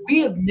is, we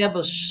have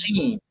never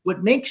seen,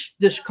 what makes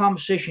this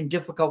conversation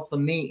difficult for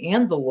me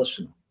and the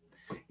listener,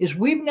 is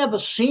we've never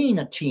seen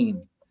a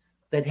team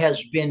that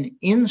has been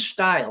in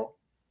style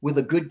with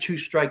a good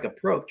 2-strike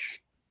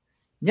approach.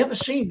 Never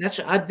seen.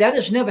 That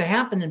has never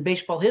happened in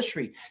baseball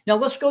history. Now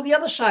let's go the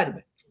other side of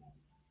it.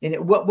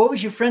 And what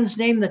was your friend's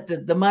name?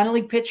 That the minor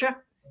league pitcher,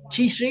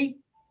 TC,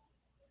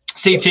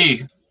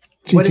 CT,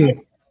 what is it?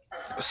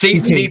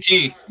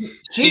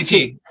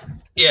 CT.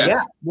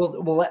 Yeah.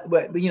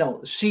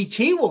 Well, CT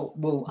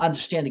will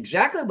understand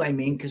exactly what I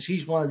mean, because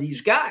he's one of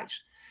these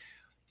guys.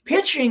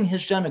 Pitching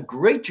has done a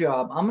great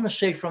job. I'm going to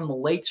say from the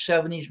late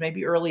 70s,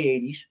 maybe early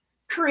 80s,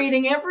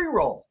 creating every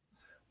role.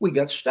 We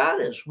got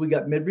starters. We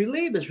got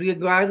mid-relievers. We got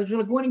guys that's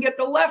going to go in and get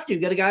the lefty. We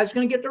got a guy that's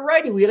going to get the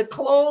righty. We got a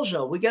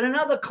closer. We got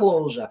another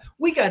closer.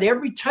 We got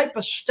every type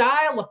of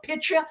style of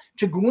pitcher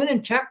to go in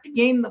and attack the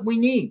game that we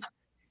need.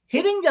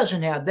 Hitting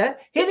doesn't have that.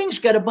 Hitting's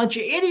got a bunch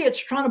of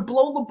idiots trying to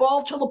blow the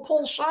ball to the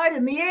pull side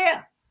in the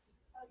air.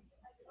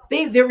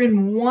 They're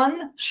in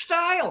one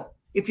style.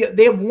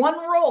 They have one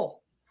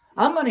role.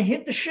 I'm going to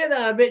hit the shit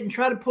out of it and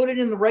try to put it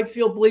in the right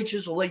field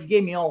bleachers. You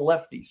gave me all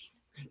lefties.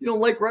 You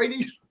don't like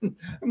righties?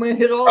 I'm going to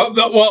hit all.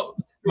 No.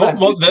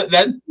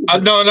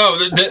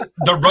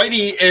 The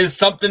righty is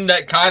something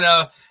that kind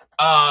of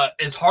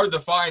is hard to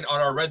find on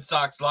our Red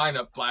Sox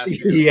lineup last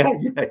year.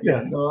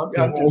 Yeah. No,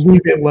 we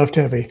get left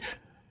heavy.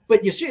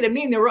 But you see what I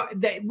mean?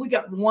 We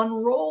got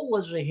one role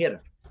as a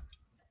hitter.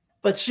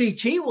 But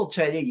CT will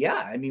tell you,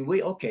 yeah, I mean,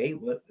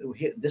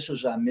 this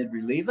was our mid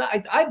reliever.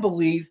 I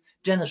believe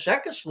Dennis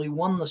Eckersley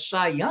won the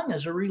Cy Young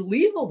as a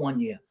reliever one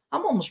year.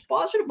 I'm almost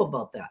positive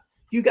about that.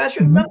 You guys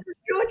remember,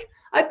 George?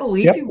 I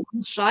believe he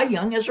won Cy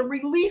Young as a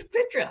relief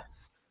pitcher.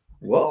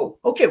 Whoa.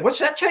 Okay, what's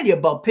that tell you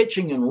about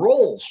pitching and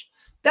roles?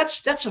 That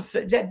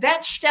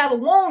stat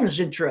alone is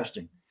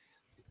interesting.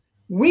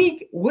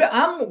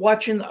 I'm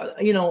watching,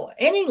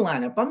 any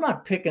lineup. I'm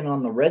not picking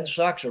on the Red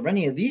Sox or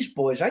any of these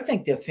boys. I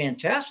think they're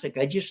fantastic.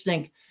 I just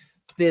think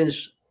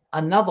there's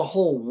another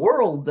whole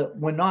world that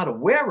we're not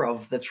aware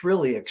of that's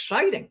really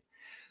exciting.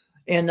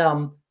 And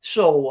I'm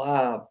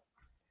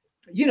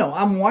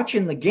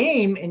watching the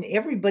game and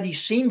everybody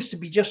seems to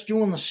be just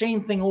doing the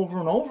same thing over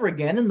and over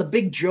again. And the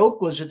big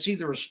joke was it's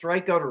either a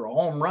strikeout or a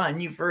home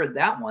run. You've heard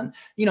that one.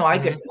 I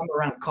get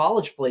around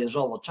college players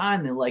all the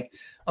time. They're like,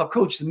 "Oh,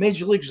 coach, the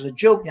major leagues is a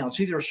joke now. It's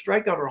either a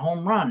strikeout or a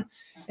home run."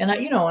 And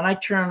I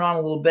turn it on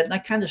a little bit and I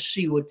kind of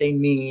see what they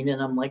mean.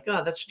 And I'm like,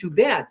 "Oh, that's too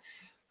bad."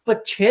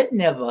 But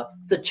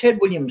the Ted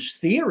Williams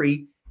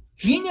theory,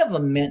 he never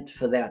meant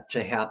for that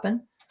to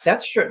happen.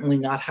 That's certainly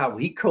not how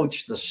he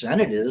coached the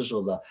Senators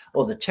or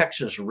the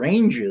Texas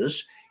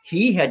Rangers.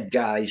 He had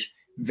guys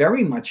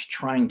very much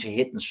trying to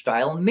hit in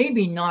style,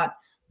 maybe not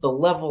the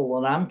level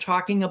that I'm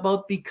talking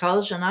about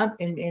because,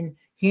 and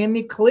hear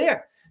me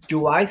clear,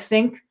 do I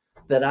think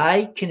that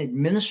I can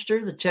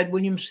administer the Ted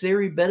Williams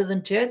theory better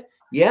than Ted?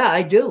 Yeah,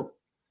 I do.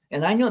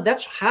 And I know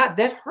that's hot.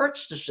 That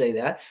hurts to say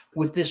that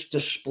with this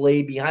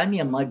display behind me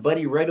and my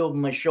buddy right over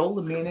my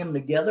shoulder, me and him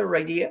together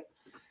right here.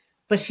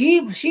 But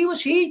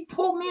he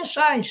pulled me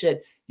aside and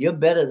said, "You're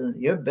better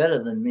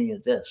than me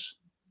at this."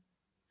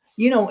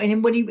 And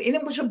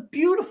it was a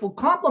beautiful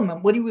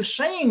compliment. What he was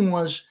saying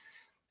was,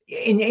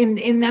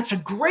 and that's a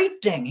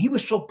great thing. He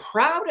was so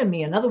proud of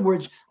me. In other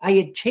words, I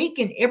had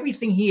taken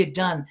everything he had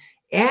done,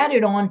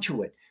 added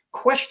onto it,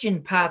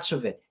 questioned parts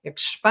of it,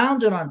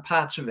 expounded on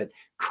parts of it,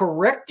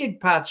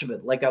 corrected parts of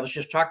it. Like I was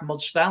just talking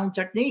about style and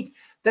technique.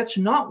 That's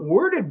not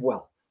worded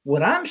well.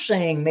 What I'm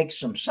saying makes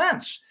some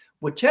sense.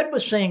 What Ted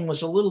was saying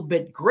was a little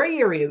bit gray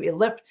area.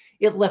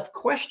 It left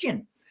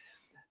question.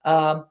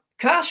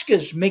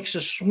 Koskes makes a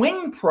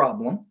swing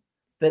problem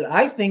that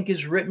I think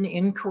is written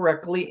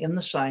incorrectly in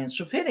the Science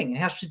of Hitting. It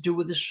has to do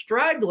with his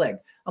stride leg.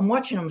 I'm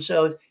watching him,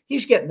 so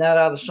he's getting that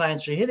out of the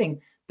Science of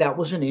Hitting. That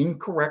was an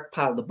incorrect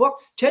part of the book.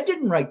 Ted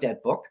didn't write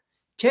that book.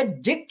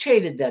 Ted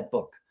dictated that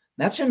book.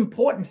 That's an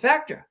important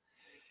factor.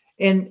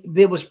 And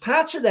there was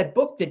parts of that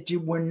book that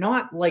were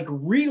not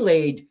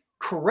relayed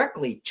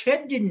correctly.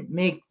 Ted didn't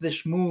make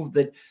this move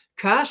that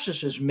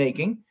Costas is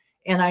making,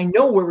 and I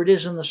know where it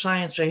is in the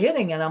Science of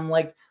Hitting, and I'm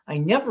like, I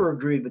never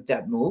agreed with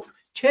that move.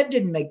 Ted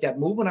didn't make that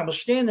move. When I was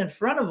standing in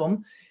front of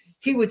him,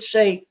 he would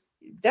say,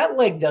 "That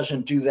leg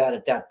doesn't do that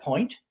at that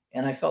point."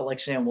 And I felt like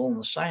saying, well, in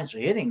the Science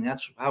of Hitting,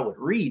 that's how it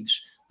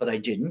reads, but I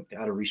didn't,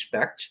 out of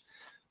respect.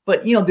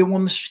 But, there were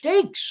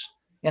mistakes,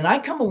 and I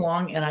come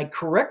along and I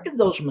corrected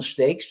those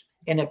mistakes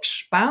and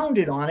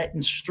expounded on it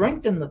and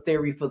strengthened the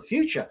theory for the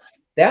future.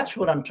 That's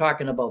what I'm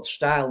talking about,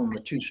 style and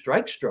the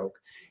two-strike stroke.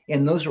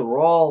 And those are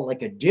all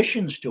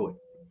additions to it.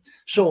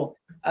 So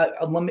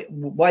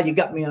while you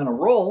got me on a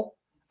roll,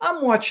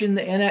 I'm watching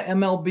the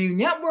MLB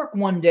Network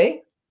one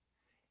day,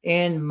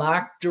 and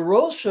Mark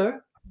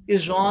DeRosa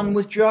is on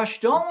with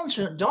Josh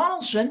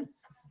Donaldson,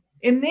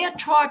 and they're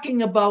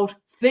talking about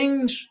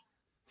things,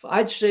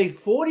 I'd say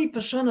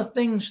 40% of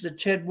things that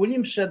Ted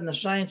Williams said in the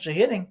Science of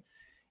Hitting,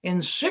 and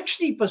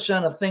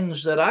 60% of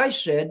things that I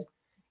said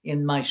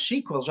in my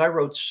sequels. I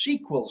wrote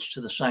sequels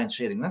to the Science of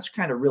Hitting. That's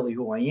kind of really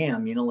who I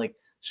am,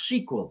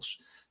 sequels.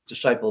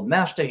 Disciple of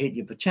Master, Hit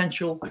Your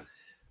Potential.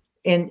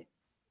 And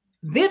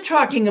they're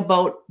talking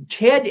about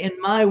Ted and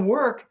my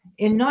work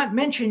and not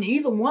mention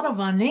either one of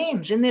our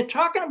names. And they're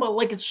talking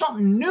about it's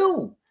something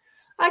new.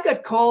 I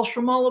got calls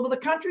from all over the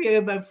country. I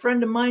have a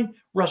friend of mine,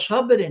 Russ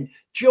Hubbard and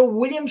Joe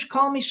Williams,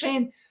 call me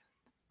saying,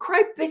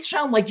 "Cripe, they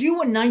sound like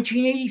you in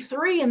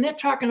 1983." And they're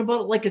talking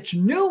about it like it's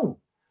new.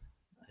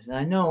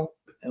 I know.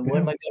 And what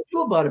am I going to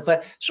do about it?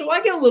 But so I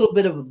get a little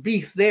bit of a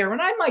beef there,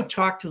 and I might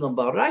talk to them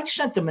about it. I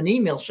sent them an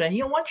email saying,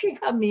 why don't you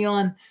have me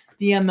on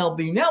the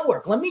MLB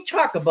Network? Let me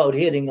talk about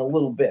hitting a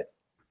little bit.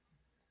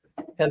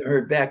 Haven't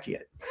heard back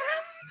yet.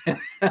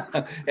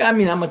 I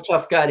mean, I'm a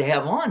tough guy to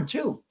have on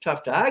too.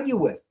 Tough to argue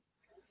with,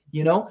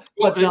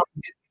 But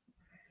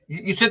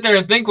you sit there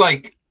and think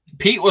like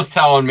Pete was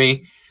telling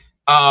me,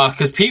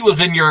 because Pete was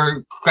in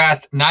your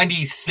class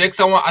 96.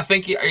 I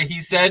think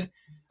he said.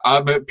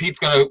 But Pete's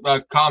going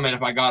to comment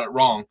if I got it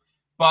wrong.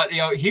 But,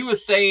 he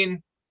was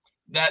saying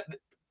that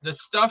the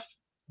stuff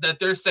that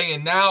they're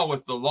saying now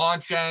with the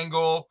launch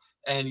angle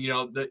and, you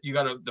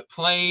got the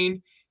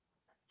plane,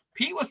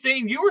 Pete was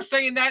saying you were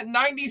saying that in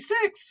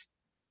 96.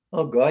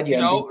 Oh, God,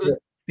 yeah.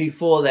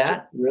 Before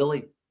that,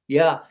 really?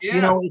 Yeah.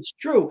 It's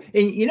true.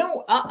 And,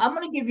 I'm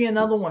going to give you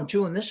another one,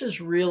 too. And this is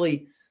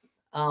really,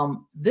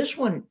 this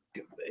one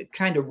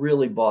kind of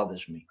really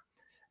bothers me.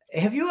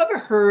 Have you ever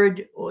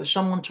heard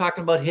someone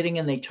talking about hitting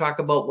and they talk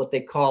about what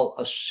they call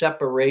a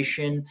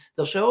separation?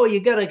 They'll say, "Oh, you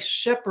got to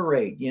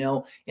separate,"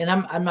 and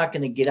I'm not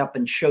going to get up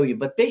and show you,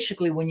 but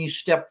basically when you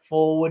step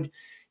forward,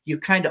 you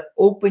kind of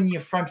open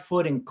your front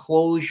foot and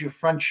close your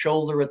front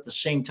shoulder at the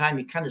same time.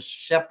 You kind of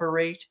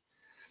separate.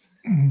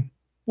 Mhm.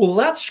 Well,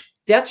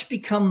 that's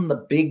become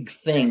the big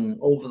thing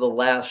over the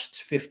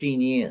last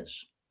 15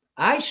 years.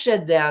 I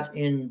said that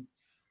in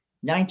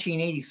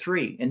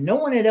 1983, and no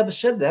one had ever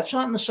said that. That's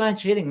not in the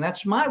science of hitting.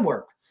 That's my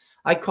work.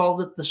 I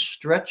called it the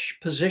stretch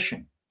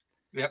position.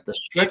 Yep. The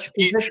stretch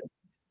position.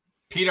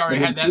 Pete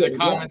already had that in the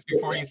comments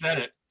before you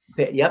said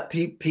it. Yep,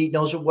 Pete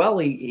knows it well.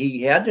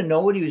 He had to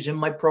know it. He was in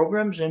my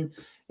programs, and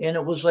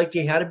it was like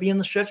you had to be in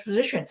the stretch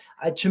position.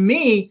 To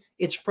me,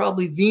 it's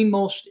probably the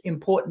most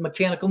important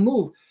mechanical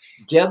move.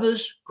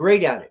 Devers,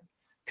 great at it.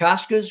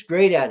 Koska's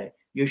great at it.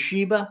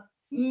 Yoshiba,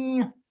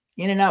 in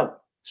and out.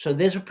 So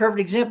there's a perfect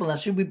example.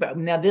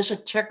 Now there's a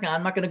technique.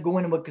 I'm not going to go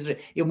into it because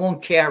it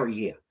won't carry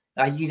here.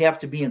 You'd have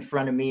to be in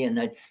front of me,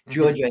 and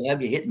George, I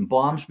have you hitting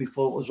bombs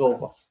before it was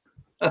over.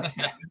 But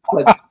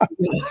but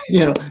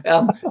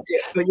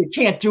you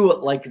can't do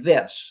it like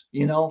this,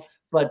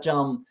 But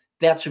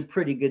that's a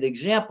pretty good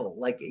example.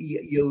 Like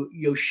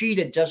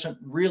Yoshida doesn't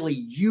really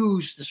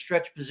use the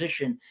stretch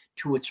position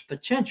to its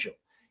potential.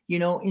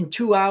 In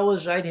 2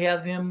 hours, I'd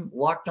have him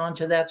locked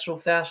onto that so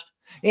fast.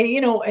 And,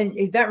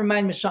 and that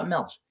reminded me of something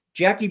else.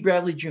 Jackie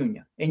Bradley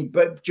Jr.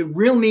 But to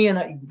reel me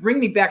in,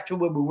 bring me back to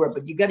where we were,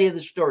 but you got to hear the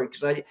story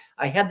because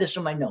I had this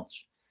in my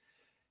notes.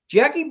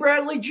 Jackie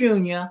Bradley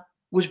Jr.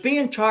 was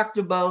being talked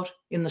about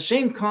in the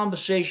same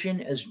conversation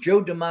as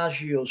Joe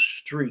DiMaggio's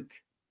streak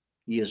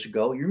years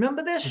ago. You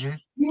remember this? Mm-hmm.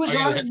 He was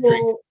on the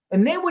roll,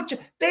 and they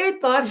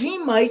thought he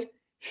might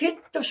hit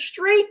the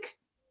streak.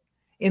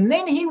 And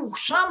then he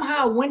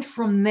somehow went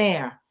from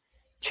there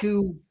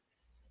to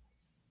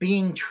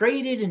being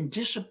traded and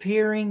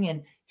disappearing,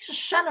 and he's a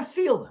center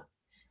fielder.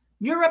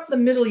 You're up the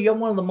middle. You're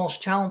one of the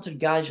most talented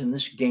guys in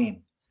this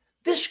game.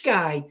 This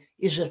guy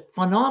is a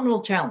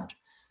phenomenal talent.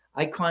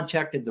 I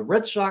contacted the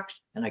Red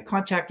Sox, and I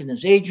contacted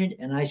his agent,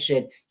 and I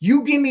said,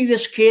 "You give me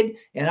this kid,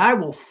 and I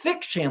will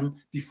fix him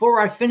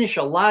before I finish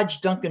a large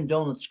Dunkin'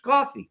 Donuts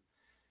coffee."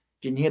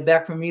 Didn't hear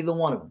back from either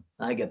one of them.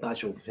 I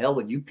said, "Hell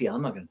with UP.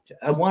 I'm not going to."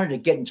 I wanted to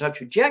get in touch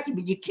with Jackie,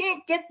 but you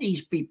can't get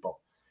these people.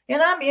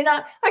 And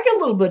I got a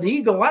little bit of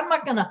ego. I'm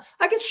not going to.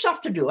 I got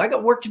stuff to do. I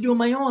got work to do on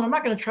my own. I'm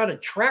not going to try to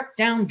track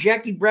down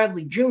Jackie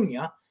Bradley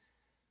Jr.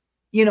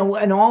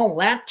 And all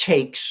that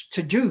takes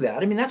to do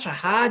that. I mean, that's a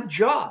hard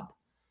job.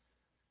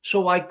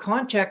 So I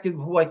contacted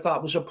who I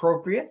thought was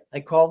appropriate. I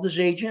called his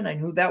agent. I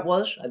knew who that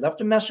was. I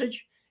left a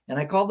message, and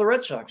I called the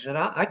Red Sox. I said,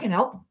 I can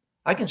help him.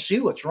 I can see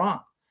what's wrong.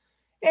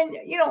 And,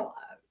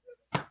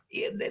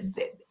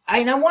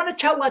 I want to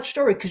tell that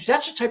story because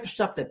that's the type of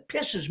stuff that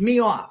pisses me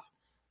off.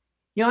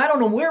 I don't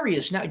know where he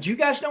is now. Do you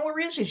guys know where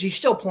he is? Is he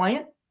still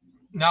playing?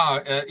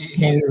 No,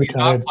 he's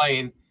not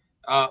playing.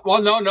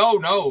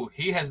 No.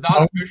 He has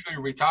not officially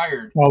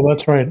retired. Oh,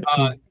 that's right.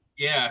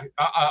 Yeah,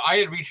 I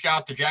had reached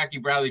out to Jackie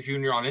Bradley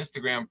Jr. on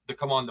Instagram to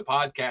come on the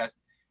podcast,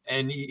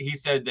 and he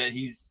said that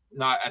he's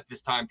not at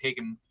this time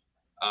taking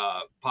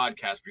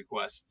podcast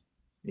requests.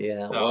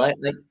 Yeah, so. Well,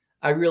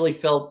 I really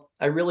felt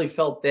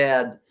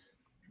bad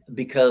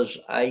because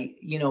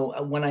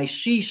when I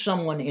see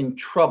someone in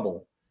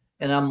trouble,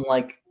 and I'm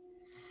like,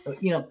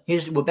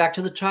 we're back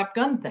to the Top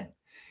Gun thing.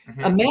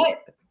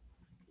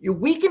 Mm-hmm.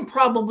 We can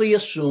probably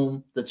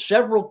assume that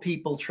several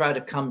people try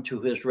to come to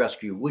his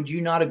rescue. Would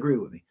you not agree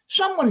with me?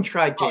 Someone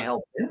tried to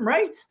help him,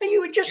 right? You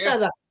would just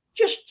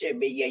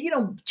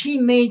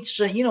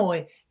teammates,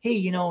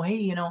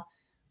 hey.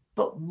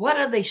 But what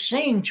are they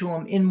saying to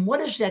him, and what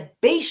is that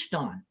based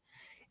on?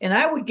 And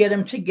I would get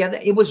him together.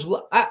 It was,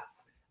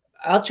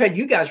 I'll tell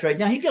you guys right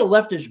now, he could have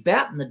left his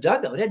bat in the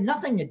dugout. It had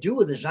nothing to do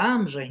with his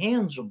arms or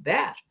hands or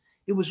bat.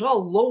 It was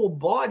all lower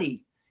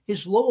body.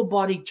 His lower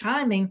body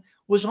timing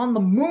was on the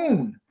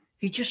moon.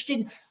 He just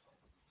didn't.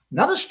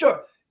 Another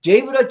story.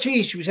 David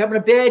Ortiz, he was having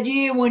a bad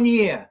year one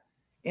year.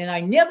 And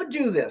I never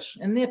do this.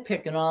 And they're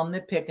picking on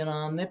him. They're like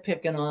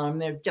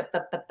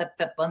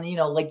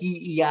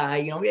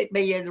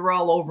EEI, they're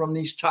all over him,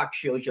 these talk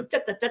shows.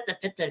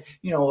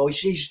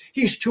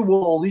 He's too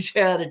old. He's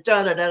had it,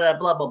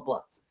 blah, blah,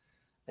 blah.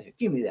 I said,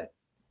 give me that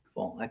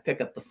phone. I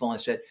pick up the phone. I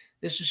said,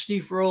 this is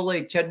Steve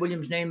Ferroli. Ted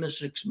Williams' name is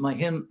his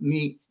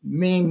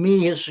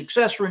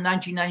successor in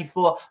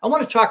 1994. I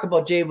want to talk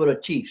about David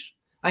Ortiz.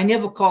 I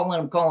never call in.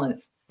 I'm calling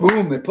it.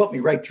 Boom, it put me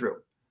right through.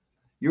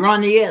 You're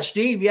on the air,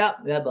 Steve. Yeah.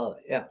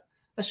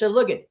 I said,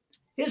 look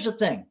here's the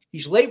thing.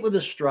 He's late with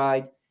his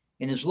stride,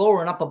 and his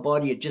lower and upper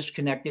body are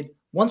disconnected.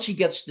 Once he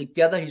gets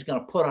together, he's going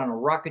to put on a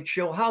rocket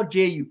show. How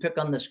dare you pick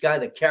on this guy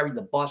that carried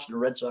the Boston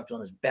Red Sox on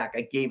his back?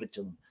 I gave it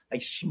to him. I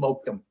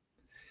smoked him.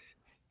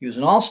 He was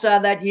an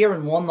all-star that year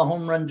and won the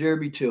home run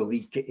derby too.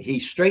 He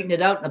straightened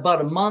it out in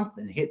about a month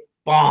and hit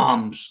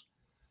bombs.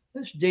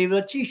 That's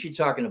David Ortiz you're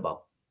talking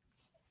about.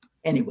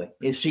 Anyway,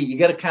 you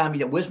got to calm me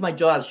down. Where's my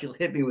daughter? She'll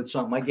hit me with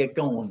something. I get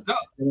going.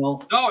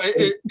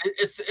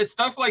 It's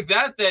stuff like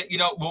that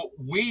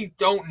we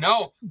don't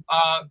know.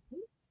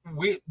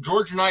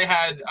 George and I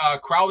had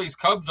Crowley's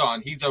Cubs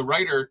on. He's a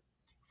writer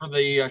for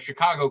the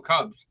Chicago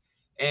Cubs,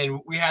 and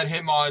we had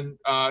him on,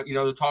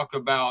 to talk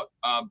about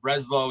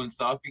Breslow and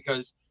stuff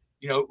because,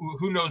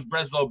 who knows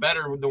Breslow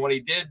better than what he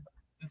did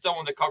than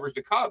someone that covers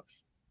the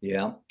Cubs.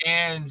 Yeah.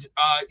 And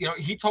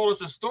he told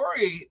us a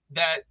story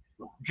that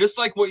just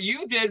like what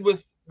you did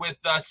with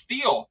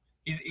Steele,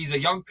 he's a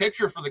young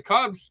pitcher for the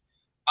Cubs.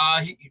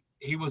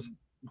 He was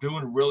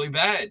doing really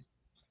bad,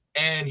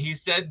 and he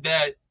said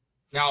that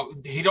now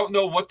he don't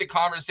know what the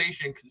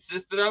conversation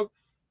consisted of,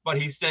 but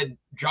he said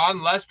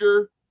John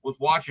Lester was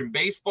watching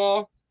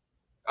baseball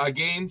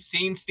games,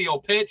 seen Steele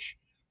pitch.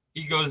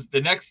 He goes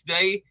the next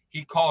day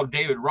he called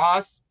David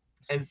Ross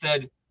and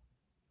said,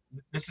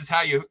 this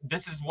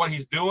is what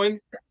he's doing.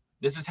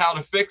 This is how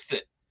to fix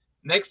it.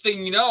 Next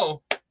thing you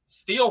know,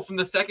 Steele from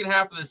the second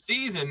half of the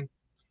season,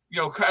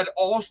 had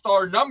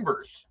all-star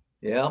numbers.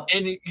 Yeah.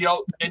 And,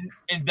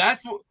 and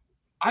that's what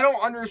I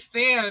don't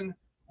understand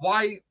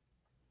why,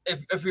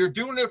 if you're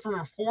doing it from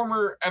a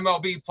former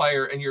MLB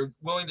player and you're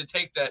willing to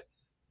take that,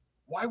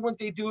 why wouldn't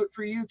they do it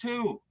for you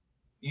too?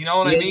 You know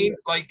what I mean?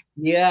 Like,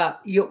 yeah,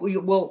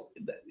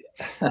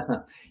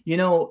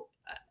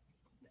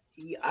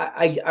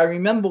 I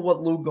remember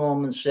what Lou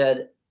Gorman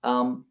said,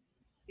 and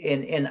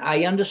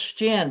I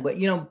understand,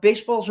 but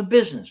baseball's a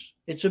business.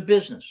 It's a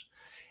business,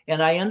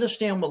 and I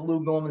understand what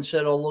Lou Gorman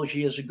said all those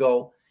years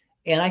ago,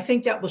 and I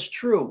think that was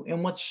true.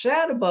 And what's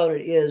sad about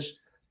it is,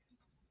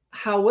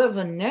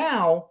 however,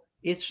 now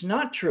it's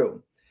not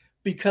true,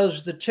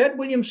 because the Ted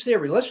Williams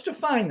theory. Let's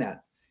define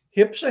that: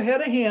 hips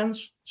ahead of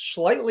hands,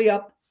 slightly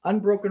up,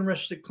 unbroken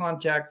wristed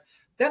contact.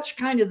 That's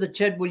kind of the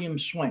Ted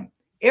Williams swing.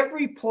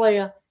 Every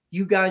player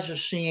you guys are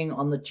seeing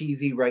on the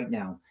TV right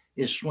now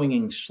is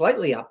swinging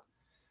slightly up.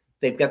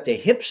 They've got their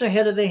hips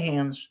ahead of their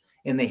hands,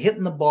 and they're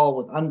hitting the ball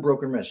with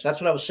unbroken wrists. That's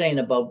what I was saying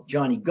about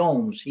Johnny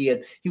Gomes. He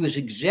was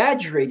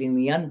exaggerating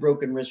the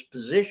unbroken wrist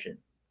position.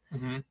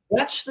 Mm-hmm.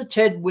 That's the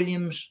Ted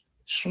Williams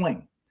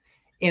swing.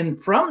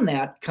 And from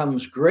that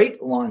comes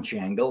great launch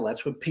angle.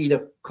 That's what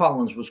Peter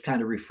Collins was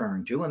kind of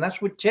referring to. And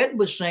that's what Ted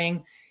was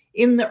saying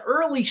in the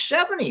early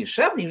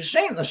 70s. He was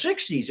saying in the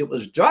 60s. It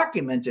was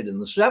documented in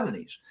the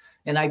 70s.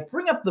 And I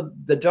bring up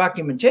the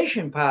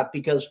documentation part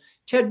because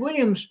Ted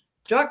Williams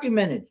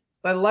documented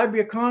by the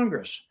Library of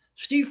Congress.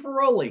 Steve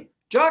Ferroli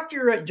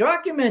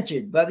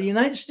documented by the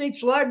United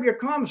States Library of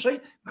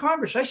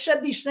Congress. I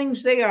said these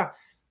things, they are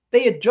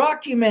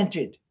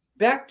documented,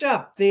 backed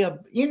up. They are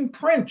in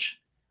print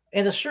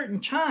at a certain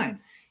time.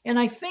 And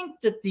I think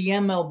that the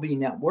MLB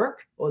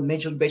network, or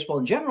Major League Baseball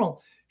in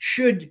general,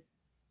 should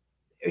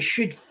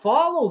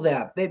follow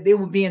that. They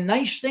would be a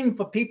nice thing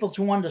for people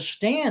to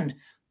understand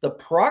the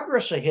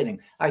progress of hitting.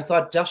 I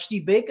thought Dusty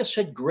Baker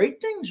said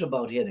great things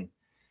about hitting.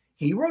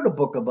 He wrote a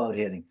book about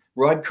hitting.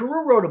 Rod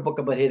Carew wrote a book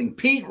about hitting.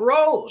 Pete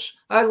Rose.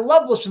 I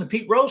love listening to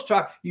Pete Rose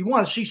talk. You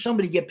want to see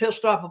somebody get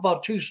pissed off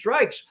about 2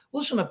 strikes?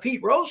 Listen to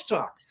Pete Rose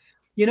talk.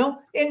 And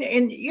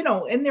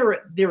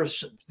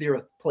there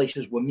are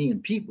places where me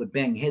and Pete would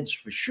bang heads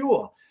for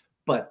sure.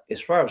 But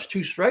as far as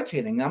 2-strike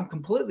hitting, I'm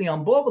completely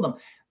on board with them.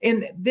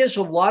 And there's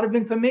a lot of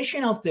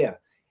information out there.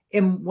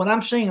 And what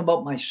I'm saying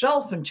about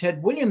myself and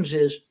Ted Williams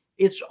is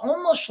it's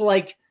almost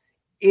like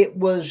it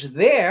was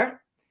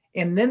there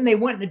and then they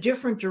went in a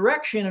different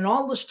direction and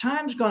all this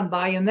time's gone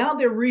by and now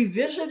they're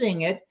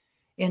revisiting it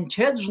and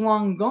Ted's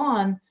long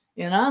gone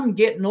and I'm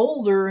getting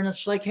older and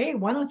it's like, hey,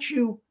 why don't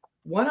you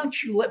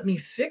let me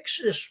fix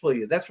this for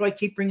you? That's why I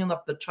keep bringing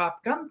up the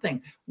Top Gun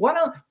thing.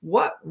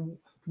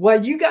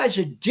 While you guys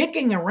are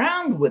dicking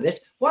around with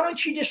it, why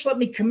don't you just let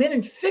me come in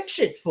and fix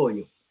it for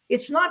you?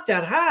 It's not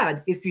that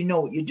hard if you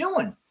know what you're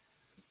doing.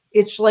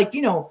 It's like,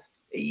 and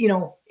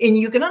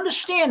you can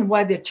understand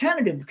why they're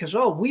tentative because,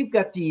 we've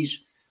got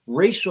these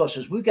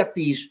racehorses. We've got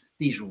these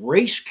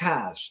race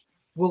cars.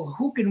 Well,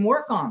 who can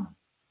work on them?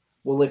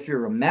 Well, if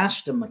you're a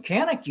master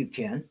mechanic, you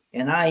can,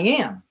 and I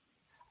am.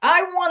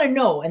 I want to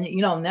know, and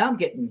now I'm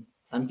getting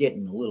a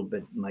little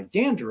bit my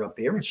dander up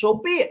here, and so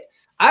be it.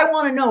 I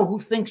want to know who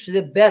thinks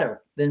they're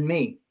better than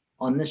me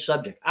on this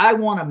subject. I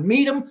want to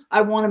meet them.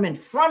 I want them in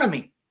front of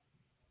me.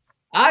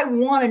 I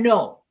want to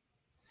know.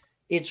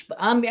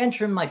 I'm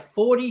entering my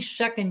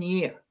 42nd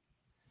year.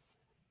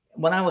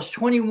 When I was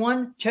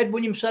 21, Ted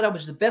Williams said I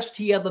was the best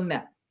he ever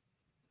met.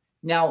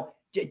 Now,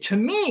 to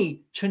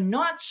me, to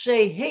not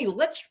say, hey,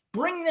 let's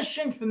bring this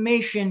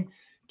information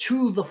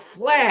to the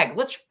flag.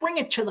 Let's bring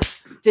it to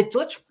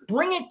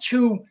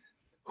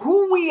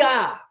who we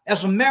are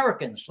as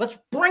Americans. Let's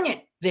bring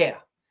it there.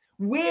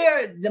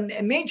 We're the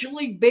Major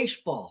League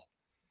Baseball.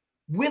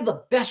 We're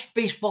the best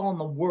baseball in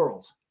the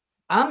world.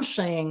 I'm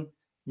saying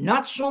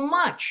not so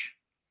much.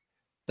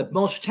 The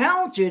most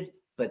talented,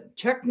 but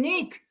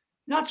technique,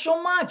 not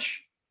so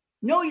much.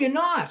 No, you're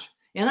not.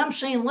 And I'm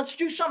saying, let's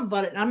do something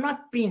about it. I'm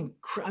not being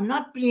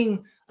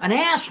an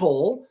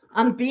asshole.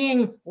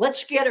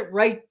 Let's get it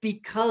right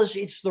because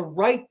it's the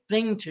right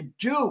thing to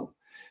do.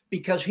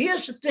 Because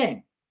here's the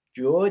thing,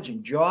 George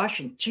and Josh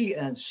and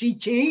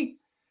CT,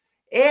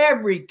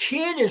 every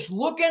kid is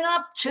looking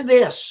up to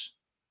this.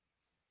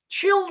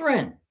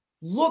 Children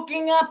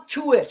looking up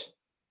to it.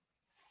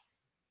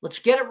 Let's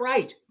get it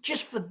right,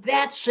 just for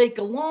that sake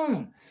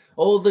alone.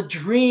 Oh, the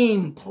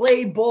dream,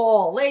 play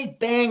ball, they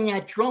bang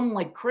that drum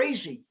like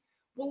crazy.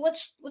 Well,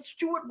 let's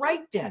do it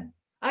right then.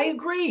 I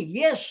agree.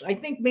 Yes, I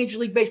think Major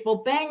League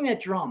Baseball, bang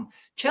that drum.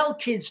 Tell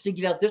kids to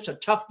get out. This is a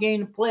tough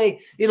game to play.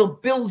 It'll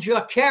build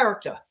your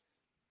character.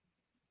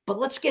 But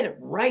let's get it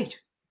right.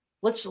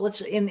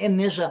 And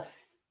there's a,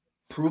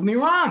 prove me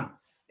wrong.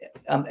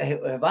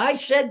 Have I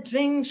said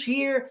things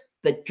here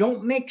that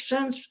don't make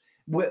sense?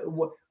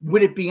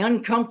 Would it be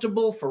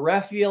uncomfortable for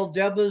Rafael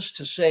Devers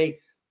to say,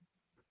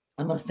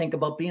 I'm going to think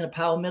about being a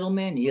power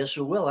middleman? Yes,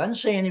 it will. I didn't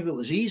say any of it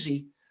was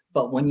easy.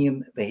 But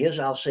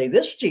I'll say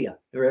this to you,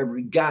 for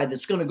every guy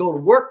that's going to go to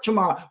work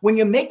tomorrow, when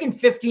you're making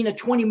 $15 or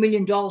 $20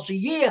 million a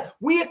year,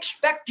 we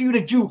expect you to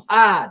do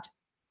hard.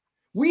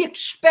 We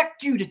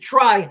expect you to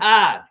try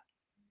hard.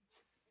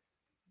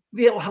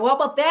 How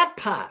about that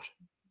part?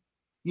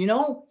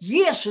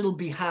 Yes, it'll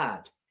be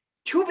hard.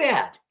 Too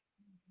bad.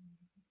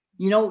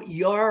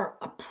 You're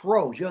a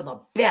pro. You're the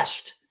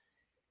best.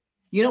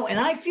 And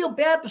I feel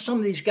bad for some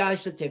of these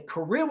guys that their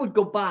career would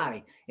go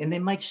by and they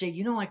might say,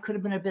 I could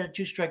have been a better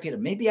two-strike hitter.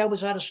 Maybe I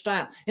was out of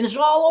style. And it's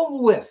all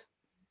over with.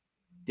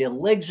 Their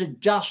legs are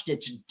dust.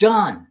 It's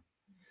done.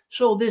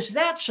 So there's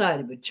that side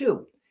of it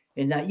too.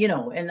 And,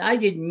 and I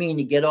didn't mean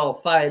to get all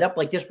fired up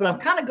like this, but I'm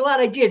kind of glad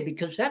I did,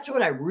 because that's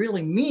what I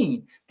really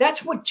mean.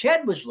 That's what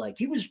Ted was like.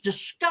 He was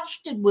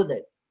disgusted with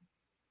it.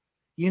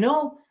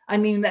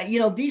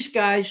 These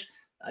guys...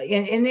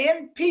 And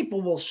then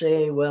people will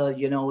say, well,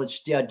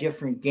 it's a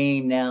different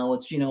game now.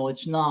 It's,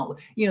 it's not,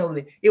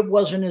 it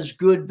wasn't as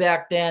good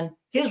back then.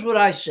 Here's what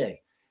I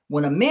say.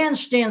 When a man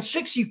stands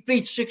 60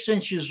 feet, 6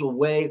 inches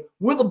away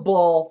with a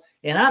ball,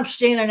 and I'm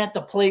standing at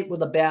the plate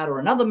with a bat, or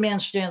another man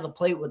standing at the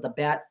plate with a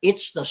bat,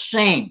 it's the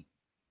same.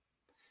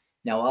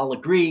 Now, I'll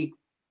agree.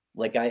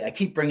 Like I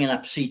keep bringing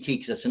up CT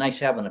because it's nice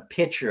having a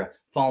pitcher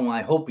following.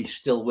 I hope he's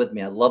still with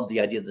me. I love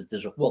the idea that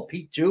there's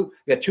Pete too.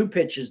 We got two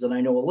pitchers that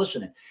I know are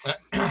listening.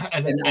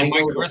 and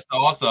Mike Krista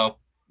also.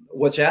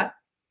 What's that?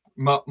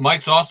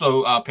 Mike's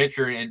also a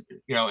pitcher, and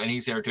and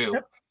he's there too.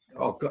 Yep.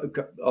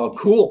 Oh,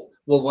 cool.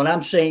 Well, what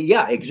I'm saying,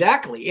 yeah,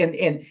 exactly.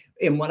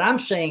 And what I'm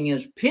saying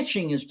is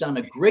pitching has done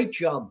a great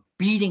job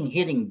beating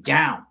hitting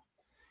down.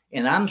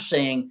 And I'm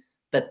saying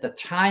that the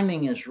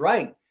timing is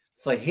right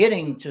for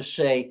hitting to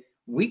say,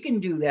 we can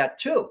do that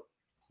too.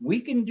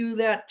 We can do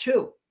that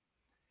too.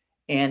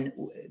 And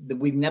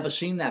we've never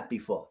seen that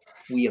before.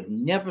 We have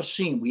never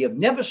seen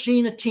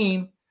a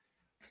team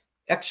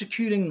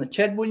executing the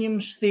Ted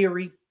Williams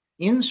theory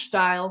in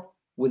style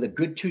with a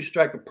good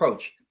two-strike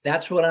approach.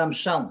 That's what I'm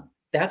selling.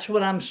 That's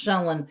what I'm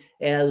selling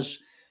as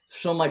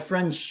so my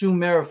friend Sue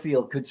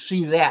Merrifield could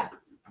see that.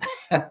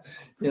 I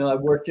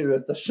worked here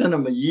at the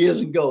cinema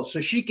years ago, so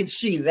she could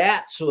see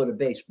that sort of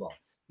baseball.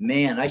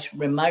 Man,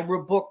 in my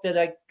book that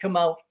I come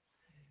out,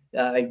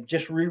 I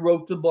just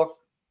rewrote the book,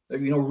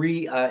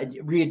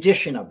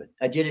 re-edition of it.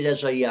 I did it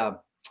as an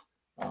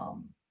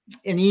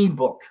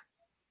e-book.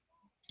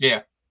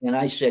 Yeah. And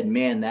I said,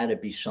 man,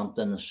 that'd be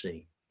something to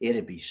see.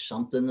 It'd be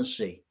something to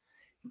see,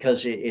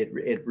 because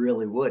it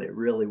really would. It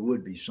really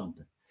would be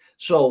something.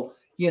 So,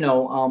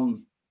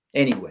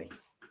 anyway,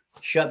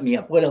 shut me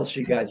up. What else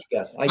you guys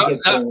got?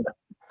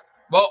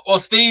 Well,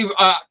 Steve,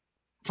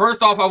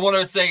 first off, I want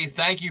to say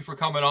thank you for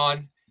coming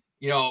on.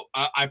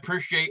 I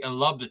appreciate and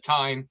love the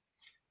time.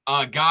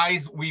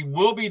 Guys, we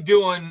will be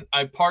doing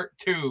a part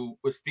 2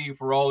 with Steve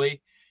Ferroli.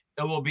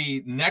 It will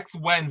be next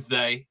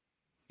Wednesday.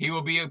 He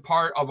will be a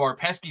part of our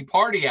Pesky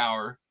Party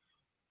Hour.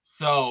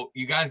 So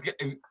you guys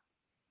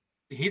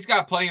he's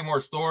got plenty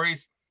more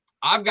stories.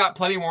 I've got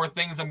plenty more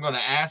things I'm going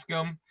to ask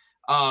him.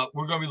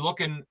 We're going to be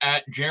looking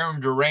at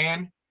Jaron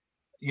Duran,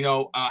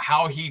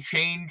 how he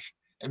changed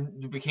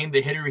and became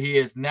the hitter he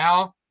is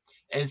now.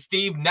 And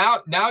Steve,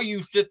 now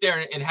you sit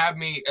there and have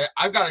me,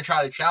 I've got to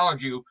try to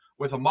challenge you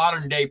with a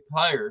modern day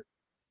player.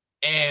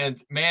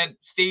 And man,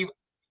 Steve,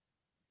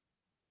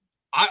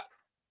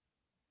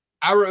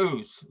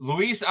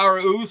 Luis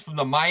Arauz from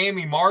the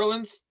Miami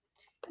Marlins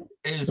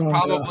is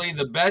probably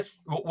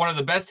one of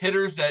the best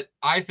hitters that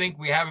I think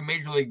we have in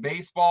Major League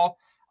Baseball.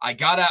 I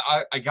gotta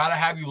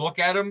have you look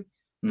at him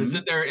to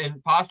sit there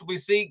and possibly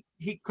see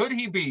could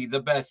he be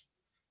the best.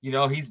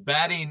 He's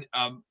batting.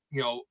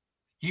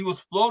 He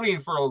was floating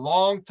for a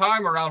long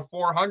time around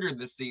 400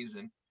 this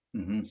season.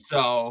 Mm-hmm.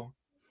 So,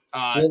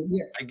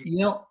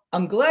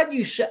 I'm glad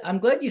you said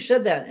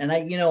that, and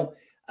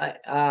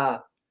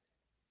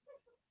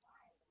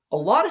a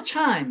lot of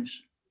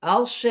times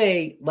I'll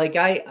say, like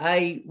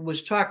I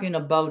was talking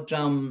about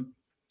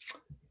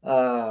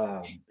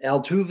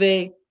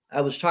Altuve.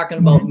 I was talking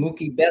about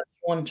Mookie Betts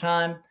one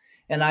time,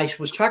 and I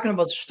was talking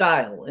about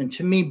style. And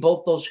to me,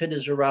 both those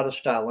hitters are out of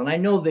style. And I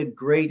know they're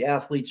great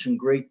athletes and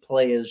great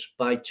players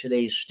by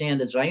today's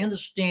standards. I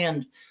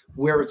understand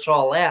where it's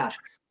all at.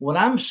 What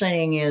I'm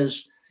saying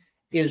is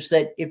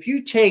that if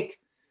you take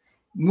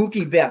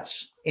Mookie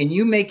Betts and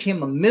you make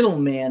him a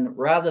middleman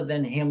rather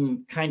than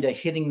him kind of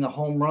hitting the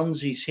home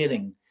runs he's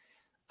hitting,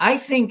 I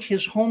think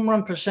his home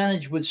run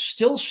percentage would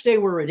still stay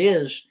where it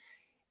is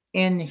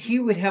and he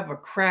would have a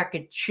crack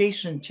at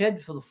chasing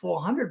Ted for the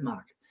 400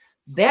 mark.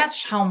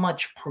 That's how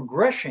much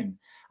progression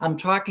I'm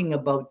talking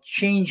about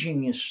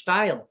changing his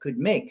style could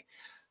make.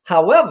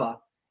 However,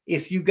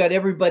 if you got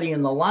everybody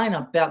in the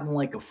lineup batting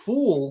like a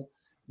fool,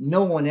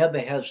 no one ever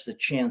has the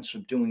chance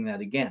of doing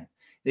that again.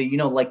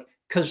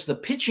 Because the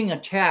pitching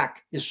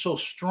attack is so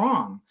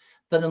strong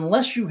that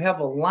unless you have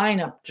a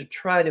lineup to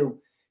try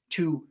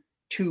to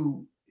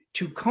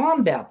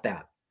combat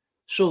that,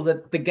 so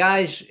that the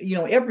guys,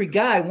 every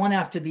guy one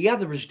after the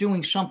other is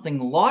doing something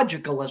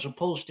logical as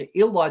opposed to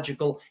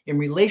illogical in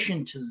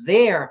relation to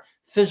their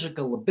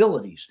physical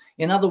abilities.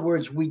 In other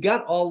words, we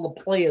got all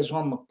the players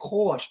on the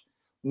court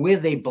where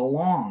they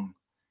belong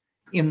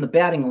in the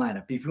batting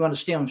lineup. If you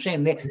understand what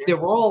I'm saying, they're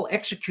all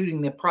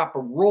executing their proper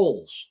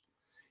roles,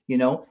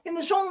 and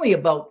there's only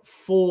about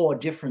 4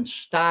 different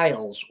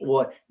styles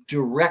or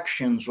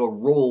directions or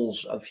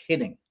roles of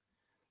hitting.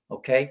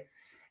 Okay.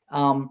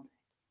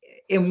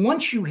 And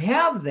once you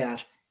have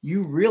that,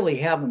 you really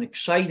have an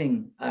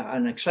exciting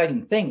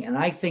thing. And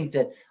I think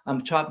that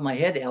on top of my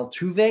head,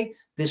 Altuve,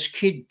 this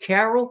kid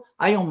Carroll,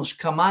 I almost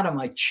come out of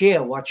my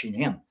chair watching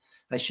him.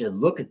 I said,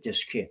 look at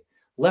this kid,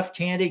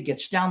 left-handed,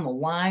 gets down the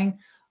line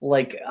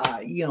like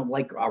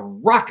a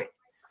rocket.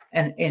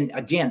 And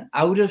again,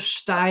 out of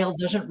style,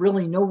 doesn't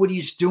really know what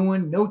he's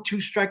doing. No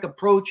 2-strike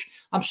approach.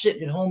 I'm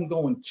sitting at home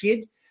going,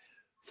 kid,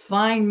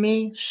 find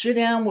me, sit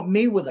down with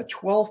me with a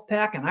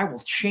 12-pack, and I will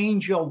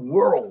change your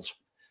world.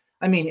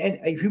 I mean,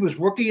 and he was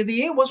Rookie of the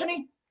Year, wasn't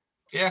he?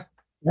 Yeah.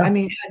 I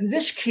mean,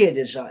 this kid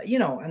is,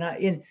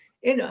 and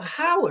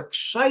how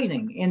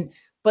exciting.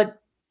 But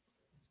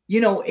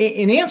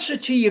in answer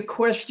to your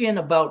question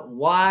about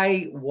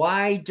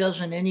why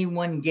doesn't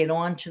anyone get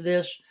onto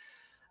this,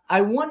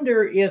 I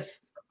wonder if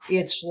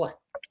it's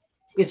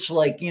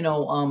like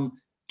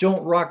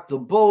don't rock the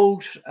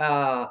boat.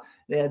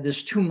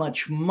 There's too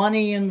much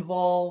money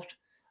involved.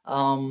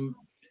 I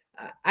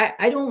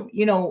don't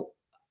know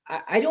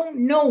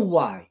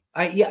why.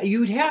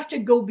 You'd have to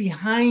go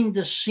behind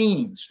the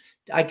scenes.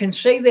 I can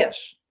say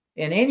this,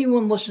 and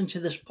anyone listen to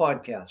this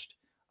podcast,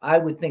 I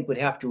would think would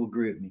have to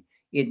agree with me.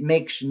 It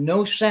makes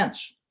no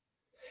sense.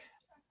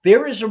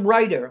 There is a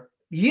writer,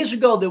 years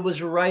ago, there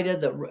was a writer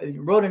that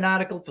wrote an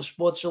article for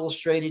Sports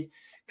Illustrated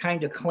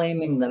kind of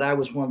claiming that I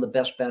was one of the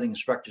best batting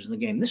instructors in the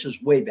game. This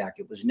is way back.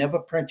 It was never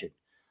printed,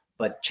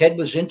 but Ted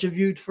was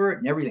interviewed for it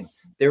and everything.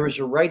 There is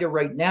a writer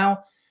right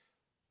now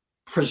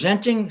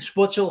presenting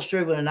Sports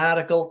Illustrated with an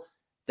article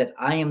that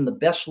I am the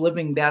best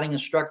living batting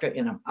instructor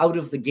and I'm out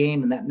of the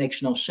game, and that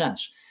makes no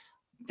sense.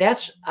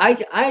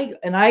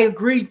 I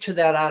agreed to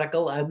that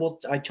article.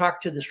 I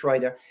talked to this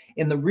writer,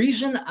 and the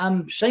reason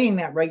I'm saying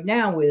that right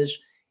now is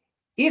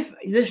if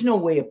there's no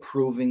way of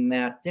proving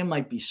that, there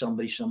might be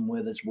somebody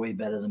somewhere that's way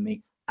better than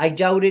me. I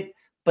doubt it,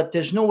 but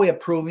there's no way of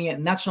proving it,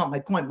 and that's not my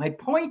point. My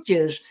point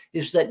is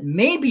that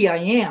maybe I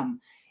am,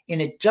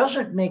 and it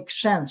doesn't make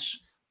sense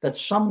that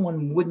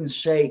someone wouldn't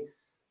say,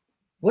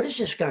 what is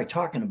this guy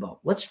talking about?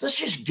 Let's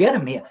just get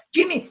him here.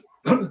 Jimmy,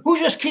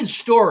 who's this kid's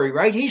story,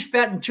 right? He's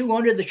batting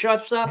 200, the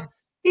shortstop.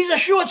 He's a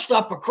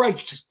shortstop, for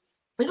Christ.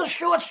 He's a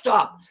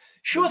shortstop.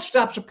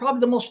 Shortstops are probably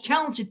the most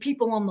talented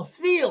people on the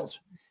field.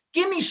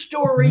 Give me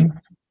Story,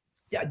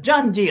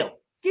 done deal.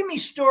 Give me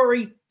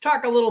Story,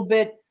 talk a little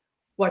bit,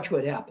 watch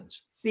what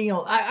happens.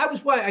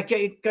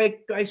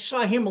 I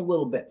saw him a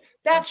little bit.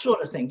 That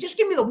sort of thing. Just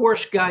give me the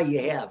worst guy you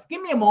have.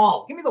 Give me them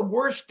all. Give me the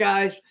worst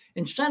guys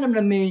and send them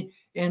to me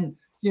and,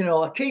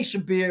 a case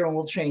of beer, and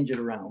we'll change it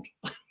around.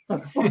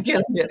 We'll get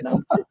them getting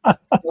them.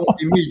 It'll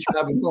be me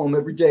driving home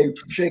every day,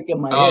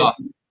 shaking my head.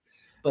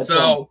 But,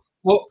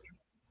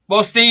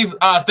 well, Steve,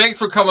 thanks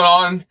for coming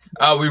on.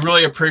 We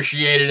really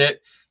appreciated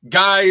it.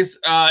 Guys,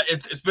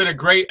 it's been a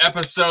great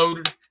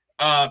episode.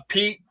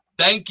 Pete,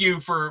 thank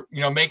you for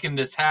making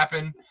this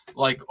happen,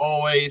 like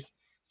always.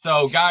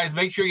 So, guys,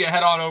 make sure you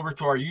head on over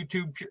to our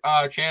YouTube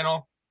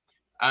channel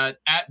at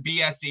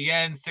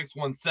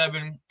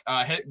BSEN617.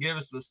 Give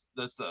us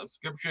the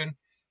subscription.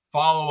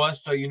 Follow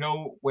us so you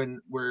know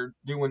when we're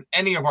doing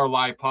any of our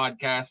live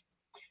podcasts.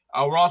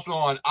 We're also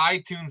on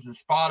iTunes and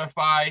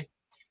Spotify.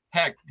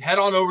 Heck, head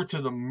on over to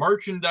the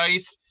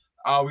merchandise.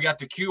 We got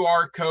the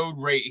QR code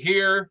right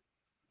here.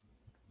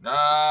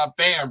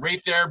 Bam,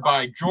 right there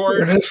by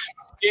George.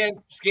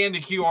 Scan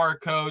the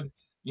QR code.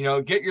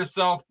 Get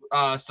yourself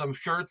some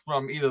shirts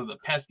from either the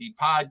Pesky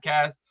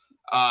podcast,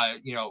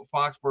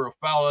 Foxborough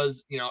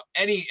Fellas,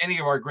 any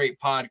of our great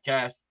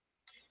podcasts.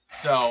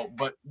 So,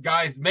 but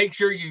guys, make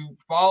sure you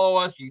follow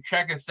us. You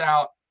check us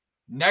out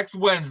next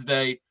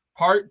Wednesday,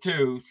 part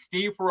 2.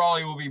 Steve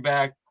Ferroli will be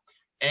back.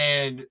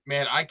 And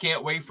man, I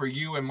can't wait for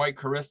you and Mike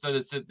Carista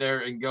to sit there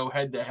and go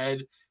head to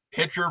head,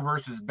 pitcher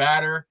versus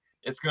batter.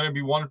 It's going to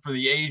be one for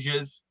the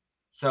ages.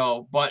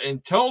 So, but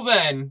until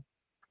then,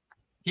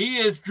 he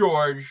is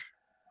George.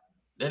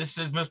 This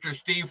is Mr.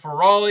 Steve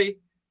Ferroli,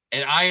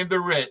 and I am the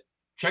Rit.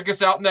 Check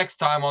us out next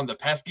time on the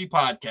Pesky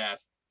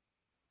Podcast.